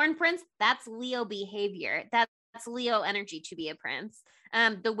 The Torn Prince, that's Leo behavior. That's Leo energy to be a prince.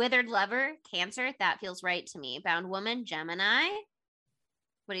 The Withered Lover, Cancer, that feels right to me. Bound Woman, Gemini.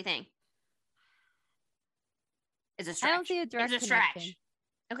 What do you think? It's a stretch. I don't see a direct It's a connection. stretch.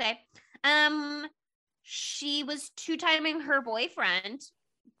 Okay. She was two-timing her boyfriend.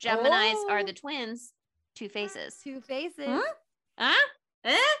 Geminis are Oh. the twins. Two faces. Two faces. Huh? Huh?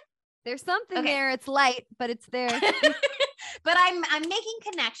 Eh? There's something Okay. there. It's light, but it's there. But I'm making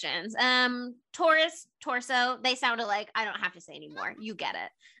connections. Taurus, torso, they sound alike. I don't have to say anymore. You get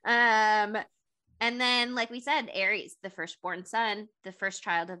it. And then, like we said, Aries, the firstborn son, the first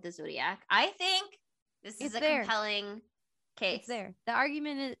child of the zodiac. I think this is It's a there. compelling case. It's there. The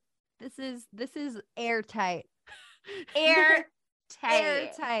argument is this is airtight. Airtight.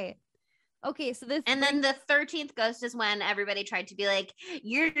 Airtight. Okay, so this And then the 13th ghost is when everybody tried to be like,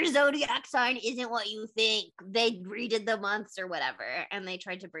 your zodiac sign isn't what you think. They redid the months or whatever. And they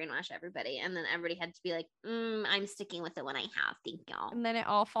tried to brainwash everybody. And then everybody had to be like, I'm sticking with the one I have. Thank y'all. and then it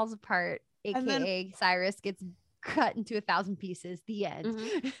all falls apart. And then- AKA Cyrus gets cut into 1,000 pieces. The end.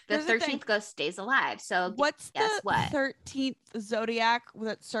 Mhm. The Here's the 13th thing. ghost stays alive. So What's guess the what? 13th zodiac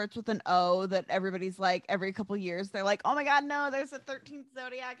that starts with an O that everybody's like every couple years they're like, oh my god, no, there's a 13th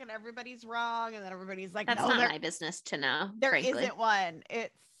zodiac and everybody's wrong, and then everybody's like, That's no, not there, my business to know. there frankly. isn't one.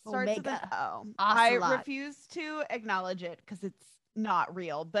 It starts with an Omega. O. I Ocelot. refuse to acknowledge it because it's not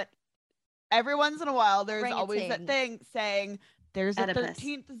real, but every once in a while there's always that Orangutan. thing saying there's a Oedipus.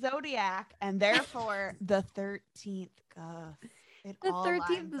 13th zodiac and therefore the 13th ghost. It The all 13th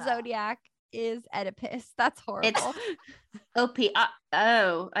lines up. zodiac is Oedipus. That's horrible.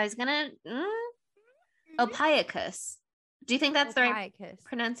 I was gonna Ophiuchus. Do you think that's the right Ophiuchus.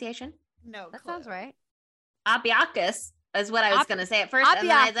 pronunciation? No, That clue. sounds right. Ophiuchus is what I was gonna say at first, and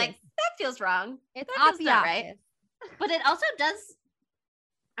then I was like, Ophiuchus. that feels wrong. It's That feels not right. Ophiuchus. But it also does.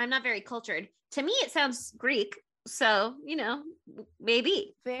 I'm not very cultured. To me, it sounds Greek. So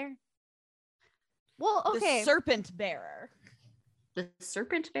maybe Fair. Well, okay. The serpent bearer. the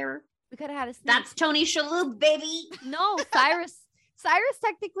serpent bearer. We could have had a snake. That's Tony Shalhoub, baby. No, Cyrus. Cyrus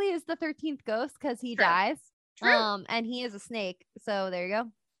technically is the 13th ghost because he True. dies. True. And he is a snake. So there you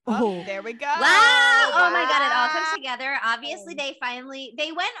go. Oh, there we go. Wow. Oh my God. It all comes together. Obviously, they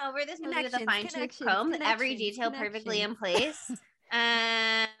went over this movie with a Connections, fine-tooth connections, comb, every connections, detail perfectly in connections. place.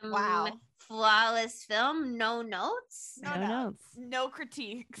 Wow. Flawless film, no notes. No No notes. notes. No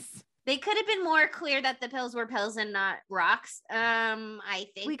critiques. They could have been more clear that the pills were pills and not rocks. I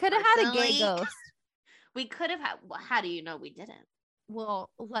think We could have had a gay personally, ghost. We could have had. Well, how do you know we didn't? Well,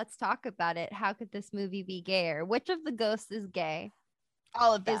 let's talk about it. How could this movie be gayer? Which of the ghosts is gay?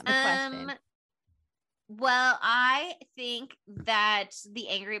 All of Is them. the question. Well, I think that the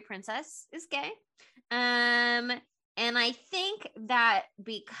angry princess is gay. And I think that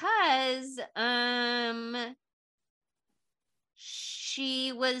because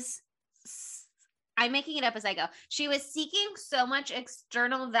she was I'm making it up as I go. She was seeking so much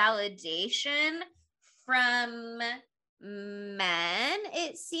external validation from men,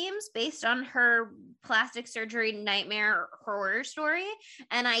 it seems, based on her plastic surgery nightmare horror story.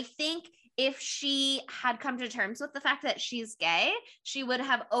 And I think if she had come to terms with the fact that she's gay, she would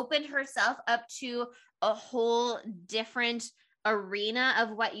have opened herself up to a whole different arena of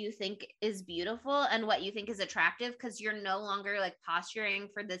what you think is beautiful and what you think is attractive, because you're no longer like posturing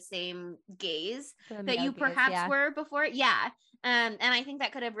for the same gaze that you perhaps were before. And I think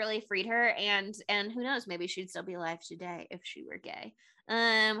that could have really freed her, and who knows, maybe she'd still be alive today if she were gay.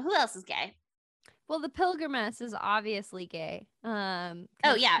 Who else is gay? Well, the Pilgrimess is obviously gay. Which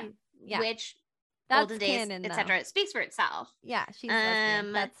that's olden days, etc. It speaks for itself. Yeah, she's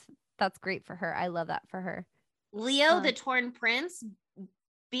lesbian. That's great for her. I love that for her. Leo, the Torn Prince,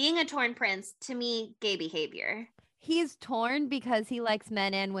 being a Torn Prince, to me, gay behavior. He's torn because he likes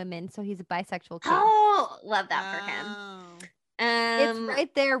men and women, so he's a bisexual kid. Oh, love that for him. It's right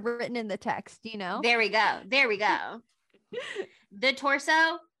there written in the text, you know? There we go. The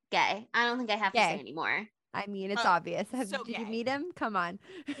torso, gay. I don't think I have to say anymore. I mean, it's obvious. Did you meet him? Come on.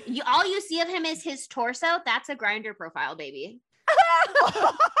 All you see of him is his torso. That's a Grindr profile, baby.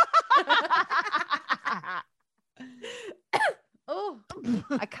 Oh,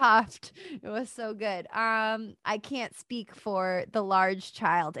 I coughed. It was so good. I can't speak for the large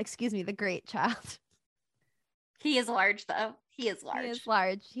child. Excuse me, the great child. He is large, though. He is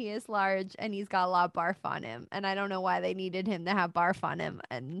large, and he's got a lot of barf on him. And I don't know why they needed him to have barf on him,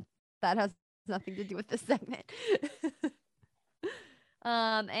 and that has nothing to do with this segment.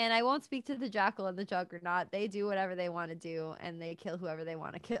 And I won't speak to the Jackal and the Juggernaut. They do whatever they want to do, and they kill whoever they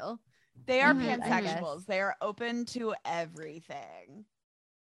want to kill. They are pansexuals. They are open to everything.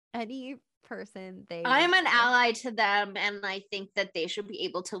 Any person I'm an ally to them, and I think that they should be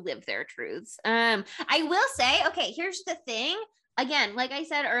able to live their truths. I will say, okay, here's the thing. Again, like I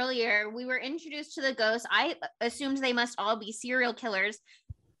said earlier, we were introduced to the ghosts. I assumed they must all be serial killers.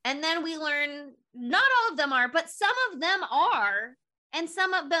 And then we learn not all of them are, but some of them are. And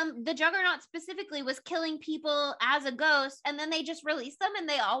some of them, the Juggernaut specifically, was killing people as a ghost, and then they just release them and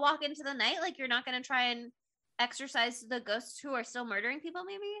they all walk into the night. Like, you're not going to try and exorcise the ghosts who are still murdering people,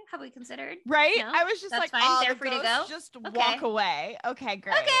 maybe? Have we considered? Right? No? I was just That's like, fine. oh, They're the free to ghosts go? just Okay. walk away. Okay,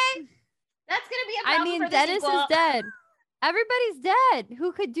 great. Okay. That's going to be a problem for the Dennis sequel. is dead. Everybody's dead.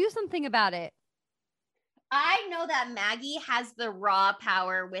 Who could do something about it? I know that Maggie has the raw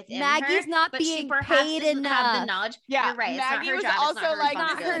power within Maggie's her, not but being she perhaps paid doesn't have the enough. knowledge. Yeah, You're right. Maggie it's was not her job. It's also like, not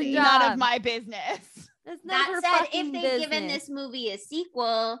her responsibility. job. none of my business. It's not her That said, fucking if they've business. given this movie a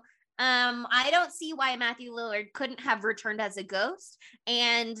sequel, I don't see why Matthew Lillard couldn't have returned as a ghost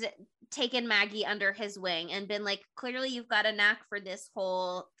and taken Maggie under his wing and been like, clearly you've got a knack for this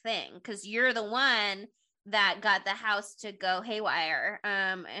whole thing, because you're the one that got the house to go haywire,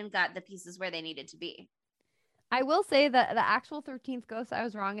 and got the pieces where they needed to be. I will say that the actual 13th ghost, I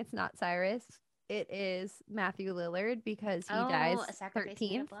was wrong. It's not Cyrus. It is Matthew Lillard, because he dies a sacrifice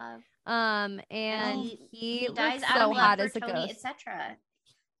made 13th. of love. And he dies looks out so of love hot for as a Tony, ghost. etc.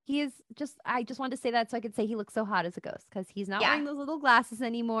 He is I just wanted to say that so I could say he looks so hot as a ghost, because he's not Yeah. wearing those little glasses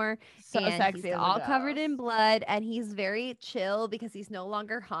anymore. So and sexy he's as a all covered in ghost. blood, and he's very chill because he's no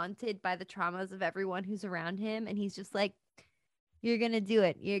longer haunted by the traumas of everyone who's around him. And he's just like, you're going to do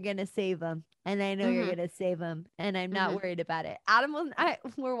it. You're going to save him. And I know you're going to save him. And I'm not worried about it. Adam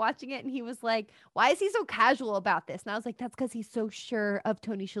we're watching it, and he was like, why is he so casual about this? And I was like, that's because he's so sure of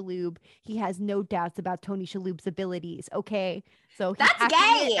Tony Shalhoub. He has no doubts about Tony Shalhoub's abilities. Okay. So That's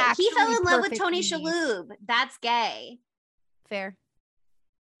gay. He fell in love with Tony perfectly. Shalhoub. That's gay. Fair.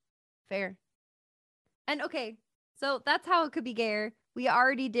 And okay, so that's how it could be gayer. We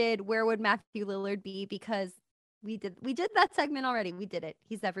already did Where Would Matthew Lillard Be, because we did that segment already. We did it.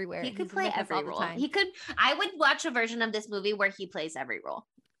 He's everywhere. He could He's play with us every all the role. time. I would watch a version of this movie where he plays every role.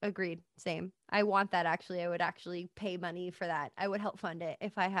 Agreed. Same. I want that, actually. I would actually pay money for that. I would help fund it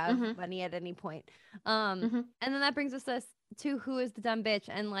if I have money at any point. And then that brings us to who is the dumb bitch.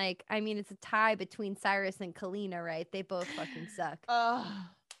 And like, I mean, it's a tie between Cyrus and Kalina, right? They both fucking suck.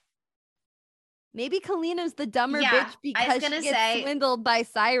 Maybe Kalina's the dumber Yeah, bitch because she gonna gets say- swindled by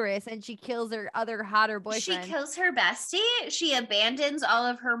Cyrus and she kills her other hotter boyfriend. She kills her bestie. She abandons all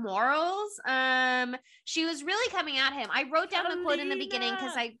of her morals. She was really coming at him. I wrote down a quote in the beginning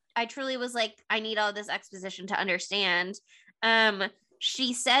because I truly was like, I need all this exposition to understand.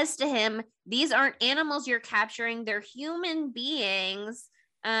 She says to him, these aren't animals you're capturing, they're human beings.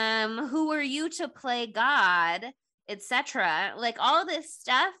 Who are you to play God, etc. Like all this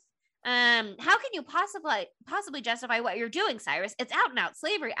stuff. How can you possibly justify what you're doing, Cyrus? It's out and out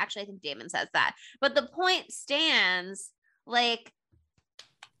slavery. Actually, I think Damon says that, but the point stands. Like,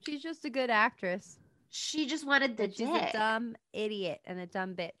 She's just a good actress. She just wanted the But she's dick. a dumb idiot and a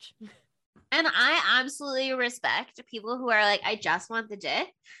dumb bitch. And I absolutely respect people who are like, I just want the dick.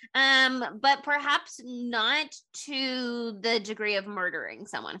 But perhaps not to the degree of murdering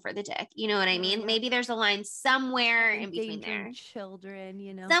someone for the dick. You know what I mean? Mhm. Maybe there's a line somewhere in between Endangering there. children,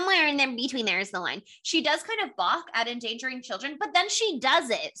 you know. Somewhere in there between there is the line. She does kind of balk at endangering children, but then she does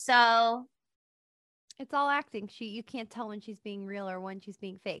it. So It's all acting. You can't tell when she's being real or when she's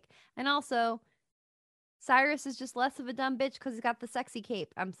being fake. And also, Cyrus is just less of a dumb bitch because he's got the sexy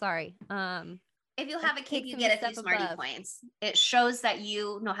cape. I'm sorry. if you It have a cape, takes you him get a a few step smarty above. points. It shows that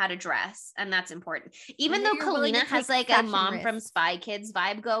you know how to dress, and that's important. Even that though you're willing to Kalina has take like a fashion mom from risks. Spy Kids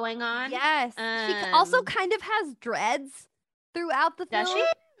vibe going on. Yes. She also Um, kind of has dreads throughout the film. Does she?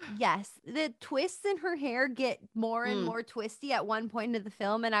 Yes. The twists in her hair get more and Mm. more twisty at one point in the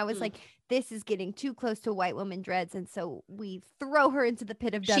film. And I was Mm. like, this is getting too close to white woman dreads. And so we throw her into the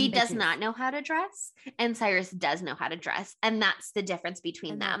pit of dumb She does bitches. not know how to dress, and Cyrus does know how to dress, and that's the difference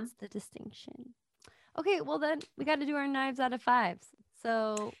between And them. that's the distinction. Okay, well then we got to do our knives out of fives.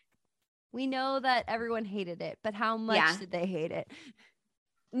 So we know that everyone hated it, but how much Yeah. did they hate it?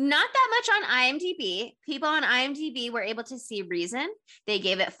 Not that much on IMDb. People on IMDb were able to see Reason. They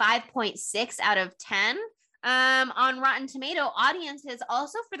gave it 5.6 out of 10. On Rotten Tomato, audiences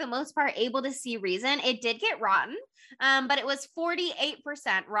also for the most part able to see Reason. It did get rotten, but it was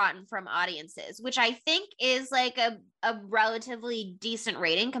 48% rotten from audiences, which I think is like a relatively decent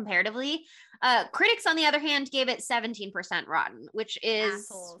rating comparatively. Critics, on the other hand, gave it 17% rotten, which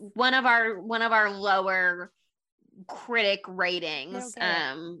is Assholes. one of our lower critic ratings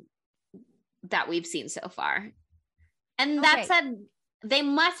get that we've seen so far. And that Okay. said, they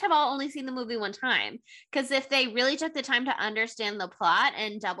must have all only seen the movie one time, because if they really took the time to understand the plot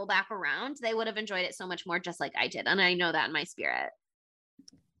and double back around, they would have enjoyed it so much more, just like I did. And I know that in my spirit.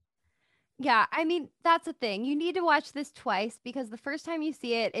 Yeah, I mean, that's the thing. You need to watch this twice because the first time you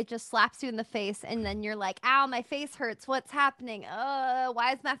see it, it just slaps you in the face. And then you're like, ow, my face hurts. What's happening?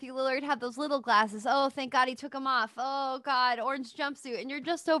 Why does Matthew Lillard have those little glasses? Oh, thank God he took them off. Oh, God, orange jumpsuit. And you're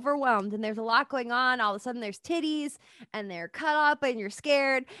just overwhelmed. And there's a lot going on. All of a sudden, there's titties and they're cut up and you're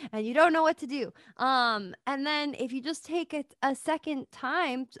scared and you don't know what to do. And then if you just take a second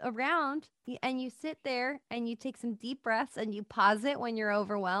time around and you sit there and you take some deep breaths and you pause it when you're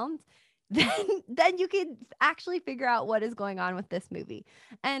overwhelmed, then you can actually figure out what is going on with this movie.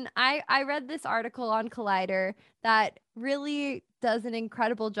 And I read this article on Collider that really does an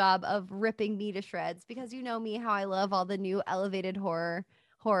incredible job of ripping me to shreds, because you know me, how I love all the new elevated horror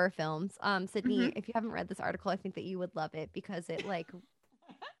films. Sydney, if you haven't read this article, I think that you would love it because it like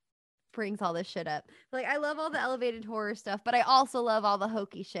brings all this shit up. Like, I love all the elevated horror stuff, but I also love all the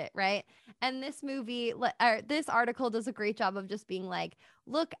hokey shit, right? And this movie, this article does a great job of just being like,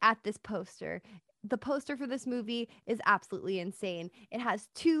 look at this poster. The poster for this movie is absolutely insane. It has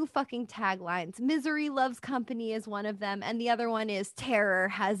 2 fucking taglines. Misery loves company is one of them, and the other one is terror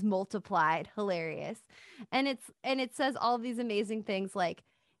has multiplied. Hilarious. And it says all of these amazing things like,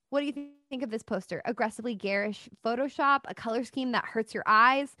 what do you think of this poster? Aggressively garish Photoshop, a color scheme that hurts your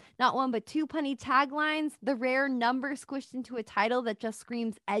eyes, not one but 2 punny taglines, the rare number squished into a title that just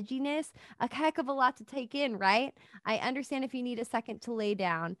screams edginess. A heck of a lot to take in, right? I understand if you need a second to lay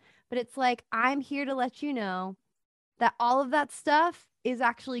down, but it's like, I'm here to let you know that all of that stuff is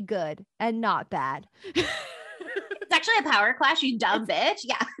actually good and not bad. It's actually a power clash, you dumb bitch.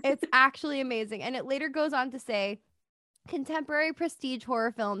 Yeah. It's actually amazing. And it later goes on to say, contemporary prestige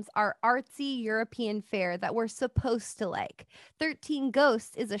horror films are artsy European fare that we're supposed to like. 13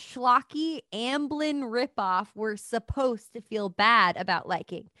 Ghosts is a schlocky Amblin ripoff we're supposed to feel bad about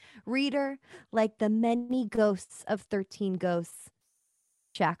liking. Reader, like the many ghosts of 13 Ghosts,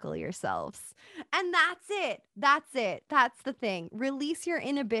 shackle yourselves. And that's it. That's the thing. Release your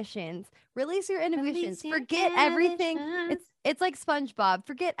inhibitions. Release your Forget everything. inhibitions. It's like SpongeBob.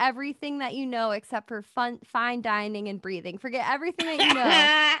 Forget everything that you know except for fine dining and breathing. Forget everything that you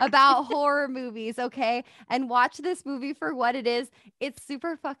know about horror movies, okay? And watch this movie for what it is. It's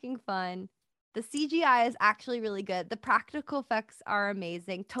super fucking fun. The CGI is actually really good. The practical effects are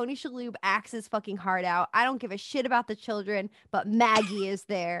amazing. Tony Shalhoub acts his fucking heart out. I don't give a shit about the children, but Maggie is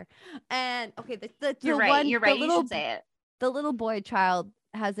there. And okay, You're right. You should say it. the little boy child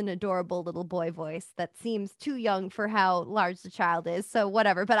has an adorable little boy voice that seems too young for how large the child is. So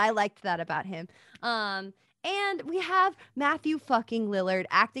whatever, but I liked that about him. And we have Matthew fucking Lillard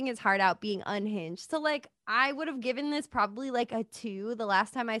acting his heart out, being unhinged. So like, I would have given this probably like a 2 the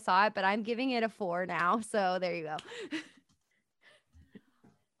last time I saw it, but I'm giving it a 4 now. So there you go.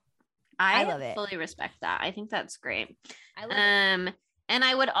 I love it. Fully respect that. I think that's great. I love it. And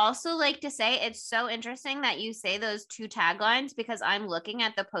I would also like to say it's so interesting that you say those two taglines, because I'm looking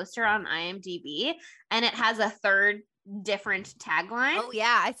at the poster on IMDb and it has a third different tagline. Oh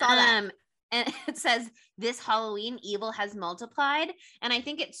yeah, I saw that. And it says, "This Halloween, evil has multiplied." And I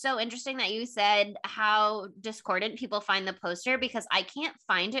think it's so interesting that you said how discordant people find the poster, because I can't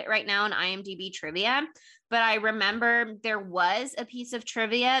find it right now in IMDb trivia. But I remember there was a piece of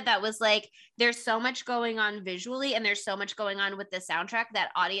trivia that was like, there's so much going on visually and there's so much going on with the soundtrack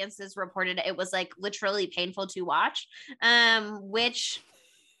that audiences reported it was like literally painful to watch, which,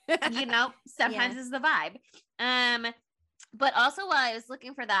 you know, sometimes is the vibe. But also while I was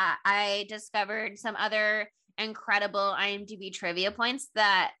looking for that, I discovered some other incredible IMDb trivia points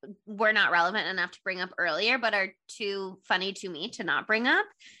that were not relevant enough to bring up earlier, but are too funny to me to not bring up.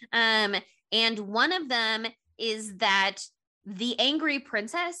 And one of them is that the angry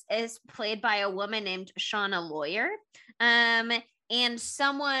princess is played by a woman named Shauna Lawyer. And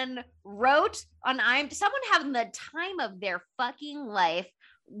someone wrote on someone having the time of their fucking life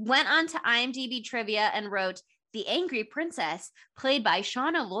went on to IMDb trivia and wrote, "The angry princess, played by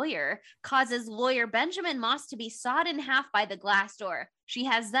Shauna Lawyer, causes lawyer Benjamin Moss to be sawed in half by the glass door. She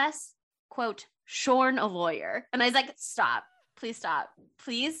has thus, quote, shorn a lawyer." And I was like, stop, please stop,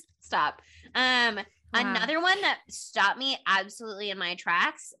 please stop. Another one that stopped me absolutely in my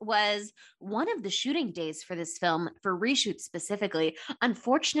tracks was one of the shooting days for this film, for reshoot specifically,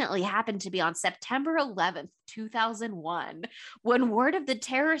 unfortunately happened to be on September 11th, 2001. When word of the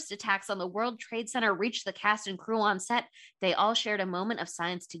terrorist attacks on the World Trade Center reached the cast and crew on set, they all shared a moment of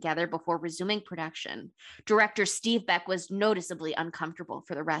silence together before resuming production. Director Steve Beck was noticeably uncomfortable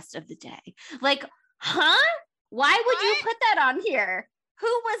for the rest of the day. Like, huh? Why would you put that on here? Who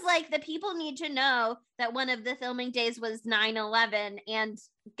was like, the people need to know that one of the filming days was 9/11, and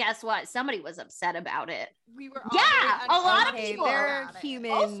guess what? Somebody was upset about it. We were a lot of people. They're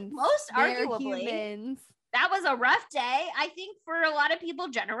humans. Most They're arguably. humans. That was a rough day, I think, for a lot of people,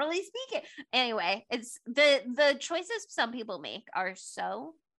 generally speaking. Anyway, it's the choices some people make are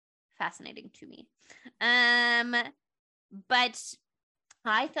so fascinating to me. But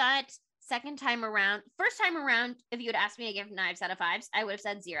I thought first time around, if you had asked me to give Knives out of 5s, I would have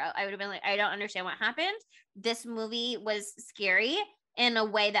said 0. I would have been like, I don't understand what happened. This movie was scary in a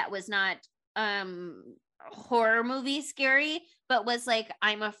way that was not horror movie scary, but was like,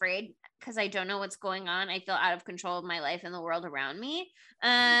 I'm afraid because I don't know what's going on. I feel out of control of my life and the world around me.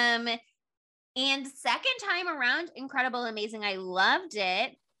 And second time around, incredible, amazing. I loved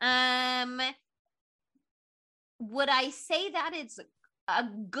it. Would I say that it's a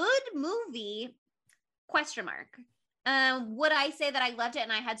good movie? Question mark. Would I say that I loved it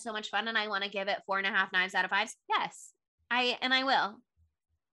and I had so much fun and I want to give it 4.5 Knives out of 5s? Yes, I will.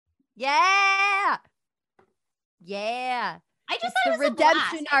 Yeah. I just It's thought the it was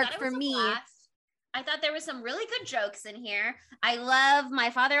redemption a blast. arc for me. I thought there was some really good jokes in here. I love, my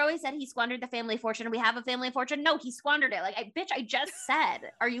father always said he squandered the family fortune. We have a family fortune. No, he squandered it. Like, I just said,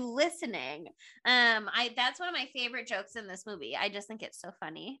 are you listening? That's one of my favorite jokes in this movie. I just think it's so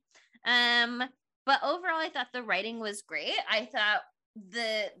funny. But overall, I thought the writing was great. I thought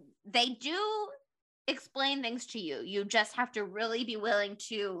they do explain things to you. You just have to really be willing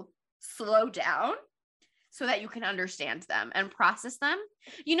to slow down so that you can understand them and process them.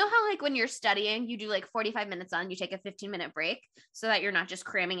 You know how like when you're studying, you do like 45 minutes on, you take a 15-minute break so that you're not just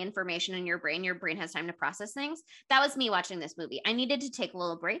cramming information in your brain has time to process things. That was me watching this movie. I needed to take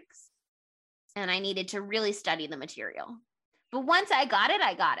little breaks and I needed to really study the material. But once I got it,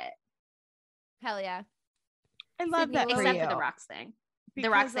 I got it. Hell yeah. I love that Except for for the you. Rocks thing. Because, The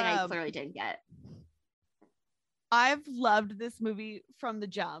Rocks thing I clearly didn't get. I've loved this movie from the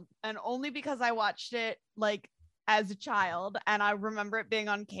jump, and only because I watched it like as a child and I remember it being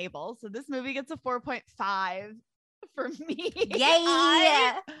on cable. So this movie gets a 4.5 for me.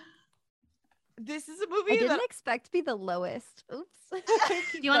 Yay! This is a I movie didn't that expect to be the lowest. Oops.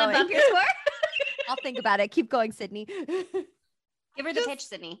 Keep You want to going. bump your score? I'll think about it. Keep going, Sydney. Give her the pitch,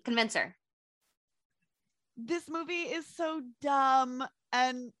 Sydney. Convince her. this movie is so dumb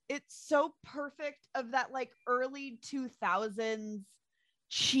and it's so perfect of that like early 2000s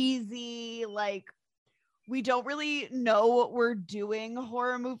cheesy, like we don't really know what we're doing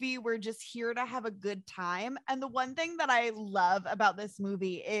horror movie. We're just here to have a good time. And the one thing that I love about this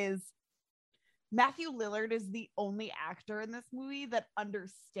movie is Matthew Lillard is the only actor in this movie that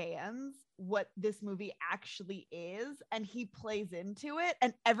understands what this movie actually is, and he plays into it.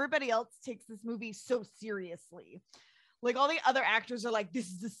 And everybody else takes this movie so seriously. Like all the other actors are like, this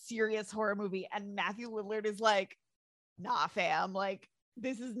is a serious horror movie. And Matthew Lillard is like, nah, fam, like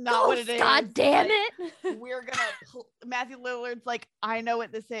this is not what it is. God damn Like, it. we're gonna Matthew Lillard's like, I know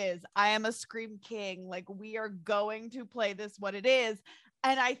what this is. I am a Scream King. Like, we are going to play this what it is.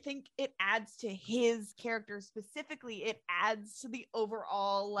 And I think it adds to his character specifically. It adds to the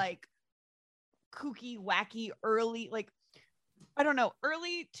overall like kooky, wacky, early, like, I don't know,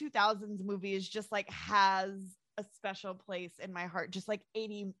 early 2000s movies just like has a special place in my heart, just like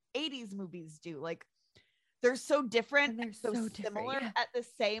 80s movies do. Like, they're so different, And they're and so so different, similar yeah. at the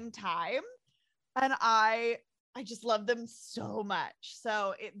same time. And I just love them so much.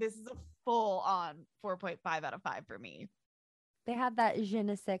 So this is a full on 4.5 out of 5 for me. They have that je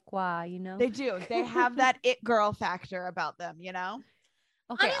ne sais quoi, you know? They do. They have that it girl factor about them, you know?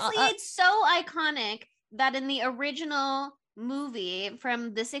 Okay, Honestly, it's so iconic that in the original movie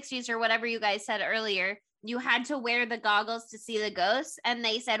from the 60s or whatever you guys said earlier, you had to wear the goggles to see the ghosts. And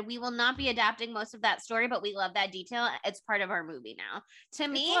they said, we will not be adapting most of that story, but we love that detail. It's part of our movie now. To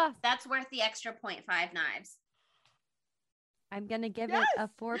me, love. that's worth the extra 0.5 knives. I'm going to give Yes. it a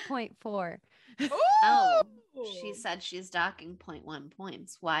 4.4. Oh, she said she's docking 0.1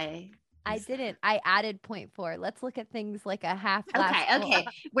 points. Why? I didn't. I added 0.4. Let's look at things like a half glass full. Okay.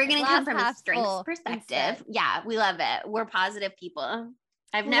 We're going to come glass from a half strengths full perspective. instead. Yeah, we love it. We're positive people.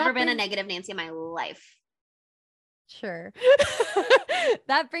 I've Well, never that been a brings- negative Nancy in my life. Sure.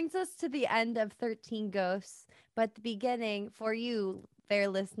 That brings us to the end of 13 Ghosts, but the beginning for you, fair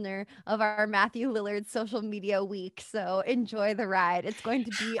listener, of our Matthew Lillard social media week. So enjoy the ride. It's going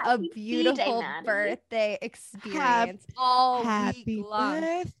to be a Happy B-Day, beautiful Maddie. birthday experience all Happy week long.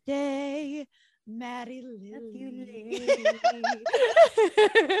 birthday, Maddie Matthew Lily. Lillard.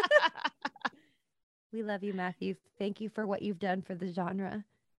 We love you, Matthew. Thank you for what you've done for the genre.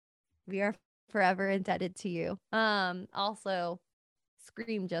 We are forever indebted to you. Also,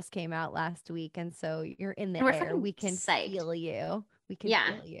 Scream just came out last week, and so you're in the We're air. fucking We can psyched. feel you. We can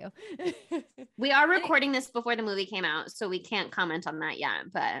Yeah. feel you. We are recording this before the movie came out, so we can't comment on that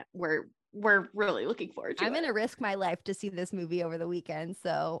yet, but we're really looking forward to I'm it. gonna risk my life to see this movie over the weekend.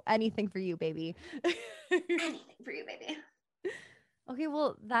 So anything for you, baby. Anything for you, baby. Okay,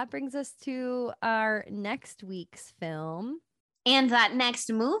 well, that brings us to our next week's film. And that next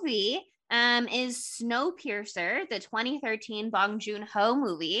movie is Snowpiercer, the 2013 Bong Joon-ho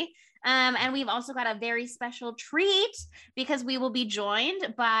movie. And we've also got a very special treat because we will be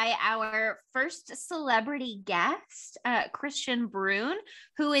joined by our first celebrity guest, Christian Brune,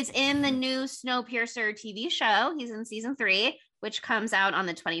 who is in the new Snowpiercer TV show. He's in season 3, which comes out on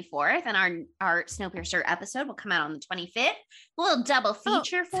the 24th. And our Snowpiercer episode will come out on the 25th. A little double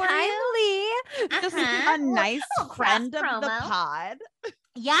feature for you. Timely. This is Uh-huh. a nice Little cross friend of the promo. pod.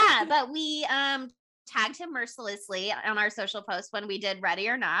 Yeah, but we tagged him mercilessly on our social post when we did Ready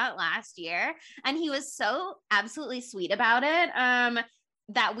or Not last year, and he was so absolutely sweet about it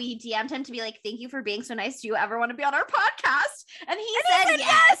that we DM'd him to be like, thank you for being so nice. Do you ever want to be on our podcast? And he said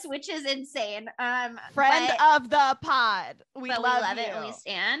yes, which is insane. Friend but- of the pod. We but love we love you. it and we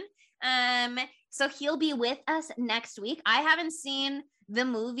stand. So he'll be with us next week. I haven't seen the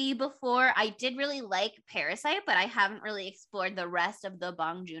movie before. I did really like Parasite, but I haven't really explored the rest of the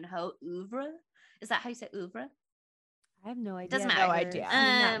Bong Joon-ho oeuvre. Is that how you say oeuvre? I have no idea. Doesn't I've matter. never idea. seen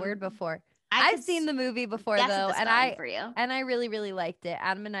that Um, word before. I I've could seen the movie before guess at though, the and spelling I for you. and I really really liked it.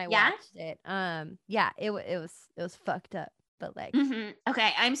 Adam and I Yeah? watched it. Yeah, it was fucked up, but like Mhm.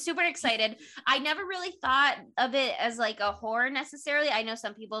 Okay, I'm super excited. I never really thought of it as like a horror necessarily. I know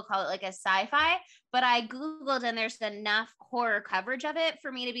some people call it like a sci-fi, but I Googled and there's enough horror coverage of it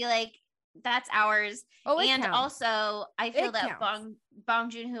for me to be like, that's ours. oh, it And counts. also, I feel It that counts. Bong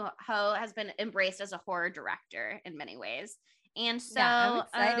Joon-ho has been embraced as a horror director in many ways. And so yeah,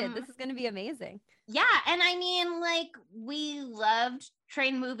 I'm excited. This is gonna be amazing. yeah, and I mean, like, we loved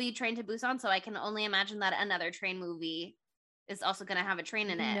Train to Busan, so I can only imagine that another train movie is also going to have a train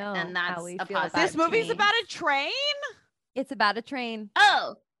in You it, know and how that's we a feel about positive. This movie's train. about a train? It's about a train.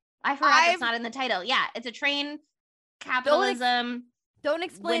 Oh, I forgot I've- that's not in the title. Yeah, it's a train, capitalism, Don't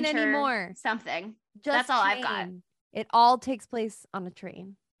explain winter, anymore. something. Just That's all I've got. train. It all takes place on a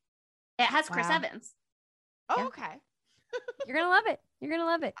train. It has Chris Wow. Evans. Oh, Yeah. okay. You're gonna love it. You're gonna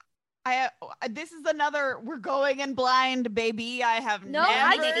love it. This is another we're going in blind, baby. I have No, never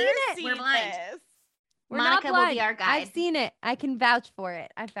I've seen it. seen We're blind. this. We're Monica not will blind. be our guide. I've seen it. I can vouch for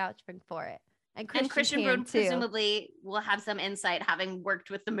it. I vouch for it. And And Christian can Brune too. presumably will have some insight, having worked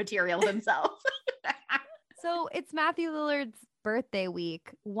with the material himself. So it's Matthew Lillard's birthday week.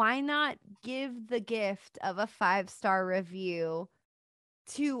 Why not give the gift of a 5-star review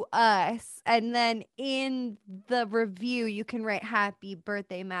to us, and then in the review you can write happy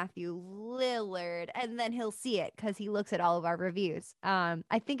birthday Matthew Lillard, and then he'll see it because he looks at all of our reviews.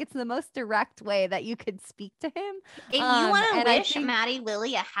 I think it's the most direct way that you could speak to him. If you want to and I wish think Maddie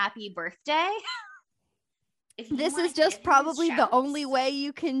Lily a happy birthday, if you this wanna is just give him probably the shouts- only way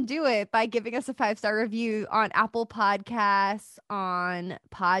you can do it, by giving us a 5-star review on Apple Podcasts, on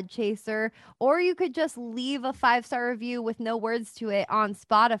Podchaser, or you could just leave a 5-star review with no words to it on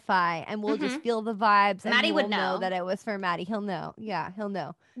Spotify, and we'll just feel the vibes. And Maddie we'll would know. that it was for Maddie. He'll know. Yeah, he'll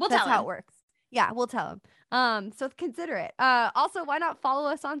know. We'll That's tell how him. it works. Yeah, we'll tell him. So consider it. Also, why not follow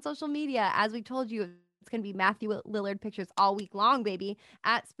us on social media? As we told you, it's going to be Matthew Lillard pictures all week long, baby,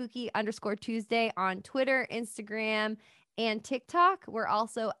 at spooky_Tuesday on Twitter, Instagram, and TikTok. We're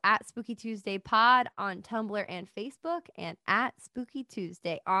also at Spooky Tuesday Pod on Tumblr and Facebook, and at Spooky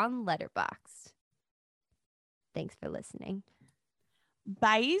Tuesday on Letterboxd. Thanks for listening.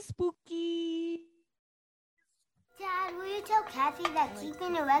 Bye, Spooky. Dad, will you tell Kathy that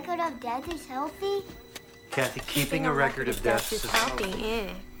keeping a record of death is healthy? Kathy, keeping a record of deaths is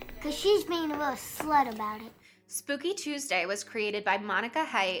healthy. Because she's being a real slut about it. Spooky Tuesday was created by Monica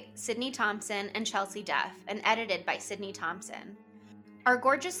Height, Sydney Thompson, and Chelsea Duff, and edited by Sydney Thompson. Our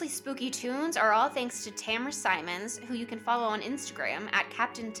gorgeously spooky tunes are all thanks to Tamara Simons, who you can follow on Instagram at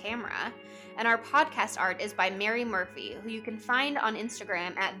Captain Tamara, and our podcast art is by Mary Murphy, who you can find on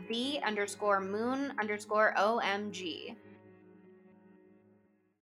Instagram at the_moon_OMG.